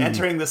Spooky. we're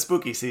entering the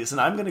spooky season,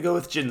 I'm going to go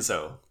with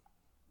Jinzo.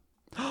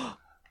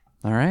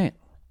 All right.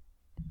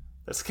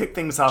 Let's kick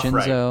things off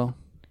right. Jinzo,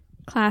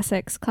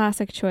 Classic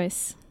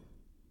choice.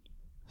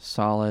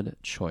 solid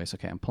choice.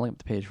 Okay, I'm pulling up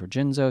the page for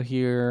Jinzo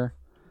here,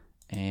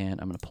 and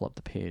I'm going to pull up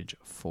the page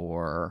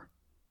for...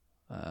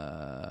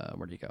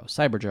 where'd you go.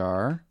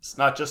 Cyberjar. It's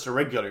not just a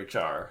regular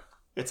jar.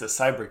 It's a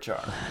cyber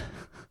jar.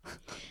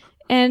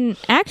 And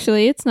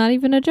actually, it's not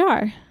even a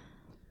jar.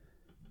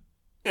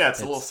 Yeah,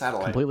 it's a little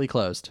satellite. Completely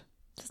closed.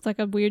 Just like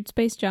a weird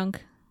space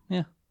junk.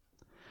 Yeah.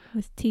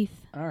 With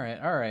teeth. All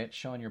right.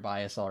 Showing your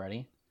bias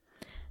already.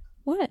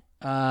 What?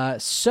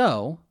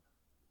 So,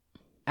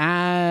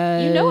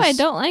 as... You know I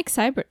don't like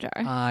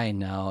Cyberjar. I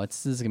know.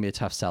 This is going to be a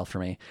tough sell for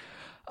me.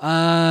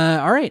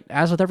 All right.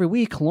 As with every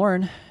week,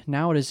 Lauren,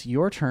 now it is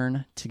your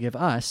turn to give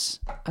us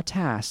a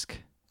task.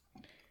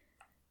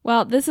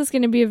 Well, this is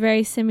going to be a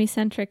very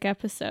semi-centric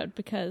episode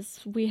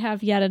because we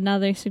have yet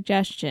another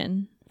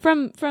suggestion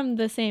from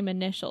the same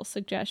initial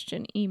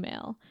suggestion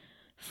email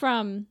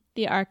from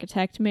the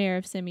architect, mayor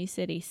of Simi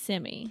City,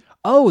 Simi.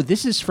 Oh,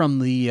 this is from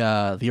the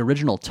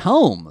original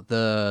tome,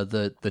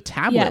 the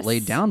tablet Yes.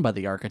 laid down by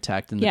the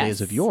architect in the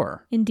days of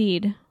yore.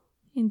 Indeed.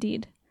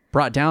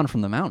 Brought down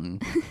from the mountain.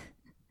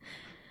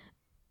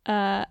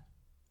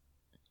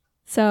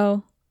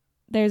 So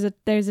there's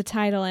a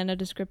title and a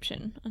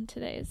description on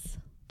today's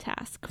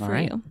task for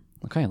you.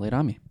 Okay, lay it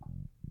on me.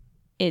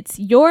 It's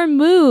Your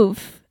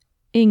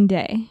Move-ing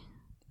Day.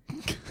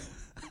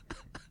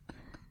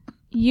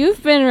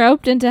 You've been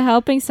roped into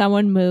helping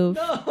someone move.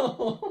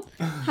 No.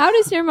 How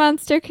does your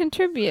monster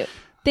contribute?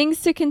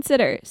 Things to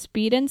consider: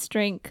 speed and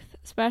strength,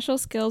 special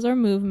skills or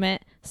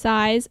movement,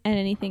 size, and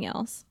anything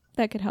else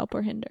that could help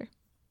or hinder.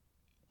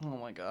 Oh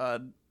my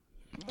god.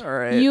 All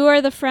right. You are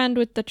the friend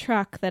with the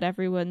truck that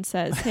everyone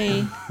says,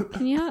 "Hey,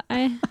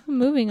 I'm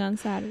moving on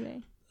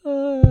Saturday."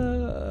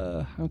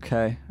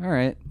 Okay. All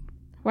right.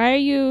 Why are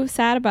you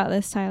sad about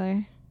this,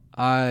 Tyler?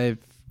 My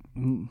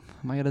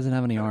guy doesn't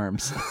have any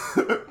arms.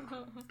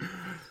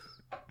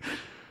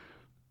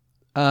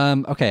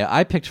 Okay,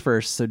 I picked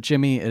first, so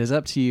Jimmy, it is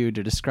up to you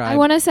to describe. I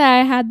want to say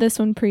I had this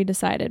one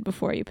pre-decided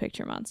before you picked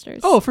your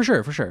monsters. Oh, for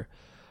sure.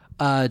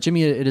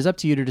 Jimmy, it is up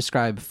to you to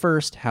describe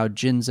first how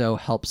Jinzo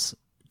helps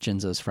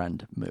Jinzo's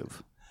friend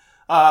move.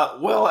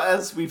 Well,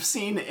 as we've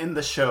seen in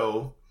the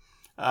show,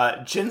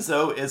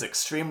 Jinzo is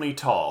extremely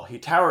tall. He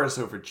towers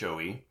over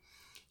Joey.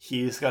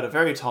 He's got a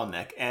very tall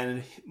neck,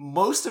 and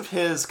most of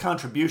his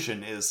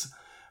contribution is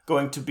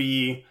going to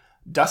be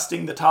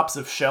dusting the tops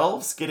of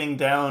shelves, getting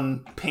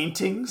down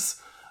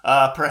paintings,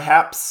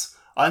 perhaps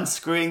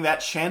unscrewing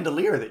that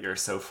chandelier that you're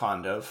so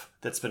fond of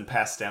that's been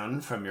passed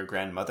down from your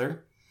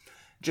grandmother.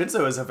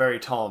 Jinzo is a very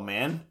tall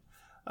man.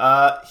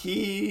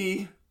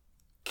 He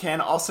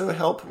can also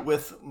help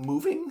with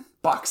moving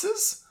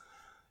boxes.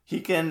 He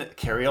can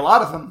carry a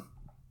lot of them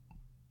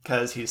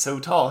because he's so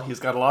tall. He's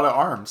got a lot of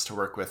arms to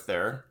work with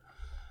there.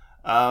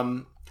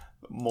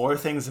 More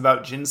things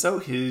about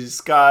Jinzo.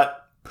 He's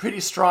got pretty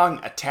strong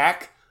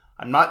attack.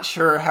 I'm not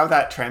sure how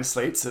that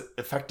translates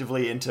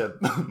effectively into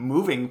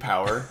moving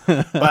power,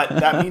 but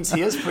that means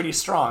he is pretty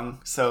strong,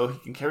 so he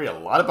can carry a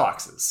lot of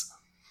boxes.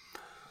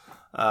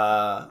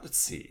 Let's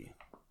see.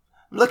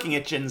 I'm looking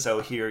at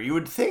Jinzo here. You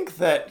would think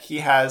that he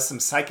has some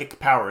psychic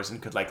powers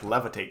and could,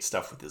 levitate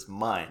stuff with his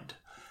mind.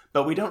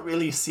 But we don't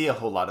really see a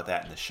whole lot of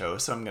that in the show,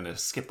 so I'm going to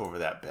skip over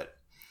that bit.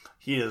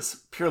 He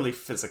is purely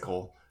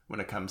physical when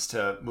it comes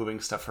to moving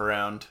stuff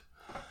around.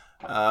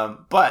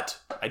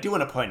 But I do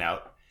want to point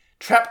out,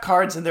 trap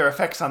cards and their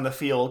effects on the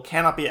field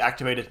cannot be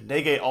activated to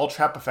negate all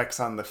trap effects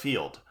on the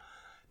field.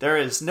 There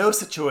is no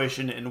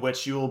situation in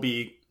which you will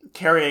be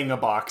carrying a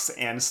box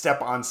and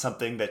step on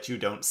something that you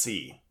don't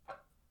see.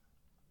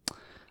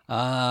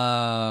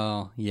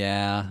 Oh,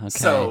 yeah. Okay.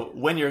 So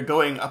when you're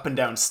going up and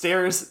down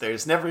stairs,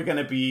 there's never going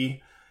to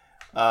be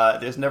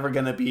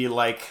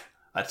like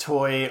a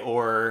toy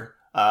or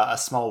a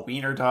small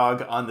wiener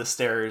dog on the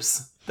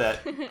stairs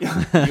that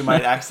you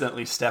might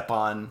accidentally step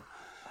on.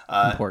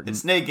 Important.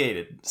 It's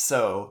negated.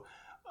 So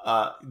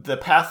the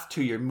path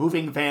to your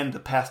moving van, the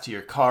path to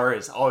your car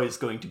is always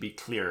going to be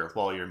clear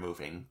while you're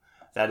moving.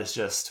 That is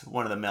just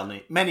one of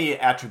the many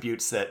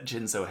attributes that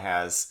Jinzo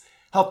has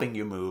helping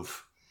you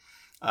move.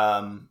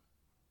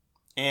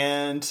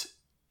 And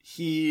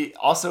he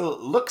also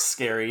looks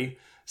scary.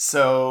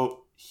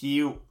 So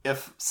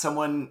if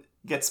someone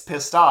gets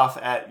pissed off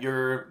at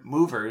your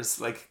movers,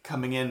 like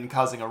coming in and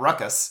causing a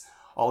ruckus,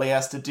 all he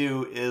has to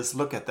do is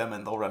look at them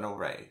and they'll run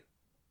away.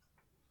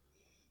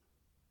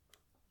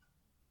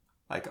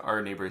 Like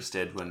our neighbors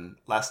did when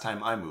last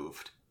time I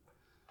moved.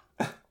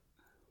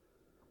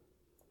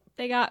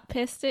 They got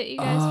pissed at you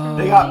guys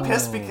for They got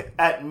pissed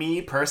at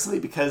me personally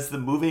because the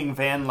moving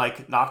van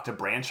knocked a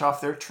branch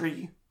off their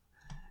tree.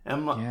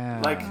 And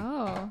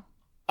Oh.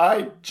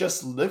 I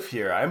just live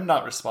here. I'm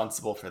not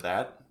responsible for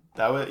that.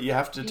 You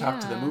have to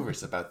talk to the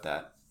movers about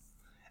that.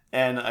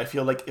 And I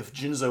feel like if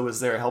Jinzo was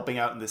there helping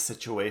out in this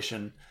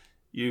situation,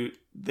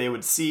 they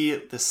would see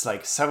this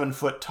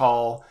 7-foot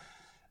tall,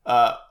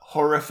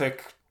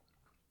 horrific,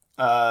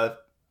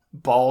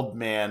 bald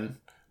man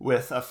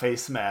with a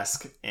face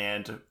mask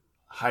and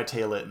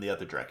hightail it in the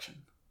other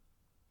direction.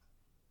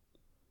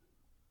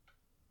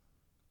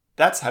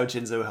 That's how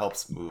Jinzo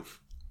helps move.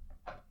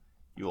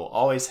 You will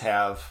always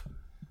have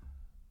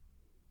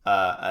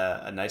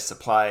a nice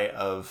supply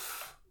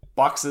of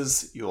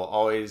boxes. You will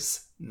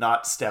always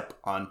not step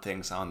on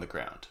things on the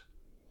ground.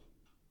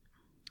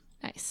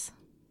 Nice.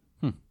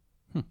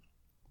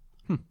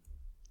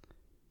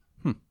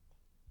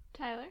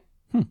 Tyler?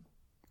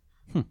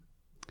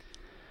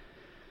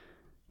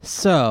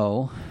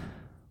 So,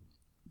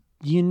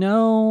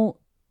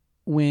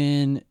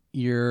 when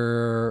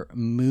you're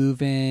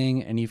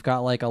moving and you've got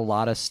like a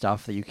lot of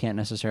stuff that you can't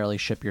necessarily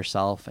ship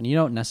yourself, and you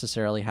don't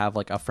necessarily have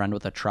like a friend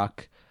with a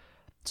truck,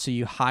 so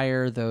you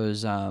hire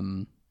those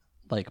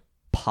like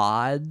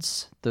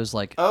pods, those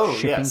like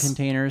shipping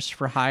containers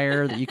for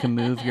hire that you can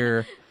move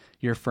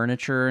your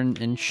furniture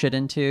and shit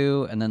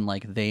into, and then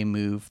like they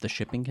move the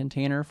shipping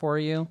container for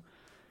you.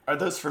 Are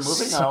those for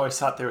moving? I always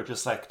thought they were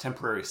just like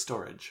temporary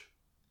storage.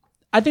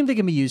 I think they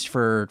can be used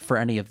for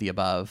any of the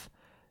above.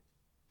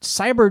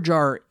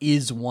 Cyberjar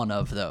is one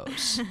of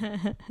those.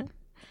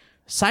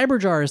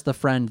 Cyberjar is the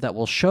friend that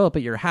will show up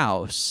at your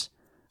house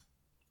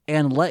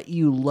and let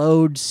you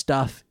load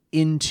stuff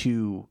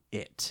into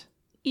it.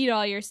 Eat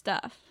all your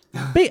stuff.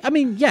 I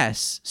mean,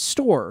 yes,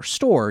 store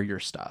your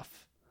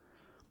stuff.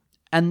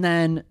 And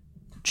then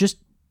just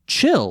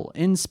chill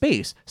in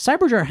space.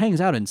 Cyberjar hangs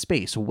out in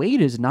space.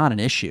 Weight is not an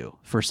issue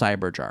for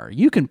Cyberjar.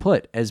 You can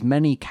put as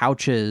many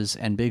couches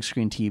and big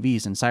screen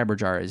TVs in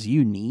Cyberjar as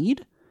you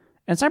need,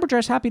 and Cyberjar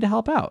is happy to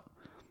help out.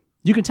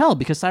 You can tell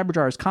because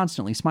Cyberjar is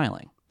constantly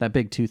smiling, that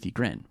big toothy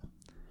grin.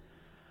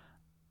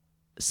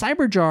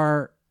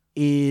 Cyberjar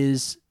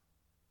is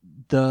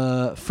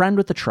the friend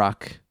with the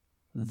truck,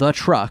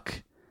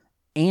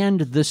 and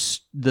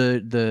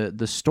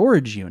the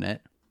storage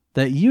unit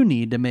that you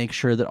need to make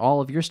sure that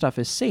all of your stuff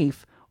is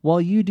safe while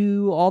you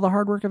do all the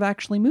hard work of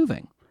actually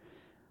moving.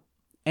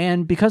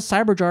 And because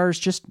Cyberjar is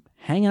just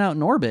hanging out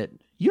in orbit,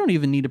 you don't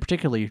even need to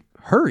particularly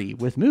hurry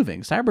with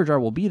moving.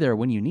 Cyberjar will be there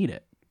when you need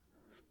it.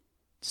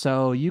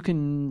 So you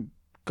can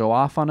go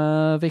off on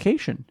a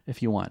vacation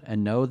if you want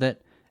and know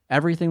that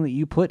everything that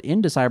you put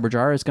into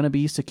Cyberjar is going to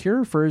be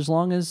secure for as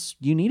long as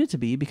you need it to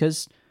be,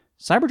 because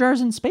Cyberjar is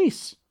in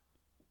space.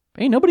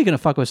 Ain't nobody going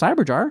to fuck with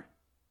Cyberjar.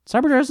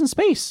 Cyberjar is in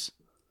space.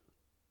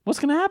 What's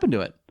going to happen to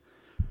it?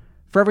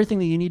 For everything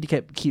that you need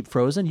to keep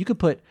frozen, you could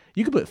put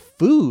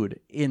food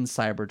in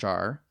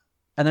Cyberjar,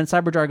 and then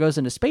Cyberjar goes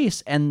into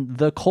space, and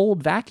the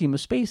cold vacuum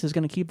of space is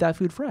going to keep that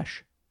food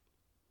fresh.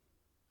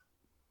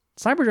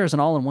 Cyberjar is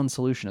an all-in-one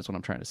solution, is what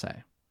I'm trying to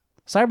say.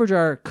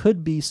 Cyberjar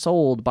could be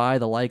sold by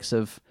the likes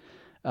of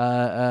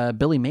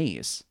Billy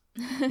Mays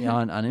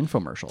on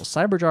infomercials.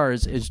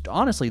 Cyberjar is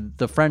honestly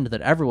the friend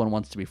that everyone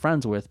wants to be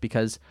friends with,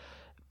 because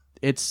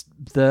it's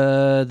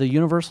the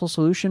universal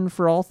solution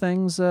for all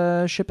things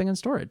shipping and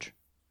storage.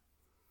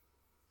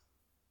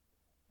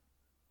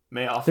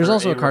 There's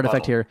also a card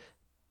effect here.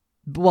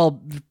 Well,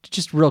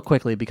 just real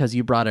quickly, because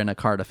you brought in a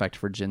card effect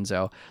for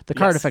Jinzo. The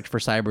card effect for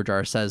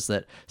Cyberjar says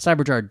that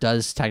Cyberjar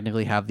does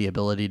technically have the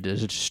ability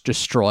to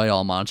destroy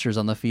all monsters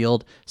on the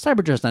field.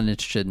 Cyberjar's not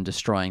interested in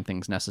destroying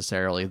things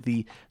necessarily.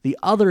 The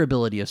other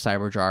ability of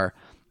Cyberjar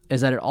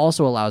is that it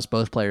also allows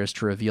both players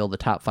to reveal the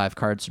top 5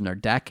 cards from their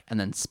deck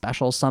and then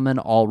special summon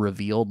all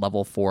revealed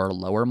level 4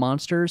 lower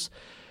monsters.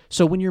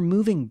 So when you're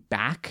moving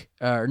back,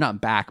 or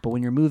not back, but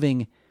when you're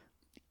moving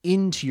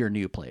into your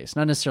new place,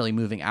 not necessarily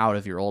moving out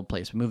of your old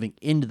place, but moving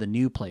into the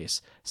new place,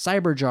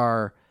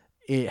 Cyberjar,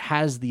 it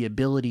has the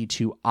ability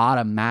to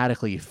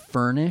automatically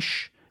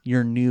furnish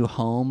your new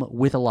home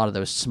with a lot of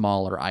those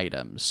smaller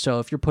items. So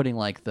if you're putting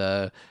like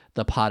the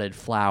potted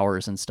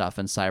flowers and stuff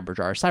in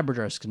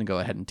Cyberjar is going to go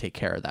ahead and take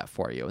care of that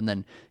for you, and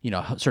then,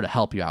 sort of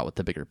help you out with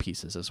the bigger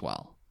pieces as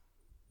well.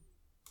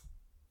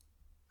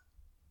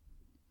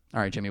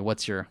 All right, Jimmy,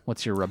 what's your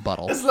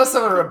rebuttal? It's less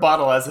of a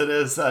rebuttal as it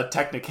is a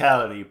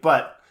technicality,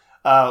 but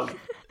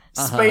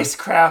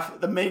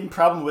spacecraft, the main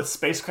problem with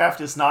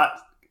spacecraft is not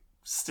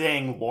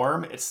staying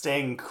warm, it's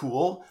staying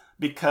cool,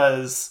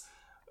 because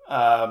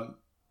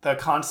the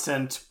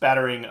constant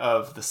battering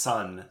of the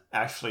sun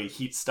actually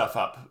heats stuff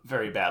up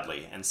very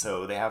badly, and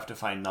so they have to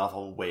find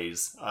novel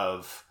ways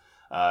of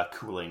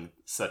cooling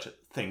such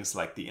things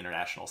like the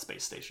International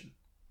Space Station.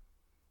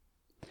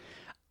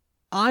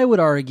 I would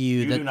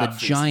argue that the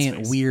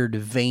giant weird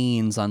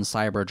veins on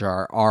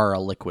Cyberjar are a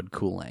liquid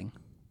cooling.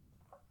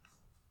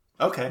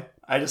 Okay,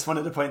 I just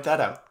wanted to point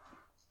that out.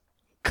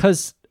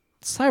 Because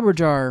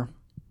Cyberjar,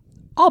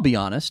 I'll be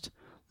honest,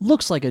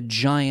 looks like a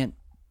giant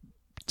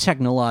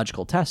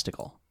technological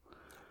testicle.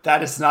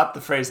 That is not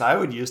the phrase I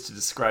would use to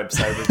describe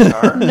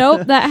Cyberjar.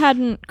 Nope, that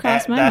hadn't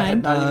crossed my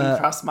mind. That had not even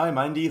crossed my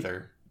mind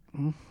either.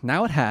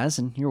 Now it has,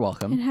 and you're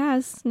welcome. It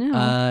has.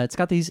 No. It's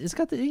got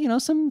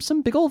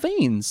some big old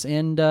veins,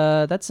 and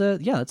that's a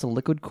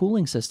liquid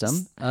cooling system.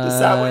 Is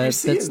that what you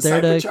see in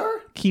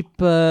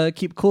Cyberjar?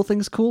 Keep cool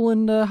things cool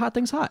and hot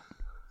things hot.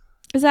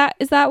 Is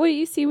that what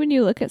you see when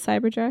you look at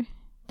Cyberjar?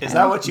 Is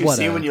that what you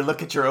see when you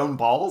look at your own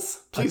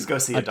balls? Please go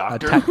see a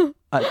doctor.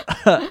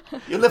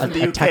 You live in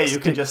the UK, you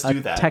can just do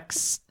that.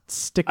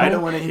 I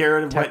don't want to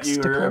hear what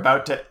you're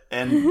about to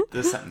end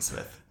the sentence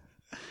with.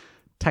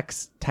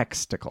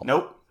 Texticle.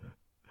 Nope.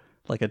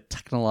 Like a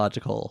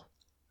technological.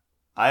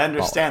 I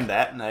understand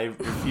that, and I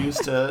refuse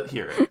to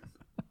hear it.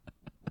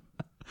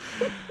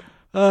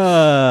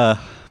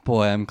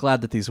 Boy, I'm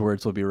glad that these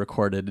words will be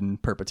recorded in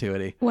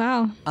perpetuity.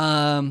 Wow.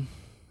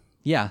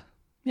 Yeah.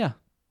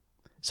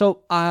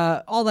 So,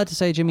 all that to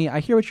say, Jimmy, I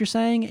hear what you're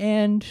saying,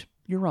 and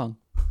you're wrong.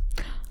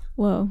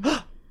 Whoa.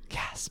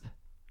 Gasp.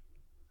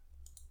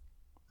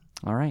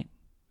 All right.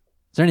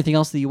 Is there anything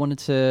else that you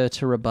wanted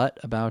to rebut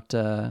about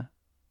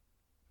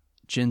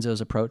Jinzo's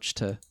approach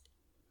to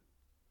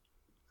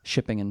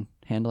shipping and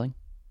handling?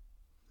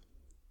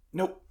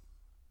 Nope.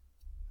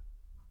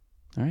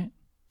 All right.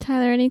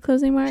 Tyler, any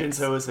closing remarks?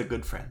 Jinzo is a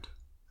good friend.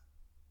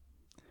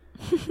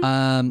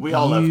 We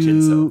all love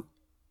Jinzo.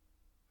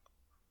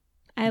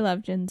 I love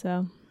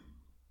Jinzo.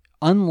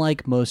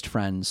 Unlike most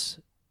friends,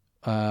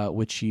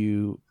 which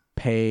you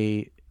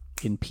pay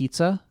in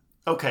pizza.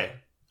 Okay,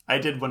 I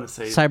did want to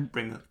say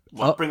bring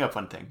up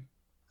one thing.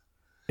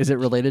 Is it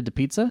related to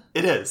pizza?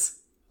 It is.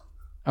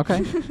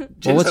 Okay.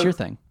 Well, what's your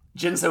thing?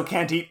 Jinzo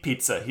can't eat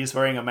pizza. He's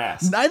wearing a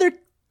mask. Neither can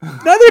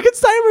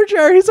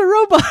Cyberjar. He's a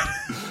robot.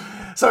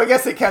 So I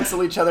guess they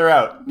cancel each other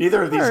out.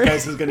 Neither of these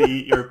guys is going to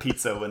eat your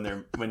pizza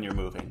when you're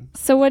moving.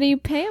 So what do you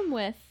pay him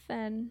with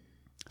then?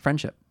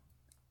 Friendship.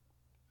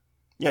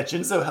 Yeah,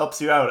 Jinzo helps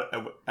you out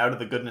of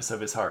the goodness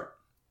of his heart.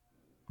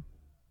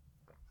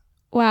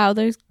 Wow,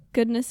 there's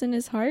goodness in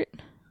his heart.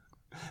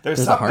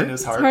 There's something in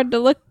his heart. It's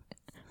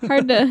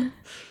hard to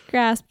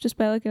grasp just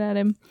by looking at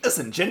him.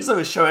 Listen, Jinzo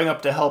is showing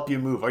up to help you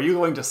move. Are you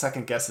going to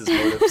second guess his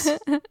motives?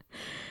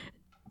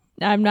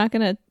 I'm not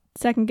going to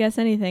second guess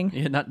anything.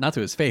 Yeah, not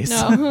to his face.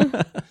 No.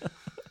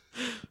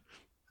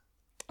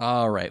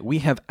 All right. We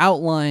have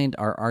outlined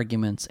our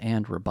arguments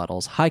and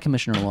rebuttals. Hi,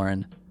 Commissioner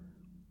Lauren.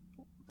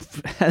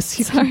 As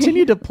you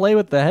continue to play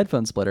with the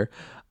headphone splitter.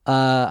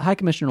 Hi,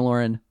 Commissioner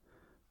Lauren.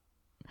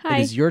 Hi.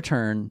 It is your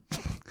turn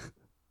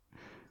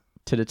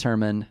to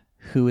determine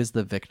who is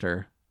the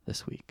victor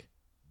this week.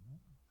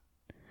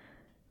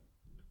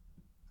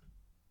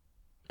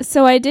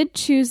 So I did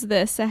choose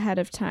this ahead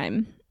of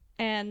time.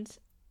 And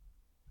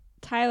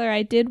Tyler,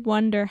 I did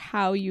wonder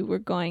how you were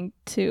going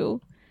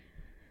to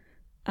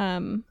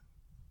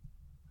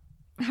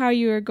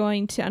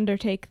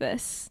undertake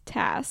this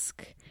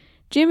task.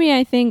 Jimmy,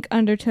 I think,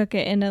 undertook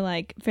it in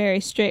a very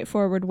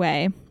straightforward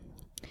way.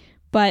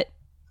 But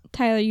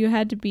Tyler, you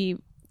had to be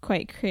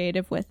quite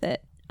creative with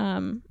it.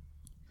 And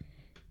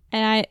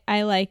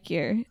I like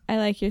your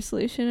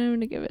solution. I'm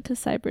gonna give it to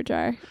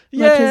Cyberjar.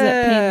 Yeah! Much as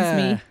it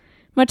pains me.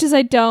 Much as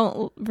I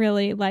don't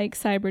really like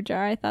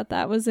Cyberjar, I thought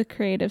that was a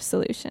creative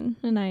solution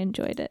and I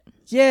enjoyed it.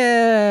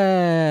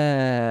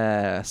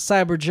 Yeah!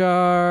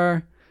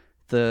 Cyberjar,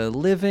 the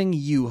living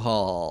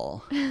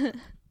U-Haul.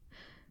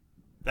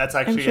 That's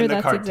actually I'm sure in the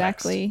that's card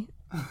exactly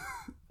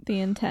the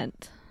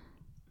intent.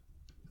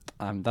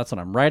 That's what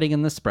I'm writing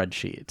in the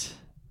spreadsheet.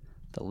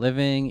 The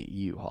living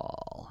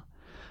U-Haul.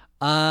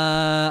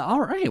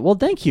 All right. Well,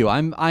 thank you.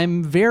 I'm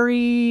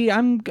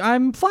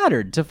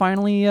flattered to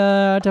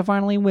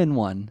finally win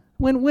one.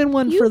 Win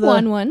one You for the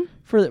won one.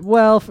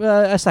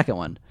 a second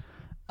one.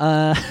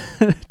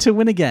 To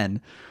win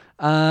again.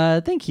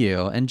 Thank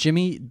you. And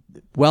Jimmy,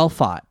 well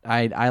fought.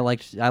 I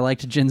liked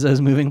Jinzo's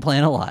moving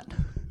plan a lot.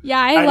 Yeah,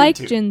 I like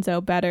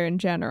Jinzo better in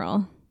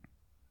general.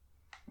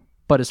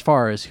 But as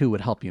far as who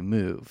would help you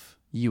move,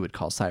 you would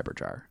call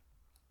Cyberjar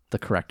the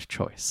correct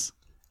choice.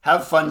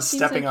 Have fun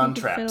Seems stepping like on you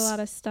could traps. Fit a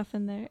lot of stuff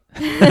in there.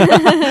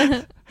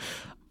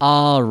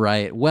 All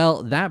right.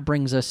 Well, that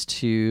brings us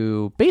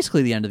to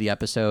basically the end of the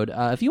episode.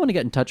 If you want to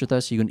get in touch with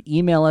us, you can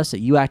email us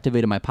at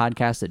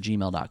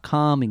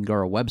youactivatedmypodcast@gmail.com. You can go to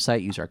our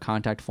website, use our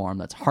contact form.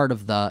 That's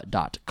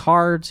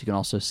heartofthe.cards. You can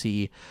also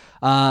see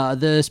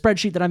the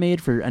spreadsheet that I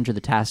made for Enter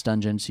the Task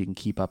Dungeon, so you can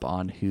keep up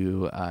on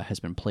who has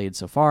been played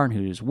so far and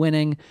who's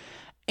winning.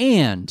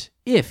 And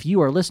if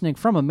you are listening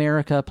from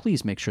America,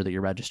 please make sure that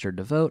you're registered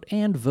to vote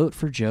and vote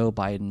for Joe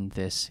Biden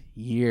this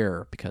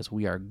year, because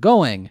we are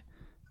going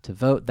to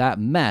vote that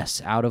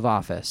mess out of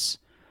office.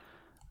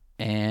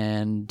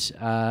 And in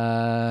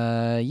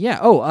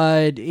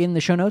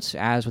the show notes,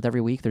 as with every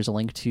week, there's a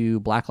link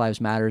to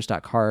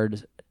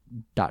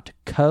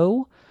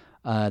blacklivesmatters.cards.co.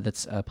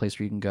 That's a place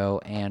where you can go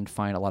and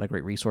find a lot of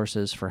great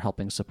resources for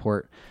helping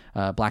support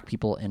Black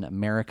people in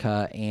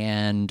America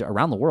and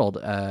around the world.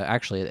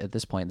 Actually, at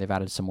this point, they've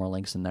added some more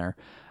links in there.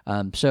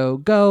 So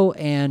go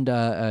and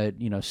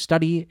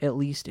study at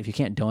least. If you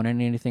can't donate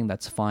anything,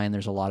 that's fine.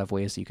 There's a lot of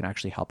ways that you can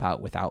actually help out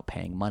without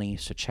paying money.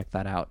 So check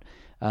that out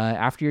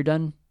after you're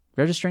done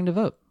registering to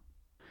vote.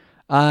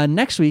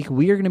 Next week,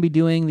 we are going to be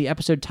doing the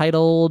episode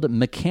titled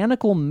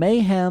Mechanical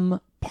Mayhem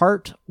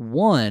Part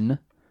 1.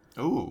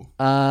 Ooh.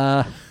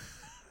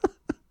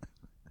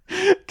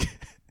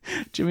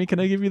 Jimmy, can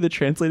I give you the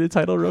translated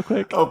title real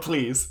quick? Oh,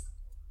 please.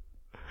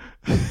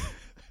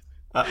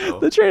 Uh-oh.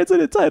 The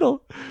translated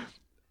title.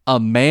 A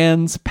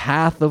Man's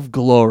Path of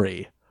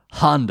Glory.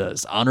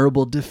 Honda's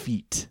Honorable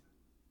Defeat.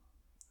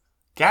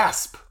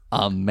 Gasp.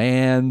 A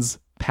Man's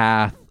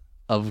Path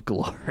of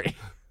Glory.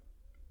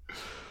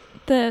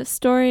 The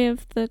story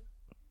of the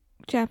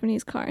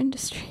Japanese car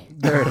industry.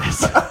 There it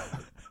is.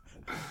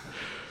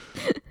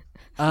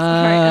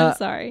 I'm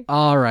sorry.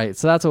 All right,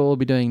 so that's what we'll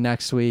be doing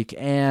next week.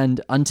 And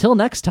until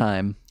next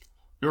time,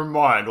 your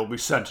mind will be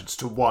sentenced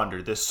to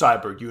wander this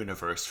cyber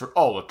universe for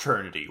all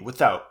eternity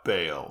without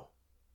bail.